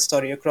will get the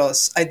story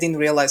across. I didn't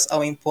realize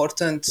how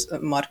important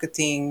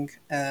marketing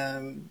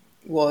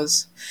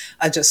was.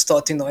 I just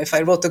thought, if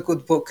I wrote a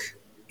good book,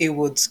 it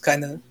would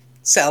kind of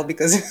sell,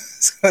 because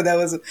so that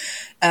was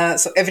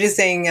so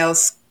everything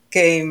else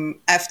came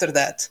after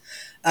that.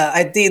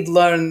 I did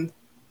learn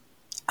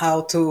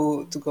how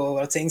to go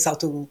over things, how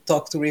to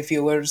talk to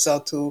reviewers, how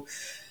to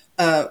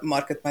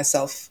market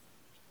myself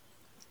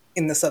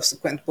in the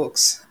subsequent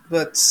books.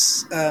 But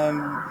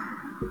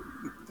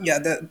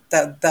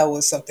that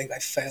was something I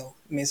failed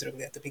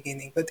miserably at the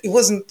beginning. But it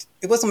wasn't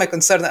my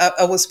concern.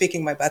 I was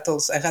picking my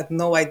battles. I had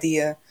no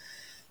idea.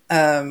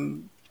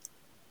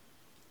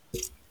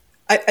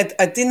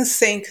 I didn't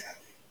think,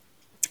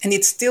 and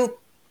it still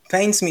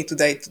pains me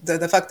today,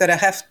 the fact that I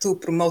have to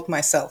promote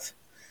myself.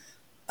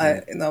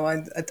 I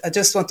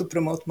just want to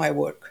promote my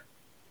work,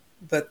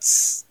 but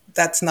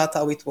that's not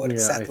how it works. Yeah,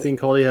 Sadly. I think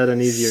Holly had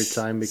an easier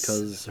time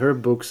because her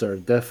books are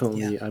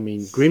definitely. Yeah. I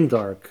mean,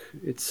 Grimdark.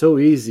 It's so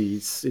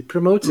easy. It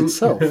promotes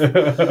itself.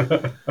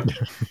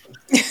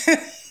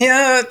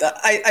 Yeah,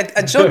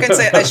 I joke and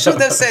say I should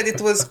have said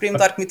it was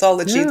Grimdark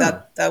mythology.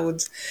 Yeah. That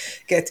would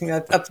get me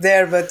up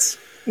there, but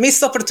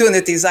missed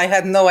opportunities. I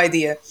had no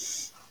idea.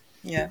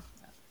 Yeah.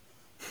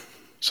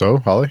 So,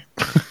 Holly?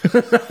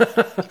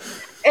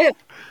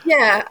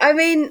 Yeah, I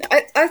mean,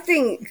 I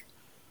think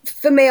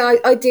for me,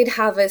 I did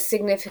have a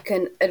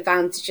significant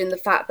advantage in the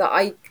fact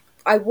that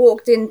I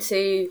walked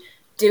into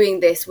doing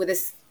this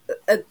with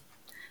a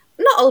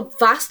not a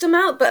vast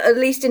amount, but at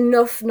least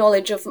enough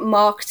knowledge of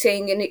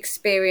marketing and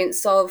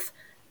experience of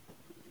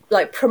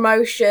like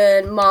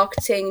promotion,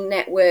 marketing,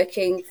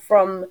 networking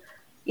from,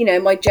 you know,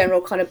 my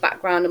general kind of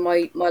background and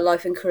my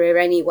life and career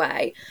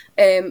anyway.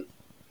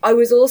 I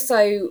was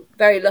also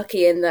very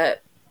lucky in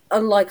that,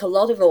 unlike a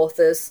lot of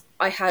authors,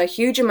 I had a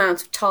huge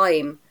amount of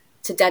time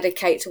to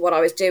dedicate to what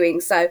I was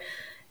doing. So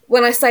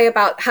when I say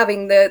about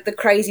having the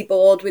crazy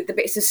board with the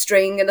bits of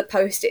string and the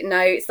post-it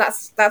notes,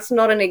 that's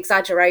not an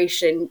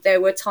exaggeration. There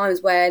were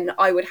times when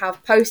I would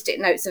have post-it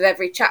notes of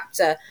every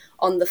chapter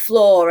on the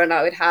floor, and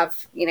I would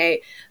have, you know,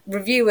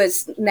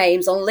 reviewers'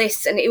 names on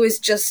lists, and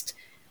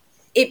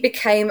it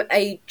became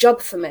a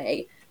job for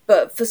me.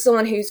 But for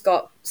someone who's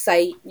got,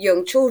 say,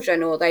 young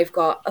children, or they've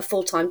got a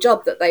full-time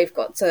job that they've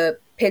got to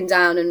pin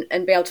down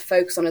and be able to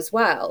focus on as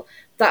well,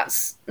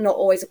 that's not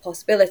always a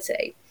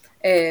possibility.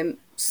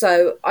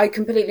 So I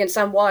completely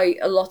understand why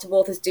a lot of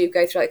authors do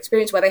go through that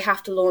experience where they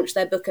have to launch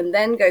their book and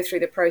then go through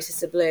the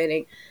process of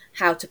learning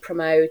how to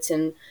promote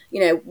and,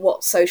 you know,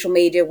 what social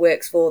media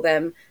works for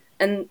them.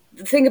 And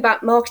the thing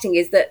about marketing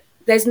is that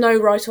there's no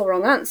right or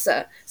wrong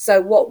answer.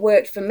 So what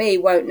worked for me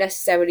won't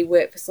necessarily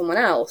work for someone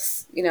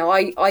else. You know,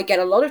 I get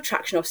a lot of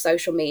traction off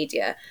social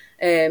media.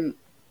 And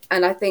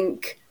I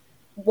think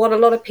what a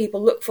lot of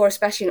people look for,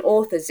 especially in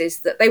authors, is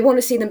that they want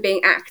to see them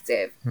being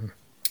active.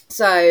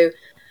 So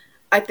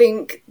I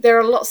think there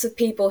are lots of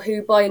people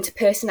who buy into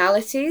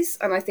personalities,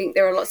 and I think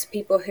there are lots of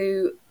people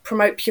who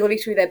promote purely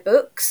through their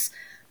books.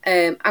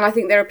 And I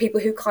think there are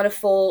people who kind of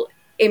fall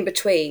in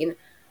between,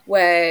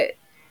 where,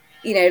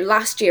 you know,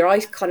 last year I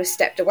kind of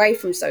stepped away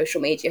from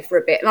social media for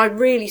a bit, and I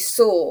really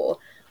saw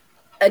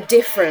a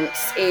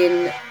difference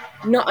in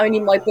not only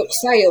my book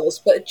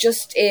sales, but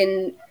just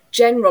in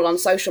general on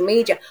social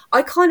media.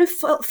 I kind of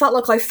felt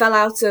like I fell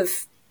out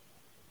of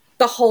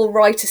the whole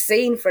writer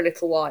scene for a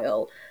little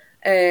while.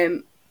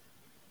 And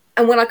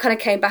when I kind of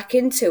came back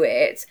into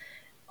it,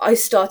 I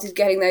started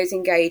getting those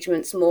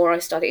engagements more. I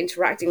started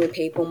interacting with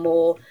people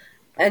more.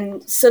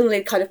 And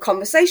suddenly kind of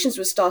conversations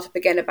would start up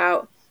again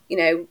about, you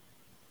know,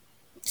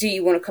 do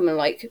you want to come and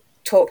like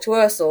talk to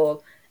us?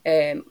 Or,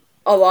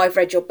 oh, I've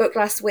read your book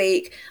last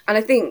week. And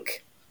I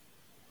think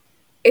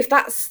if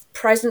that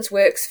presence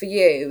works for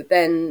you,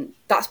 then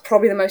that's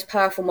probably the most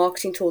powerful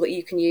marketing tool that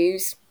you can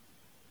use.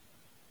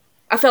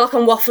 I feel like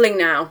I'm waffling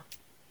now.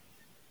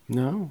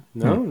 No.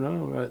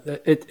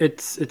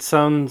 It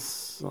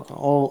sounds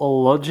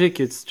all logic.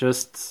 It's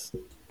just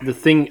the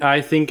thing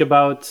I think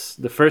about.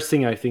 The first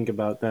thing I think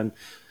about, then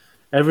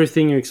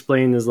everything you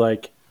explain is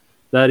like,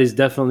 that is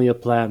definitely a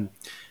plan.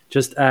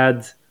 Just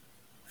add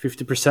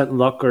 50%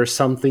 luck or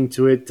something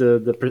to it.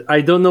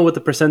 I don't know what the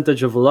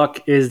percentage of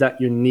luck is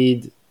that you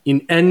need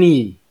in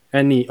any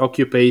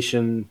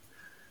occupation.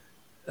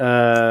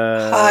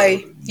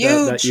 High,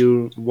 huge. That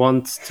you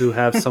want to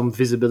have some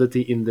visibility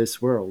in this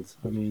world.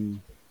 I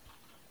mean.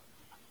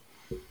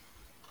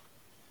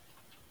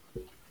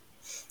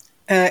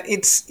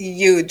 It's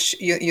huge.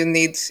 You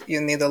need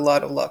a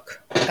lot of luck.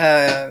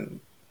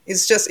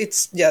 It's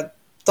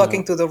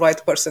talking to the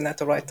right person at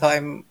the right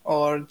time,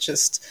 or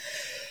just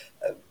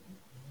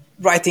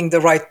writing the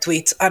right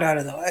tweet. I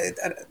don't know.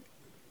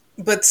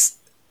 But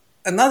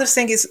another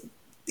thing is,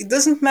 it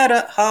doesn't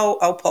matter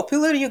how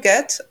popular you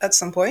get at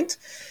some point.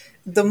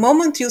 The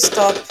moment you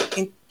stop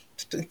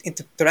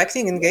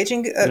interacting,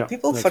 engaging,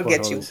 people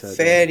forget you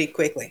very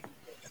quickly.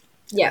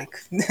 Yeah.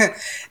 Like,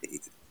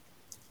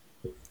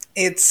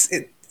 it's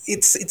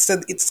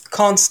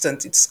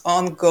constant, it's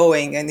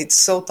ongoing, and it's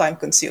so time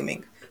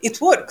consuming.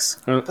 It works,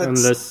 but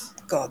unless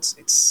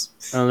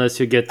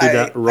you get to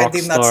that rock I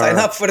did not star sign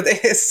up for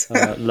this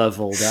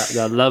level,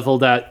 that level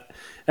that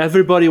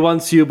everybody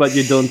wants you, but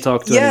you don't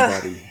talk to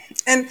anybody.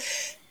 And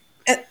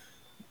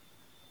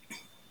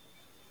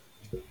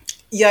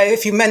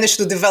if you manage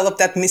to develop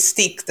that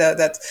mystique,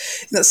 that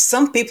you know,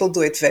 some people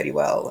do it very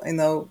well, you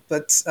know,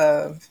 but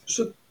so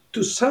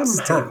to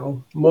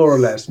somehow, more or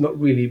less, not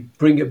really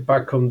bring it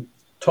back on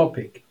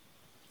topic,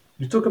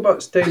 you talk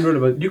about staying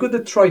relevant. You got the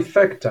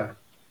trifecta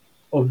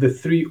of the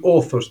three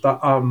authors that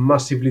are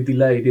massively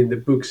delayed in the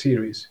book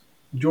series: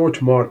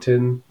 George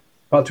Martin,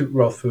 Patrick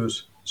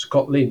Rothfuss,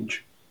 Scott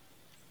Lynch.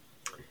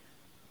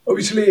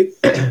 Obviously,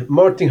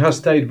 Martin has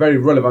stayed very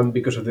relevant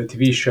because of the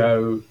TV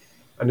show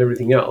and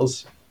everything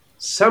else.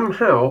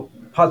 Somehow,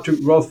 Patrick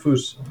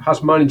Rothfuss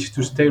has managed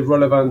to stay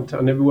relevant,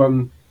 and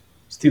everyone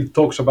still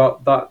talks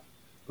about that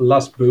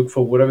last book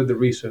for whatever the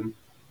reason.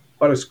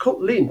 But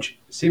Scott Lynch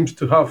seems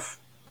to have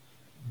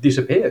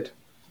disappeared.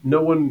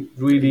 No one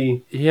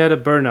really. He had a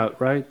burnout,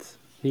 right?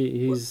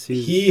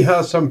 He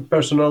has some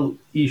personal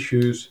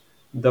issues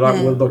that are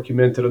well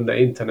documented on the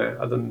internet.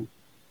 I don't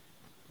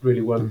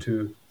really want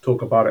to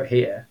talk about it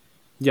here.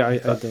 Yeah, I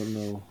don't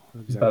know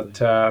exactly.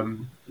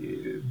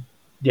 But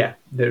yeah,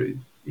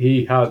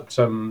 he had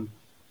some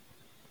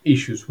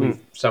issues with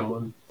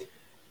someone.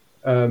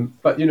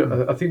 But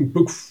I think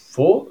book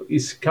 4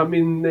 is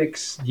coming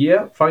next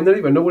year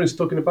finally, but no one is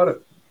talking about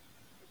it.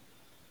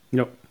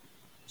 No.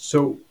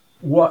 So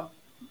why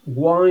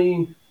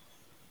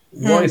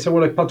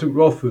someone like Patrick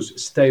Rothfuss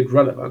stayed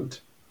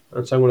relevant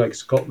and someone like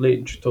Scott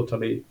Lynch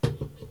totally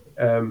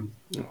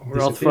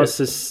Rothfuss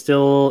is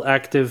still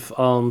active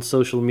on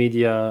social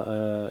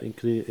media,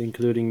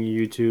 including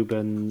YouTube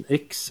and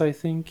X, I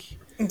think.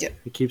 Yeah.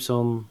 He keeps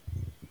on.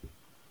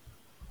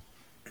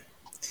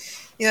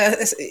 Yeah,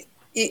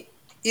 it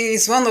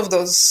is one of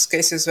those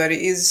cases where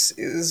he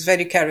is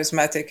very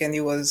charismatic, and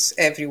he was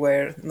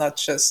everywhere, not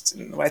just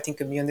in writing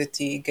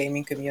community,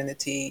 gaming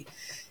community,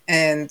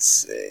 and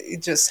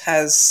it just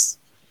has.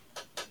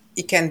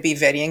 It can be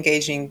very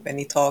engaging when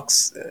he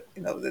talks.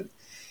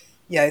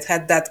 It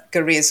had that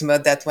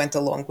charisma that went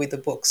along with the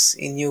books.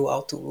 He knew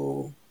how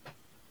to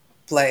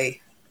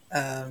play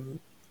the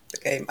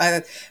game,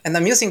 and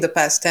I'm using the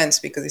past tense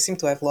because I seem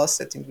to have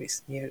lost it in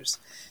recent years.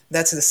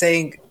 That's the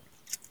saying.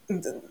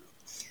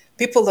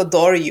 People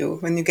adore you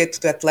when you get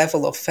to that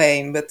level of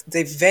fame, but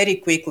they very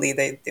quickly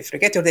they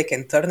forget or they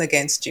can turn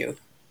against you.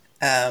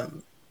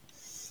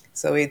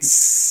 So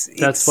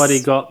That's what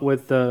he got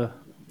with the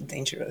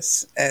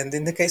dangerous. And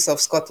in the case of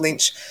Scott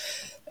Lynch,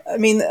 I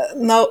mean,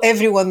 now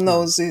everyone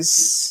knows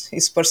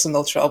his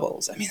personal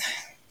troubles. I mean,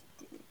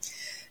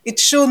 it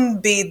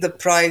shouldn't be the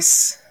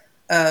price,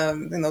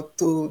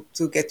 to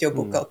get your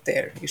book out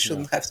there. You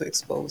shouldn't have to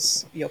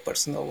expose your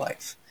personal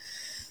life.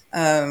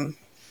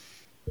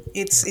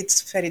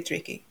 It's very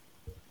tricky.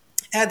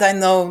 Had I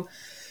known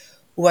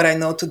what I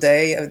know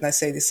today, and I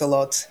say this a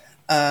lot,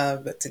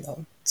 but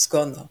it's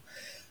gone now,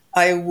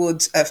 I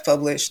would have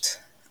published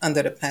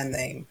under a pen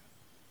name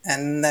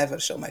and never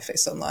show my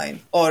face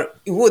online. Or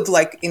it would,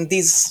 like in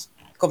these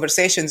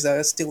conversations that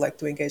I still like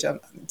to engage on,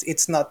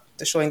 it's not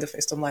the showing the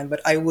face online,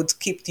 but I would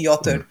keep the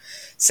author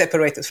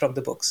separated from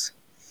the books.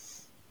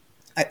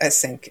 I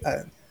think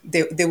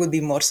they would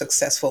be more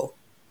successful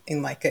in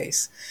my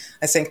case.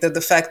 I think that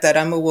the fact that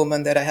I'm a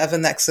woman, that I have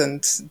an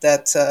accent,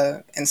 that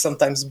and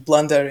sometimes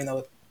blunder,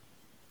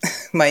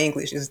 my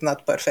English is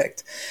not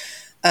perfect.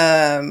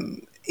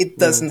 It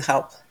doesn't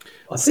help.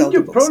 I think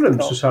your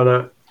problem,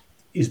 Susana,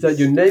 is that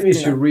your name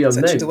is your real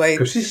name,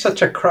 because it's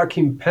such a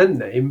cracking pen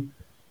name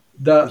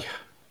that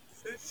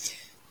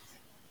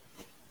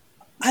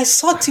I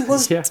thought it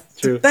was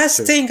the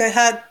best thing I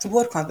had to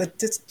work on, but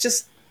it's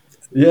just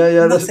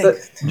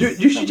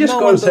you should just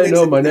go and say,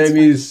 no, my name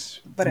is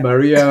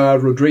Maria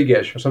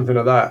Rodriguez or something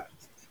like that.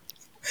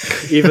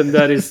 Even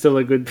that is still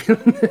a good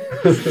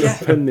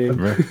pen name.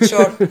 Right.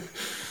 Sure.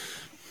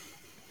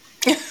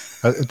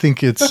 I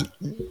think it's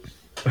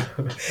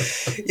don't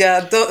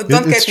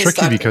get it's me tricky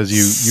started.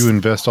 because you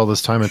invest all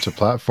this time into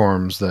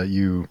platforms that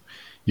you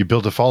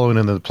build a following,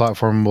 and the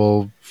platform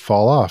will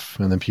fall off,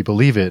 and then people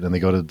leave it and they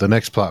go to the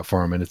next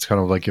platform, and it's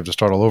kind of like you have to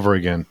start all over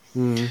again.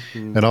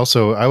 Mm-hmm. And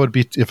also,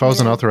 if I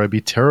was an author, I'd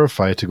be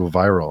terrified to go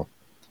viral,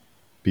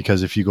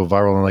 because if you go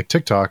viral on like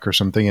TikTok or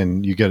something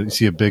and you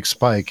see a big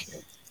spike,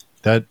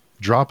 that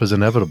drop is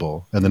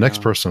inevitable, and the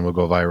next person will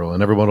go viral,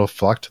 and everyone will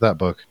flock to that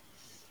book.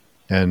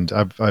 And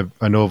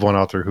I know of one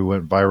author who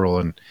went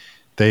viral, and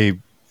they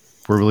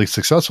were really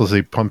successful. So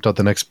they pumped out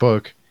the next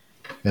book,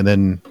 and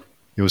then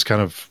it was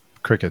kind of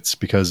crickets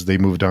because they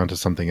moved on to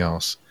something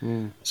else.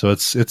 So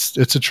it's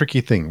a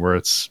tricky thing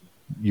where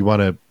you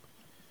want to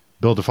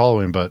build a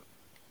following, but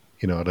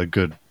at a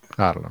good,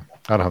 I don't know.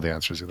 I don't have the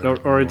answers either.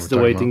 Or it's the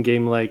waiting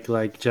game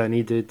like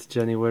Jenny did.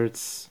 Jenny, where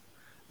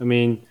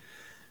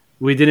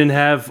we didn't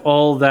have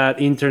all that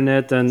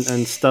internet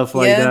and stuff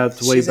like that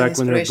way back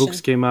when her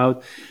books came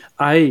out.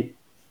 I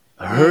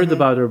heard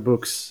about her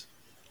books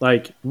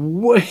like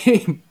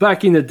way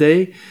back in the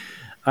day.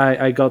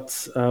 I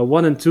got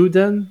 1 and 2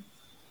 then.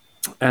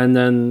 And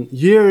then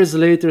years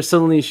later,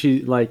 suddenly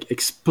she like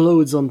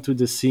explodes onto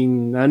the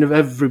scene, and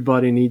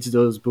everybody needs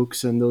those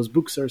books, and those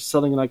books are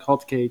selling like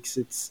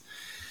hotcakes.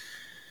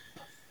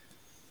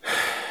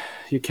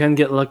 You can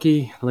get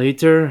lucky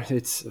later.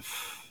 It's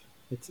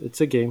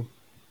a game.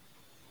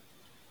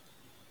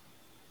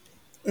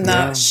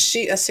 No, I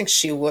think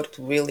she worked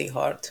really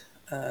hard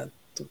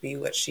to be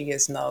where she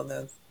is now.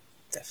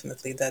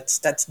 Definitely, that's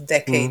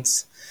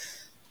decades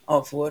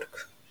of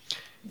work.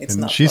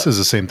 And she says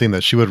the same thing,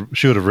 that she would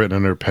have written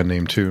under her pen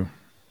name too,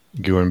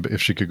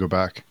 if she could go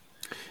back.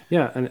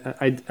 Yeah,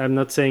 and I'm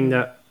not saying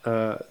that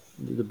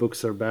the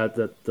books are bad,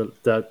 that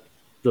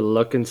the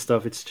luck and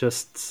stuff. It's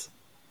just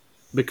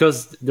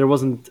because there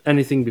wasn't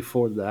anything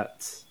before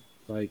that.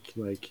 Like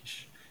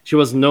she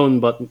was known,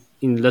 but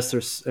in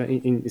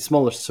in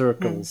smaller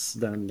circles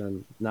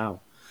than now.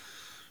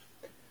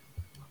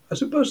 I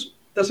suppose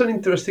that's an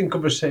interesting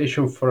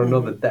conversation for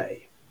another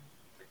day,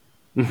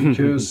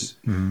 because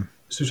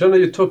Susana,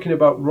 you're talking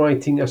about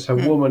writing as a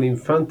woman in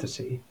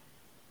fantasy,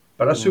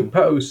 but I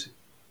suppose,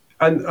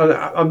 and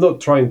I'm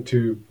not trying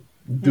to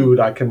do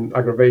like an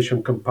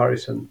aggravation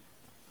comparison,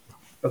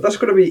 but that's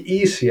going to be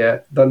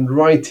easier than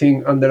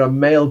writing under a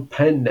male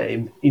pen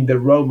name in the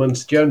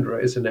romance genre,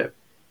 isn't it?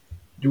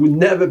 You will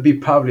never be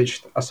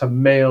published as a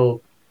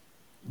male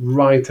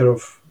writer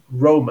of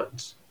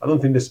romance. I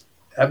don't think there's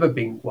ever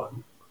been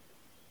one.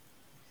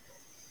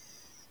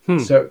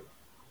 So,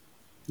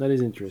 That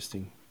is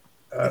interesting.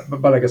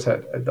 but like I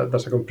said,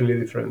 that's a completely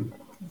different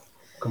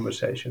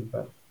conversation.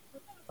 But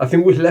I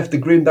think we left the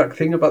Grimdark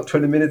thing about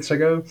 20 minutes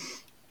ago.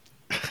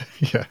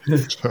 Yeah.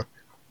 So,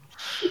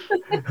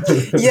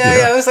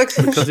 Yeah, I was like,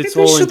 Because it's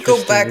we all should go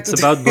interesting. back It's to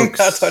about the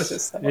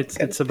books.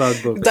 It's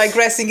about books.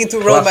 digressing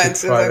into Classic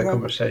romance. Friday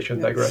conversation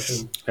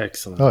digression.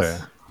 Excellent. oh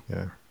yeah,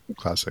 yeah,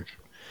 classic.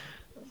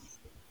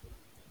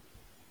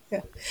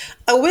 Yeah.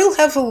 I will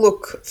have a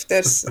look if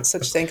there's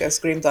such thing as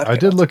Grimdark. I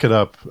did look it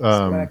up. See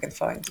what I can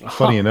find.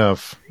 Funny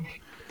enough.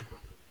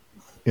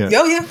 Yeah.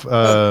 Oh,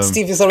 yeah.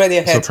 Steve is already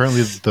So ahead.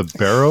 apparently, the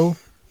Barrow.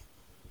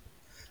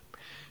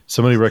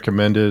 Somebody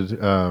recommended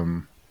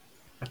The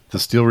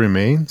Steel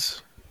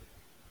Remains.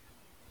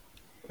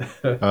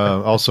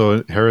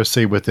 Also,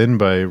 Heresy Within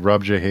by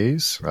Rob J.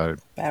 Hayes.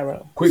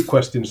 Barrow. Quick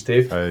question,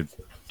 Steve. I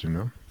do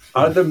know.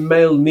 Are there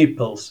male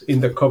nipples in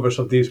the covers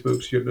of these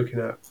books you're looking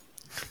at?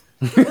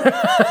 Because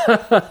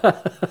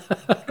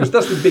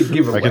that's the big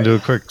giveaway. I can do a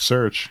quick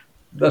search.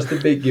 That's the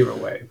big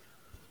giveaway.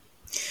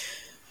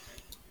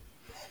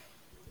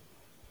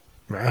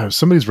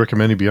 Somebody's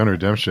recommending Beyond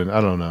Redemption.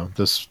 I don't know.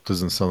 This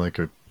doesn't sound like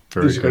a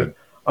very This is good.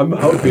 I'm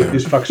hoping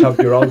this fucks up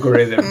your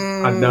algorithm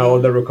and now all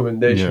the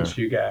recommendations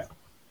you get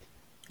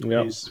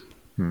Yeah. is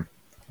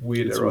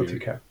weird It's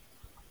erotica.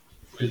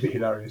 It'd be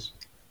hilarious.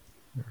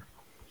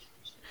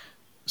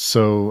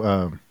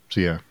 So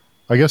yeah.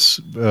 I guess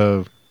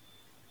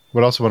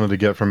what else I wanted to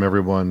get from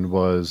everyone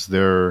was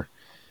their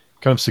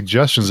kind of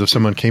suggestions. If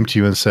someone came to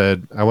you and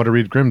said, I want to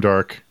read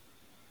Grimdark,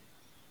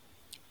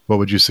 what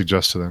would you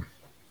suggest to them?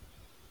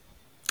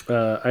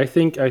 I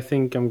think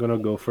I'm gonna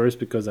go first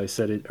because I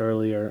said it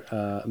earlier.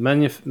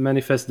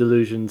 Manifest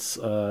Delusions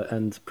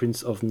and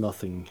Prince of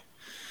Nothing.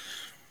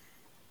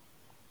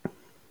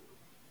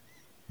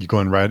 You're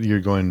going right. You're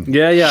going.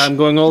 Yeah. I'm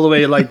going all the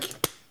way. Like,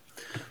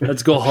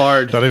 let's go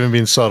hard. Not even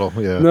being subtle.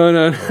 Yeah.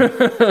 No.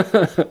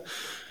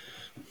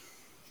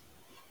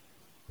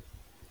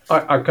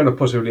 I cannot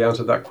possibly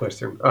answer that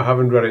question. I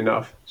haven't read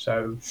enough.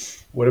 So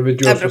whatever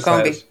Jozua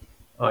Abercrombie. says,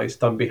 I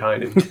stand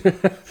behind him.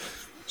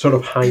 Sort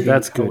of hiding.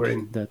 That's covering.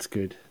 good. That's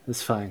good.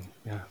 That's fine.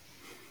 Yeah.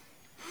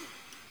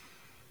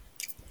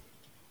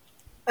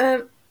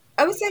 I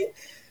would say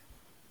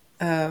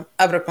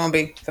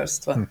Abercrombie,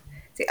 first one.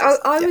 See,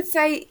 I would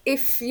say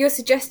if you're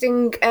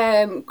suggesting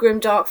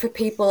Grimdark for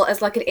people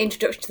as like an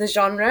introduction to the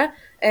genre,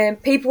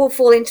 people will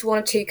fall into one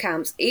of two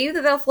camps.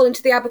 Either they'll fall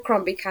into the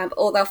Abercrombie camp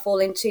or they'll fall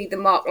into the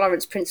Mark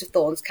Lawrence Prince of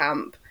Thorns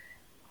camp.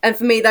 And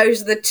for me,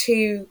 those are the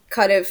two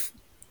kind of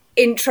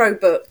intro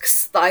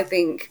books that I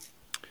think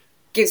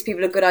gives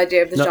people a good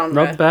idea of the genre.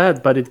 Not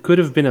bad, but it could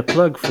have been a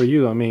plug for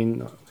you. I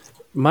mean,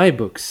 my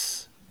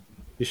books.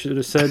 You should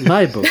have said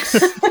my books.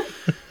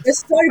 They're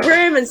so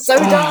grim and so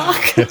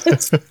dark.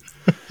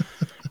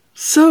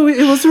 So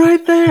it was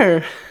right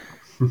there.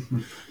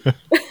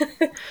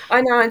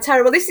 I know, I'm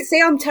terrible.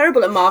 I'm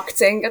terrible at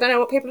marketing. I don't know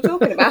what people are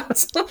talking about.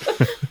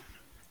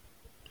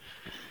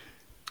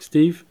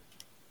 Steve?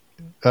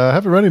 I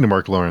haven't read any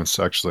Mark Lawrence,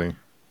 actually.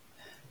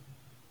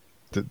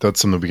 That's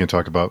something we can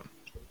talk about.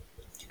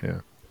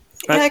 Yeah.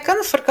 Yeah, I kind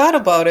of forgot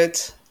about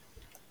it.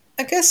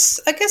 I guess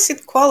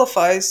it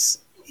qualifies.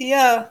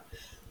 Yeah.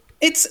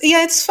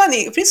 It's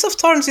funny. Prince of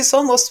Thorns is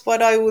almost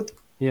what I would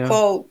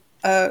call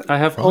I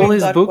have all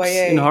his Grimdark books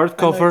YA. in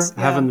hardcover.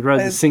 Haven't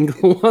read a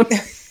single one.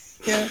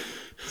 Yeah.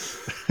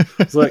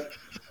 It's like,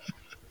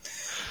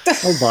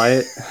 I'll buy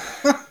it.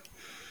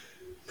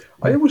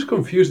 I always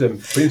confuse them.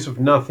 Prince of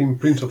Nothing,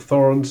 Prince of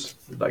Thorns.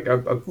 Like,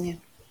 you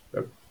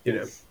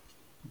know,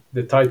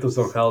 the titles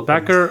don't help.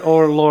 Backer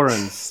or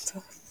Lawrence?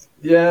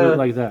 Yeah. Do it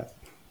like that.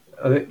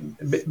 I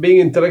think being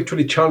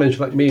intellectually challenged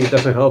like me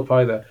doesn't help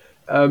either.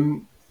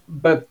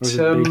 But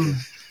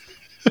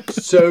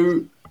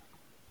so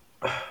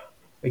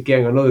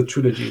again, another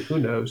trilogy. Who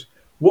knows?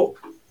 What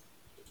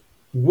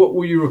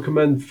would you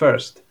recommend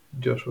first,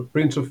 Joshua?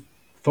 Prince of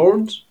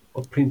Thorns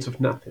or Prince of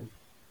Nothing?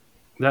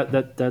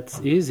 That's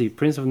easy.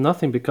 Prince of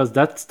Nothing, because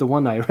that's the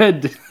one I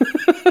read.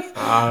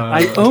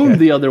 I own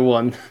the other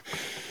one.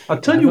 I'll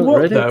tell you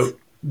what, though.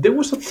 There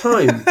was a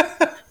time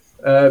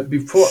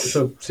before,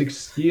 so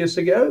 6 years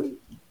ago,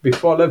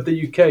 before I left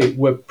the UK,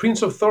 where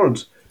Prince of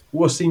Thorns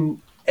was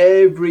in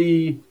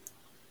every,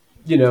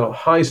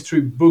 high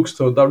street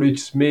bookstore, W.H.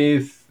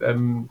 Smith,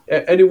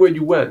 anywhere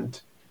you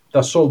went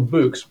that sold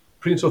books.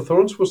 Prince of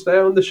Thorns was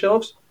there on the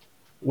shelves,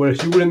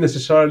 whereas you wouldn't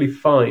necessarily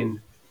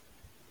find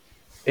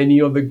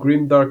any other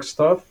Grimdark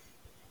stuff.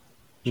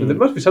 So there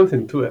must be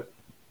something to it,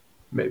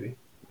 maybe.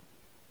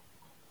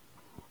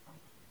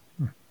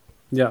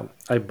 Yeah,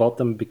 I bought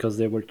them because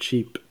they were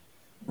cheap.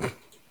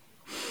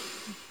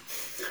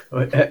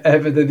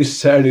 Ever the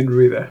discerning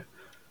reader.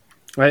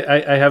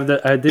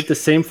 I did the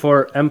same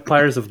for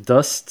Empires of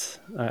Dust.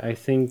 I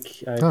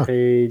think I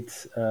paid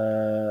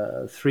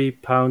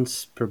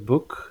 £3 per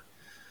book.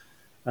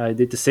 I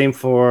did the same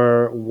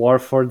for War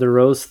for the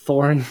Rose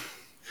Thorn. I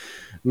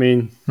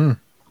mean,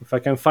 if I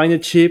can find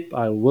it cheap,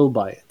 I will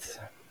buy it.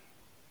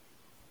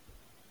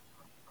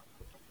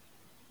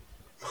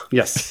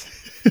 Yes.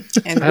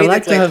 And I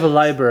like to have a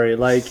library,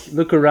 like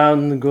look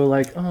around and go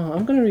like, oh,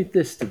 I'm gonna read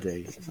this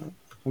today.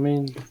 I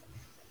mean,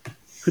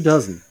 who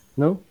doesn't?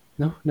 No,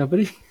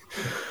 nobody.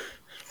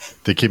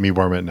 They keep me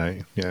warm at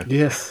night. Yeah.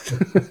 Yes.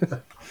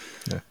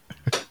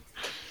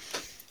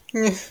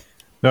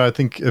 No, I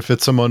think if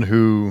it's someone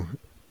who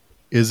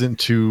isn't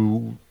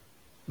too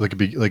like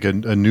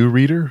a new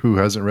reader who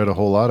hasn't read a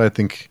whole lot, I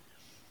think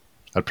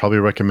I'd probably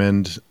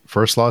recommend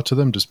First Law to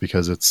them just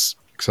because it's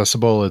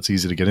accessible, it's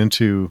easy to get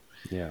into.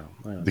 Yeah,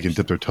 they can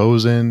dip their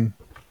toes in,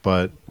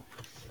 but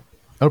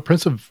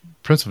Prince of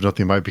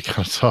Nothing might be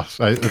kind of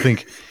tough. I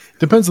think it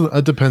depends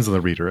on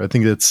the reader. I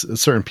think it's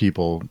certain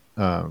people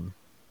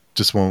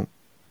just won't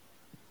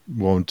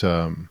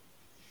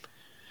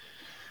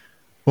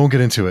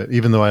get into it,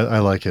 even though I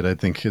like it. I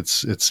think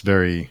it's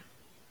very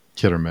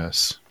hit or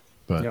miss.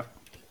 But yeah.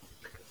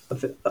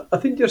 I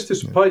think just to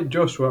spite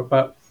Jozua,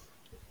 but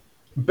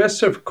best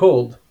served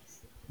cold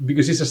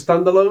because it's a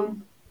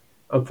standalone.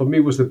 And for me,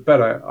 it was the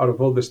better out of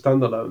all the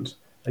standalones.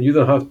 And you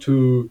don't have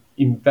to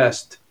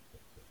invest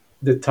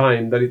the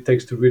time that it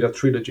takes to read a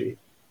trilogy.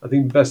 I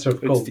think Best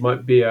Served Cold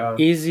might be a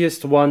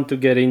easiest one to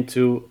get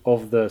into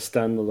of the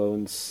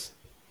standalones.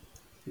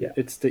 Yeah,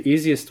 it's the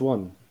easiest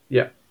one.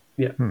 Yeah.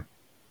 I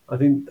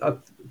think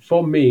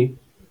for me,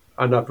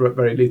 and I've read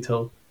very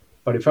little,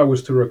 but if I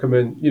was to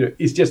recommend,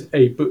 it's just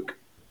a book.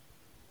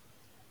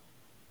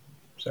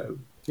 So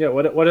yeah,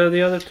 what are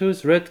the other two?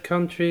 Red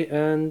Country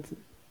and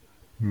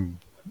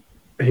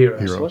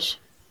Heroes.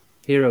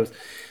 Heroes.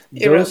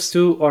 Those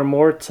two are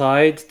more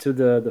tied to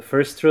the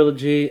first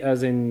trilogy,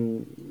 as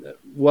in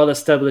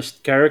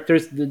well-established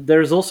characters.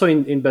 There's also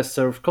in Best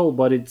Served Cold,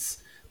 but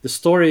it's the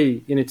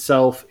story in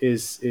itself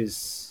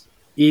is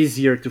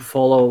easier to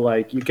follow.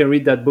 Like you can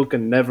read that book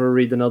and never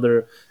read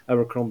another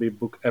Abercrombie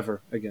book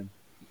ever again.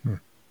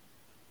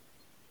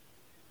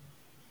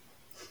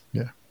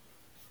 Yeah.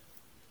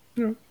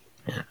 Well,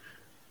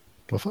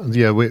 fun.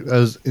 Yeah.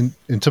 As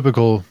in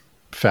typical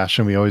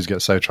fashion, we always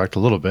get sidetracked a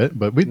little bit,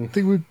 but we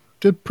think we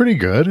did pretty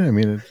good. I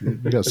mean,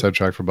 we got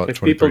sidetracked for about if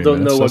 20 people don't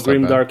minutes, know what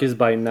Grimdark is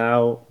by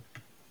now,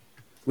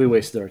 we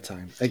wasted our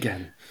time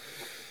again.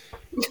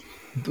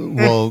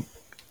 Well,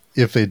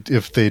 if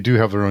they do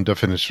have their own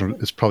definition,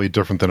 it's probably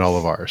different than all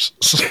of ours.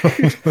 So,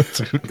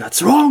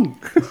 that's wrong.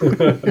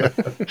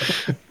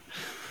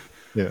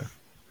 Yeah.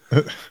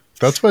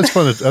 That's why it's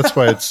fun. That's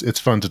why it's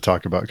fun to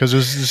talk about, because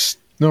there's just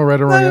no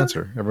right or wrong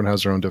answer. Everyone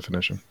has their own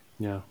definition.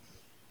 Yeah.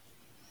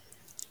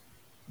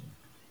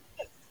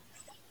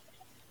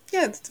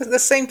 Yeah, it's the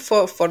same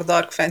for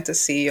dark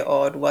fantasy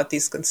or what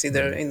is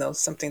considered,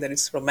 something that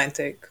is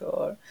romantic,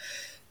 or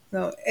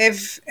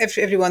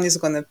everyone is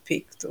going to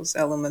pick those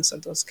elements or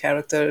those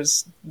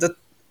characters,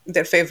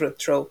 their favorite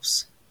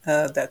tropes.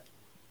 What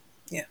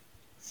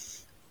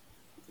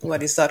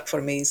is dark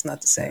for me is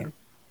not the same.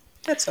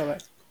 That's all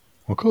right.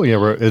 Well, cool.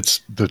 Yeah,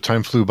 the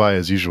time flew by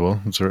as usual.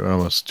 It's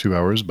almost 2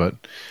 hours, but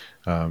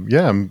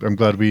I'm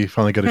glad we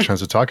finally got a chance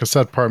to talk. It's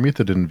sad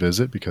Paramitha didn't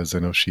visit because I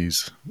know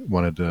she's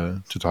wanted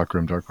to talk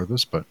Grimdark with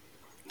us, but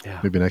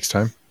maybe next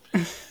time.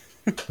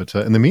 But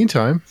in the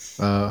meantime,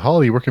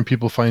 Holly, where can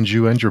people find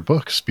you and your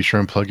books? Be sure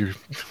and plug your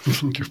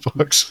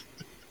books.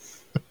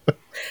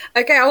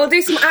 Okay, I will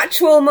do some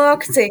actual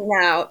marketing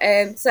now.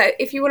 So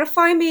if you want to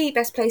find me,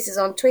 best places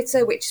on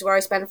Twitter, which is where I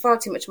spend far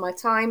too much of my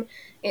time.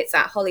 It's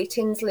at Holly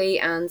Tinsley,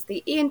 and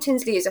the Ian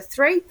Tinsley is a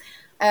 3.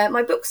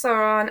 My books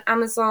are on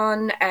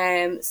Amazon.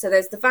 So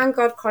there's The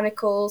Vanguard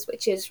Chronicles,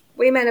 which is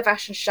We Men of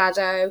Ash and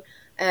Shadow,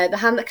 The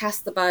Hand That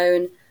Cast the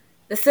Bone.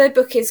 The 3rd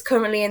book is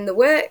currently in the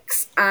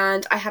works,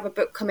 and I have a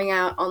book coming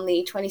out on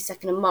the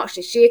 22nd of March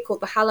this year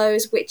called The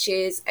Hallows, which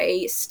is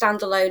a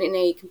standalone in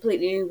a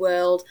completely new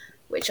world,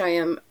 which I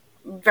am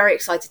very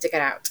excited to get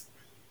out.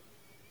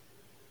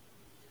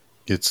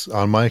 It's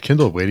on my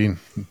Kindle, waiting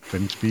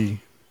to be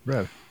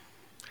read.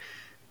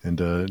 And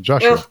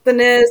Joshua. Oh, the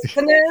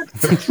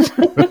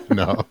nerds.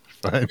 No,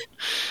 fine.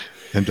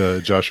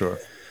 And Joshua.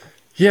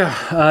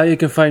 Yeah, you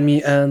can find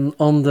me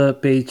on the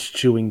page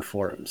chewing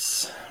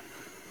forums.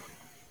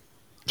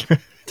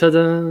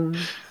 Ta-da!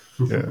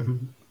 Yeah.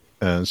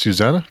 And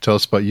Susana, tell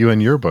us about you and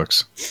your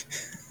books.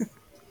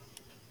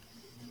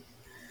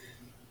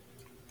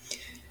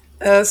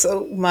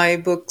 So my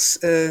books,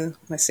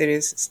 my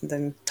series is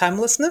then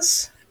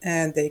Timelessness,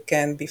 and they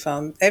can be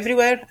found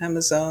everywhere: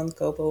 Amazon,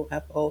 Kobo,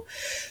 Apple,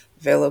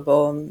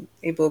 available on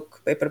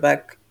ebook,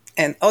 paperback,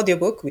 and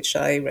audiobook, which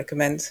I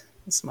recommend.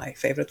 It's my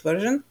favorite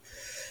version.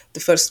 The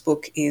first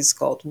book is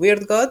called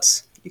Weird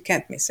Gods. You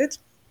can't miss it.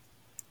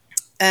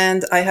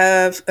 And I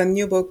have a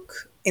new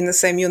book in the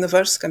same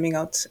universe coming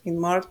out in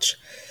March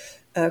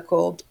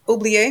called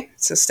Oublié.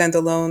 It's a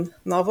standalone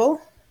novel.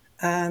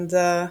 And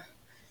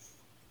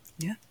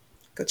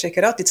go check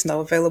it out. It's now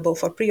available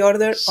for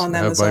pre-order on I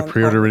have Amazon. my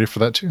pre-order ready for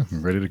that too.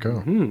 I'm ready to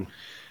go.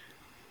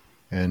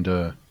 And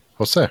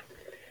Jose.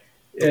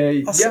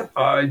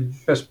 Awesome.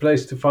 Best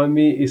place to find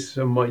me is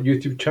on my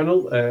YouTube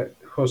channel,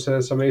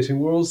 Jose's Amazing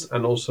Worlds,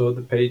 and also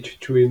the page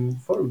Twin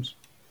Forums.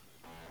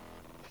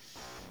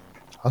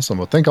 Awesome.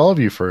 Well, thank all of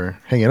you for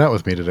hanging out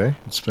with me today.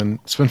 It's been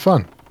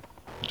fun.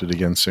 Do it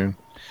again soon.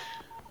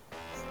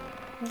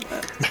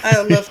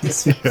 I love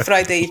these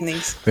Friday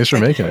evenings. Thanks for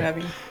making it.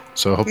 having me.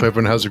 So I hope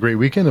everyone has a great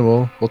weekend, and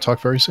we'll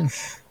talk very soon.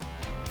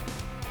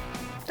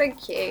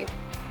 Thank you.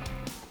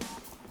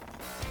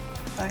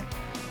 Bye.